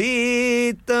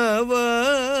इसी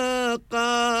तवक्का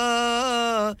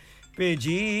पे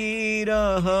जी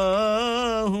रहा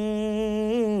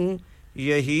हूँ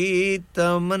यही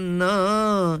तमन्ना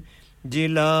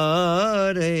जिला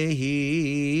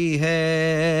रही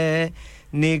है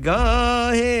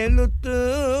निगाहे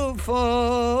लुत्फ़ो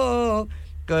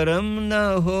करम न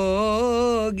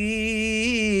होगी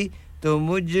तो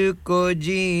मुझको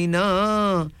जीना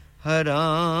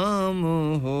हराम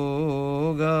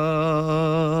होगा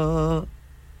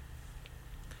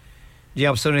जी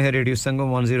आप सुन रहे हैं रेडियो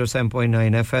संगम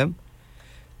 107.9 एफएम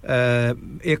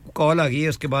एक कॉल आ गई है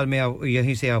उसके बाद मैं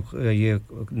यहीं से आप ये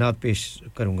नात पेश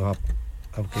करूंगा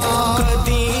आपके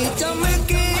कदी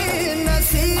चमके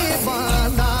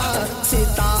नसीबाना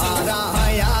सितारा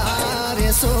या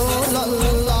रसूल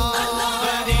अल्लाह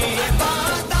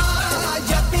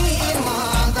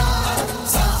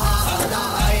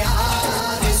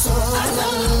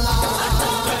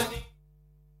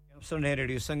सुन रहे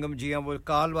रेडियो संगम जी हां वो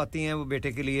कॉल आती हैं वो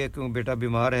बेटे के लिए क्यों बेटा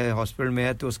बीमार है हॉस्पिटल में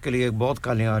है तो उसके लिए बहुत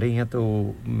कॉलें आ रही हैं तो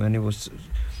मैंने वो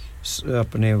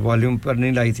अपने वॉल्यूम पर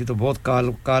नहीं लाई थी तो बहुत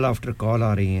कॉल आफ्टर कॉल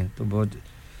आ रही हैं तो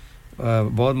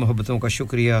बहुत मोहब्बतों का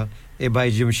शुक्रिया ए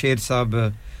भाई जमशेद साहब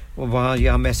वो वहां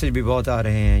यहां मैसेज भी बहुत आ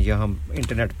रहे हैं यहां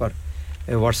इंटरनेट पर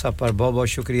व्हाट्सएप पर बहुत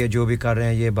शुक्रिया जो भी कर रहे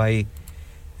हैं ये भाई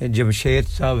जमशेद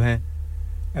साहब हैं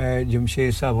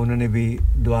जमशेद साहब उन्होंने भी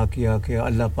दुआ किया कि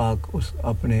अल्लाह पाक उस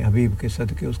अपने हबीब के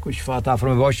सदके उसको शिफा अता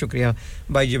फरमाए बहुत शुक्रिया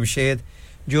भाई जमशेद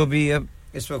जो भी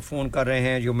इस वक्त फ़ोन कर रहे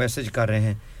हैं जो मैसेज कर रहे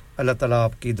हैं अल्लाह ताला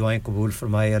आपकी दुआएं कबूल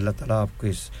फरमाए अल्लाह ताला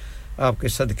आपके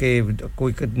सदके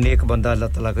कोई नेक बंदा अल्लाह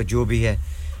ताला का जो भी है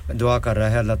दुआ कर रहा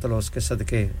है अल्लाह ताला उसके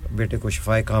सदके बेटे को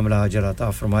शिफाए कामिला अजर अता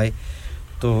फरमाए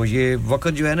तो ये वक्त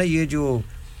जो है ना ये जो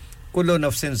कुल्लु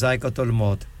नफ्सिन ज़ायक़तुल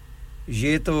मौत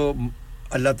ये तो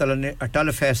अल्लाह ताला ने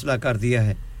अटल फैसला कर दिया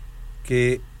है कि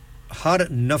हर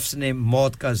नफ्स ने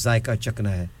मौत का जायका चखना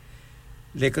है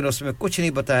लेकिन उसमें कुछ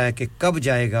नहीं बताया कि कब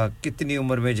जाएगा कितनी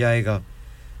उम्र में जाएगा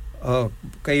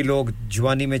कई लोग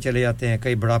जवानी में चले जाते हैं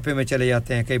कई बुढ़ापे में चले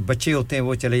जाते हैं कई बच्चे होते हैं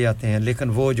वो चले जाते हैं लेकिन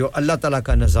वो जो अल्लाह ताला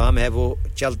का निज़ाम है वो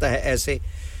चलता है ऐसे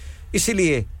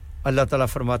इसीलिए अल्लाह ताला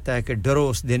फरमाता है कि डरो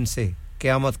उस दिन से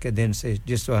क़यामत के दिन से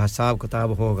जिस वक्त हिसाब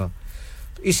किताब होगा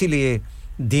तो इसीलिए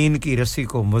दीन की रस्सी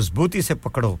को मजबूती से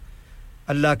पकड़ो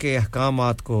अल्लाह के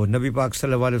अहकामात को नबी पाक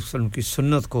सल्लल्लाहु अलैहि वसल्लम की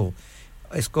सुन्नत को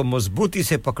इसको मजबूती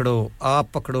से पकड़ो आप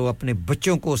पकड़ो अपने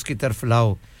बच्चों को उसकी तरफ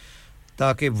लाओ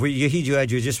ताकि वो यही जो है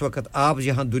जो जिस वक्त आप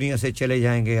यहां दुनिया से चले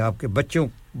जाएंगे आपके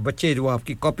बच्चे जो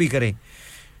आपकी कॉपी करें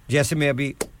जैसे मैं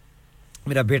अभी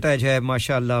मेरा बेटा जो है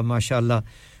माशाल्लाह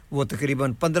वो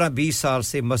तकरीबन 15-20 साल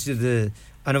से मस्जिद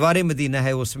अनवार मदीना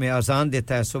है उसमें अजान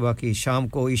देता है सुबह की शाम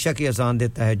को ईशा की अजान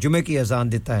देता है जुमे की अजान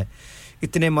देता है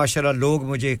इतने माशाल्लाह लोग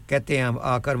मुझे कहते हैं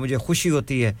आकर मुझे खुशी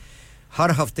होती है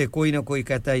हर हफ्ते कोई ना कोई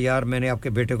कहता है यार मैंने आपके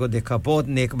बेटे को देखा बहुत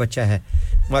नेक बच्चा है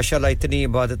माशाल्लाह इतनी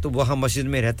इबादत तो वहां मस्जिद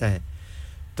में रहता है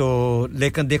तो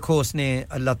लेकिन देखो उसने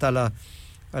अल्लाह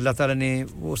ताला ने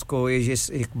उसको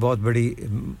एक बहुत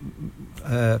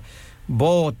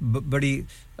बड़ी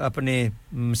अपने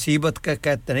मुसीबत का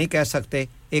कहते नहीं कह सकते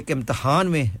एक इम्तिहान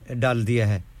में डाल दिया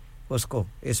है उसको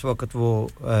इस वक्त वो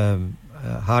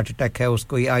हार्ट अटैक है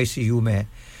उसको आईसीयू में है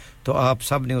तो आप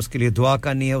सब ने उसके लिए दुआ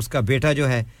करनी है उसका बेटा जो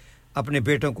है अपने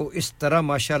बेटों को इस तरह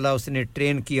माशाल्लाह उसने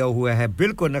ट्रेन किया हुआ है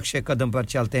बिल्कुल नक्शे कदम पर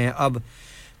चलते हैं अब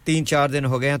 3-4 दिन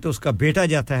हो गए हैं तो उसका बेटा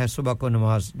जाता है सुबह को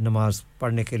नमाज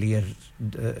पढ़ने के लिए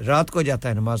रात को जाता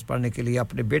है नमाज पढ़ने के लिए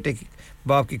अपने बेटे की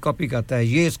बाप की कॉपी करता है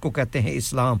ये इसको कहते हैं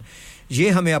इस्लाम ये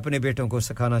हमें अपने बेटों को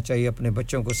सिखाना चाहिए अपने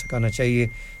बच्चों को सिखाना चाहिए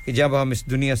कि जब हम इस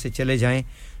दुनिया से चले जाएं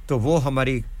तो वो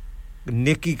हमारी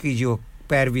नेकी की जो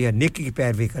पैरवी है नेकी की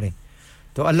पैरवी करें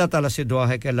तो अल्लाह ताला से दुआ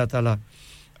है कि अल्लाह ताला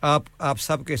आप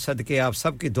सब के सदके आप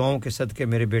सब की दुआओं के सदके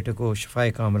मेरे बेटे को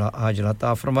शिफाए कामिला आजिल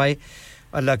अता फरमाए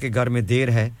अल्लाह के घर में देर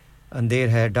है अंधेर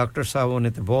है डॉक्टर साहबों ने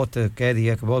तो बहुत कह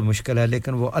दिया कि बहुत मुश्किल है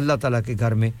लेकिन वो अल्लाह ताला के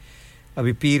घर में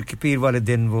अभी पीर वाले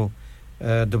दिन वो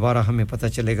दोबारा हमें पता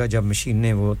चलेगा जब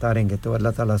मशीनें वो उतारेंगे तो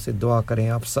अल्लाह ताला से दुआ करें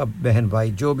आप सब बहन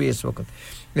भाई जो भी इस वक्त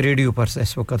रेडियो पर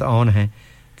इस वक्त ऑन हैं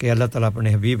कि अल्लाह ताला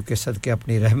अपने हबीब के सदके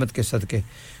अपनी रहमत के सदके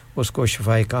उसको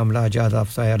शिफाए कामिला आजाद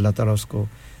अफ़ज़ाए अल्लाह ताला उसको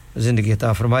ज़िंदगी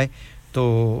अता फरमाए तो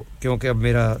क्योंकि अब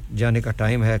मेरा जाने का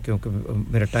टाइम है क्योंकि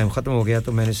मेरा टाइम ख़त्म हो गया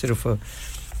तो मैंने सिर्फ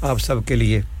आप सब के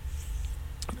लिए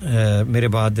मेरे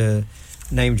बाद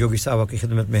नईम जोगी साहब की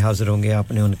खिदमत में हाज़िर होंगे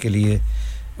आपने उनके लिए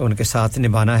उनके साथ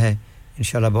निभाना है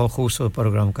इंशाल्लाह बहुत खूबसूरत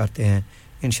प्रोग्राम करते हैं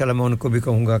इंशाल्लाह मैं उनको भी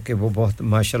कहूँगा कि वो बहुत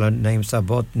माशाल्लाह नईम साहब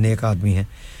बहुत नेक आदमी हैं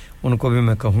उनको भी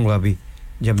मैं कहूँगा अभी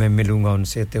जब मैं मिलूँगा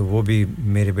उनसे तो वो भी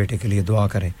मेरे बेटे के लिए दुआ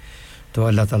करें तो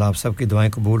अल्लाह ताला आप सब की दुआएं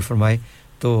कबूल फरमाए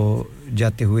तो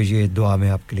जाते हुए ये दुआ मैं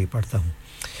आपके लिए पढ़ता हूँ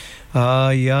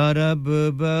या रब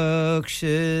बख्श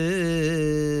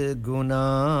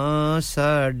गुनाह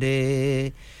साडे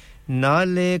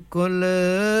नाले कुल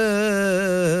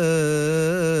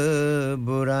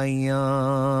बुराइयां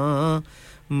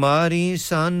मारी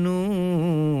सानू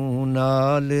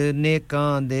नाल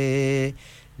नेकां दे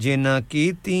जिन्हां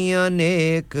कीतियां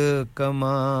नेक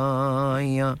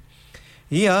कमाइयां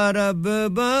या रब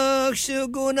बख्श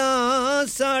गुनाह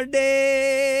साडे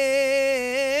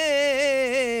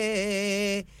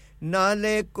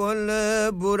नाले कुल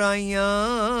बुराइयां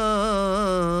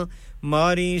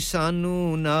मारी सानू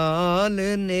नाल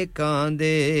नेकां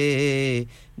दे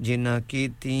जिन्हां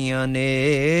कीतियां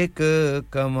नेक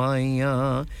कमाइयां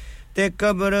ते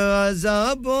कब्र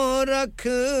अज़ाबों रख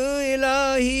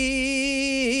इलाही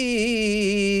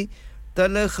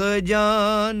तलख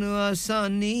जान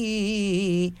आसानी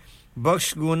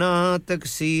बख्श गुनाह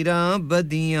तकसीरां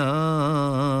बदियां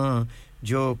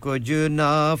जो कुछ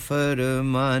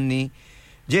नाफरमानी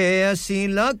जे असी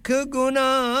लख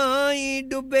गुनाही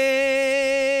डुबे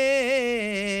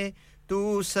तू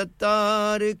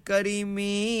सत्तार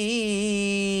करीमी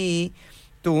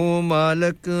तू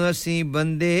मालक असी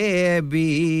बंदे भी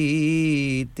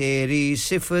तेरी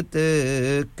सिफत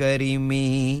करीमी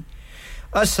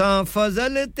असां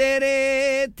फजल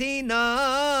तेरे थी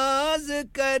नाज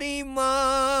करीमा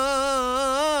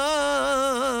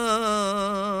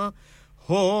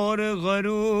होर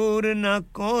गरूर न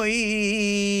कोई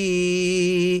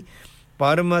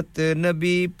परमत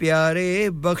नबी प्यारे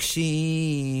बख्शी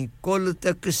कुल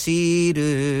तकसीर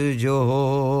जो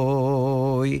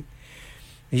होई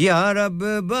या रब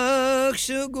बख्श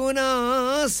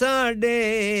गुनाह साडे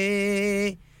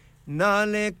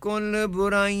नाले कुल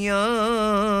बुराइयां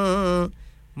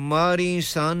मारी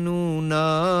सानू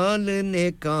नाल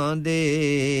नेकां दे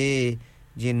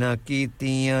जिन्हां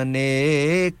कीतियां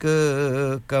नेक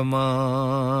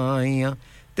कमाइयां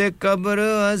ते कब्र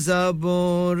अज़ाबों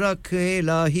रख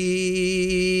इलाही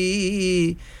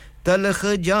तलख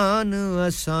जान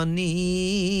आसानी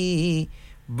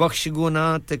बख्श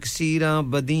गुनाह तकसीरां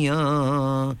बदियां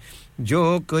जो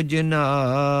कुछ ना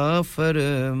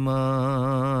फरमानी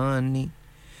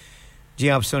जी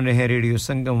आप सुन रहे हैं रेडियो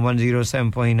संगम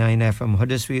 107.9 एफएम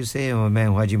हडर्सफील्ड से और मैं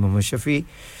हूं हाजी मोहम्मद शफी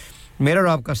मेरा और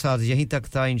आपका साथ यहीं तक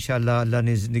था इंशाल्लाह अल्लाह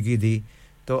ने ज़िंदगी दी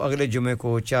तो अगले जुमे को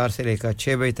 4 से लेकर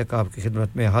 6 बजे तक आपकी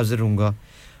खिदमत में हाजिर रहूंगा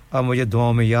आप मुझे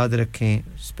दुआओं में याद रखें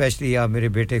स्पेशली आप मेरे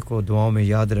बेटे को दुआओं में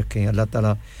याद रखें अल्लाह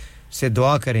ताला से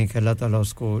दुआ करें कि अल्लाह ताला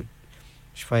उसको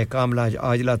शिफाए कामिला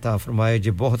आजिला अता फरमाए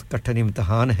जो बहुत कठिन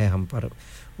इम्तिहान है हम पर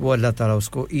वो अल्लाह ताला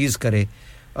उसको ईज़ करे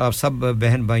आप सब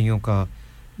बहन भाइयों का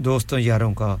दोस्तों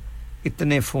यारों का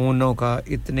इतने फ़ोनों का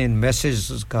इतने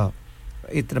मैसेजेस का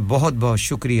इतना बहुत बहुत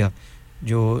शुक्रिया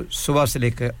जो सुबह से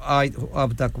लेकर आज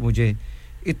अब तक मुझे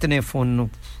इतने फ़ोन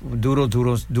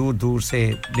दूर से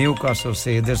न्यूकासल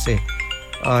से इधर से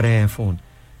आ रहे हैं फ़ोन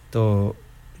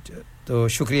तो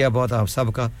शुक्रिया बहुत आप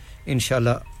सबका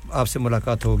इंशाल्लाह आपसे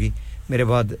मुलाकात होगी मेरे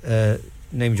बाद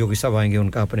नईम जोगी साहब आएंगे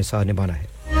उनका अपने साथ निभाना है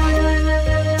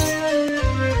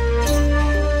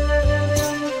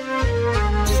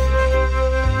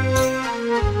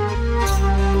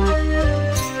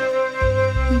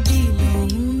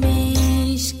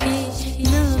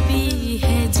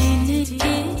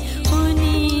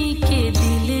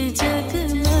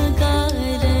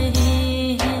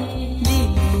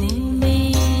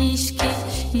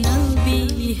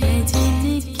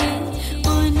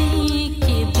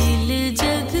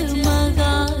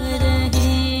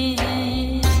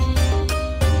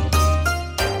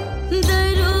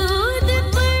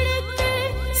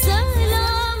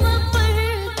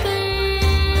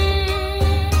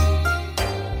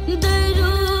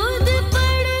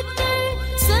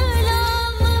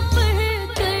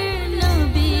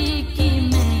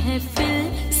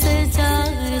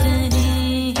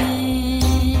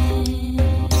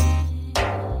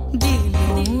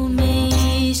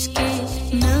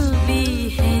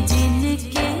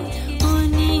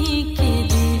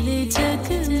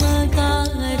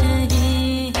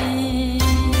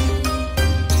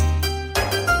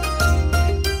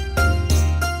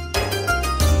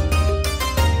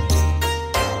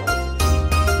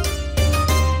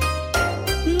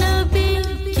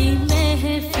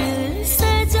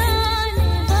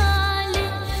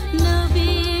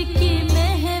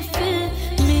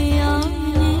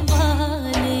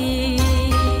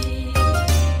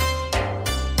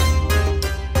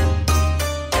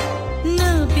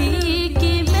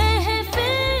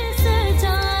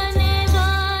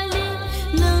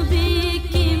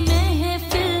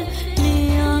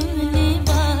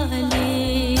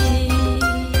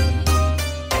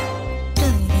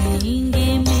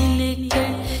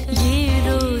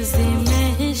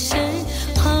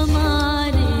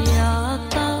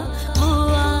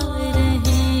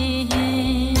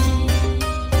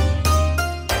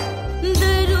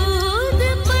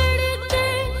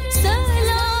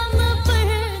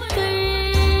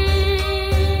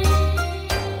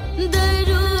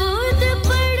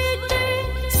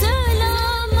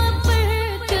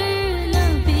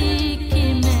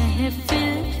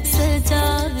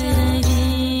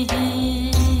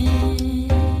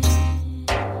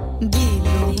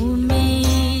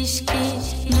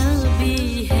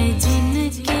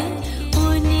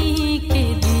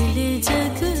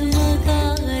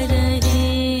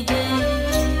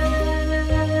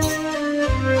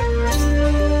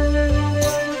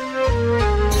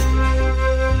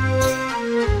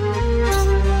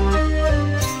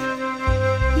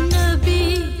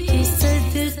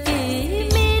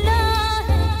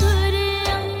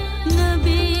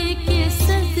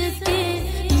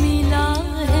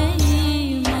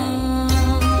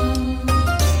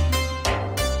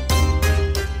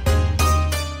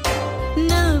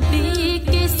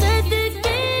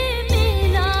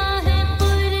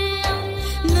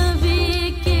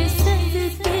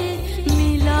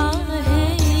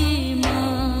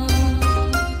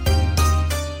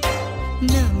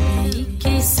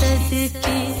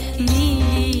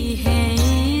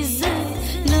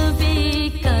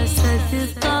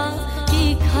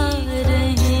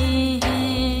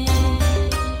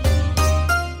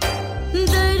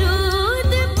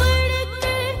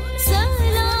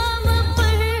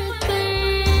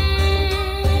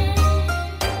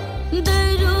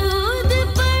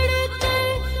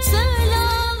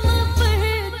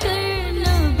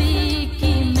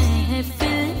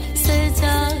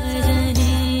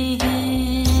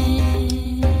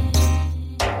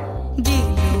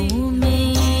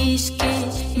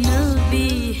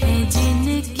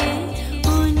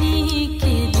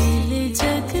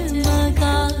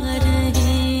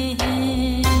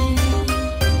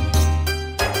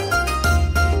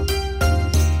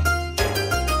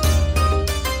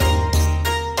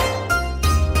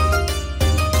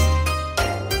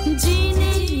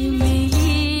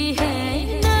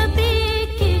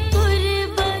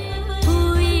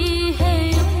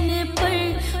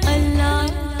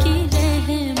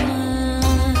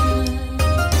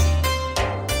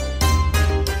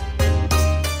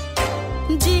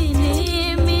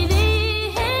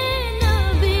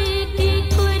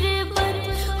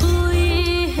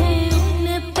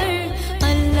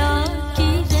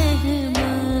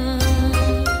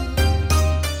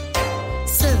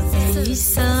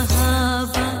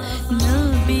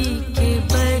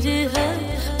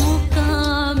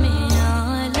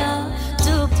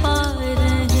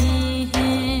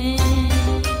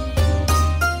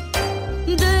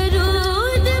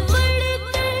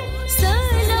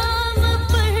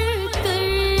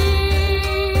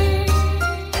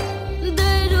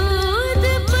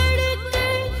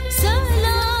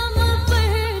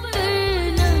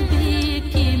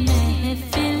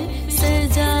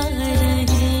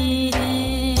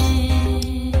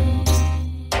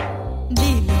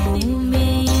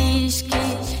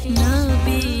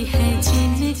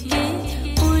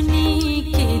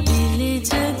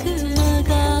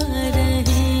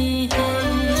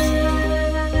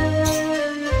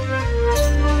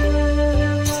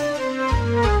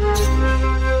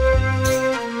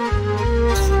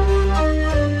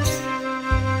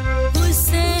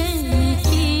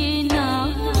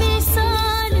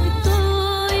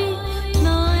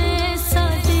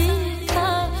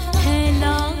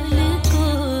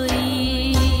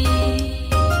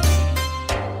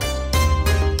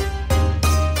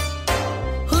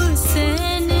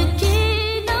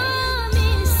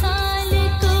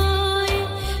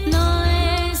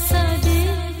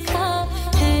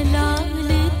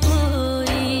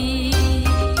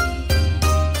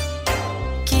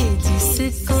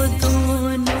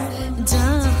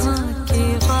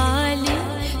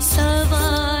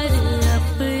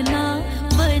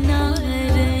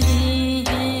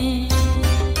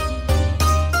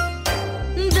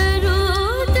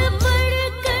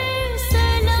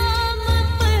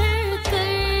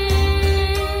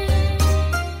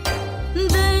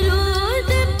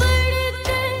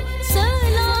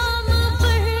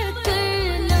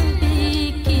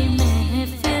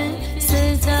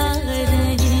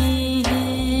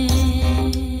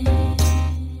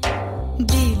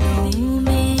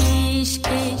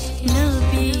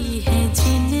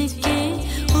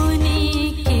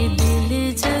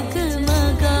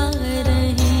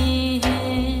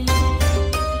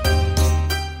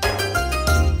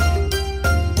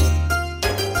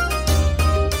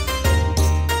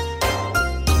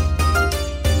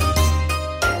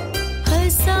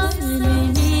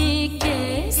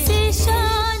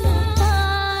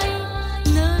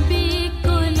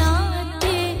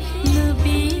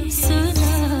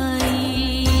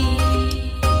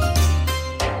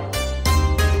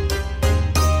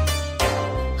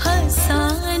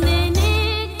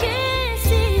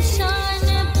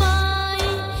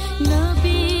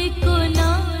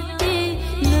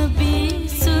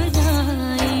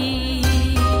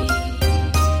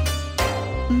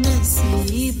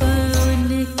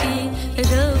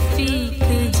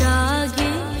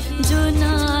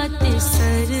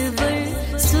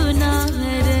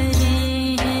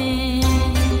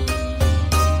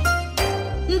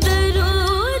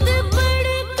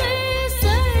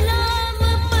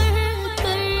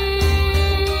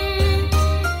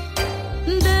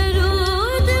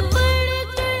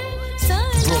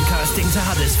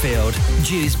Mansfield,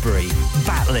 Dewsbury,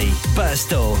 Batley,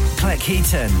 Birstall,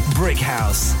 Cleckheaton,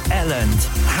 Brickhouse, Elland,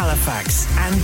 Halifax and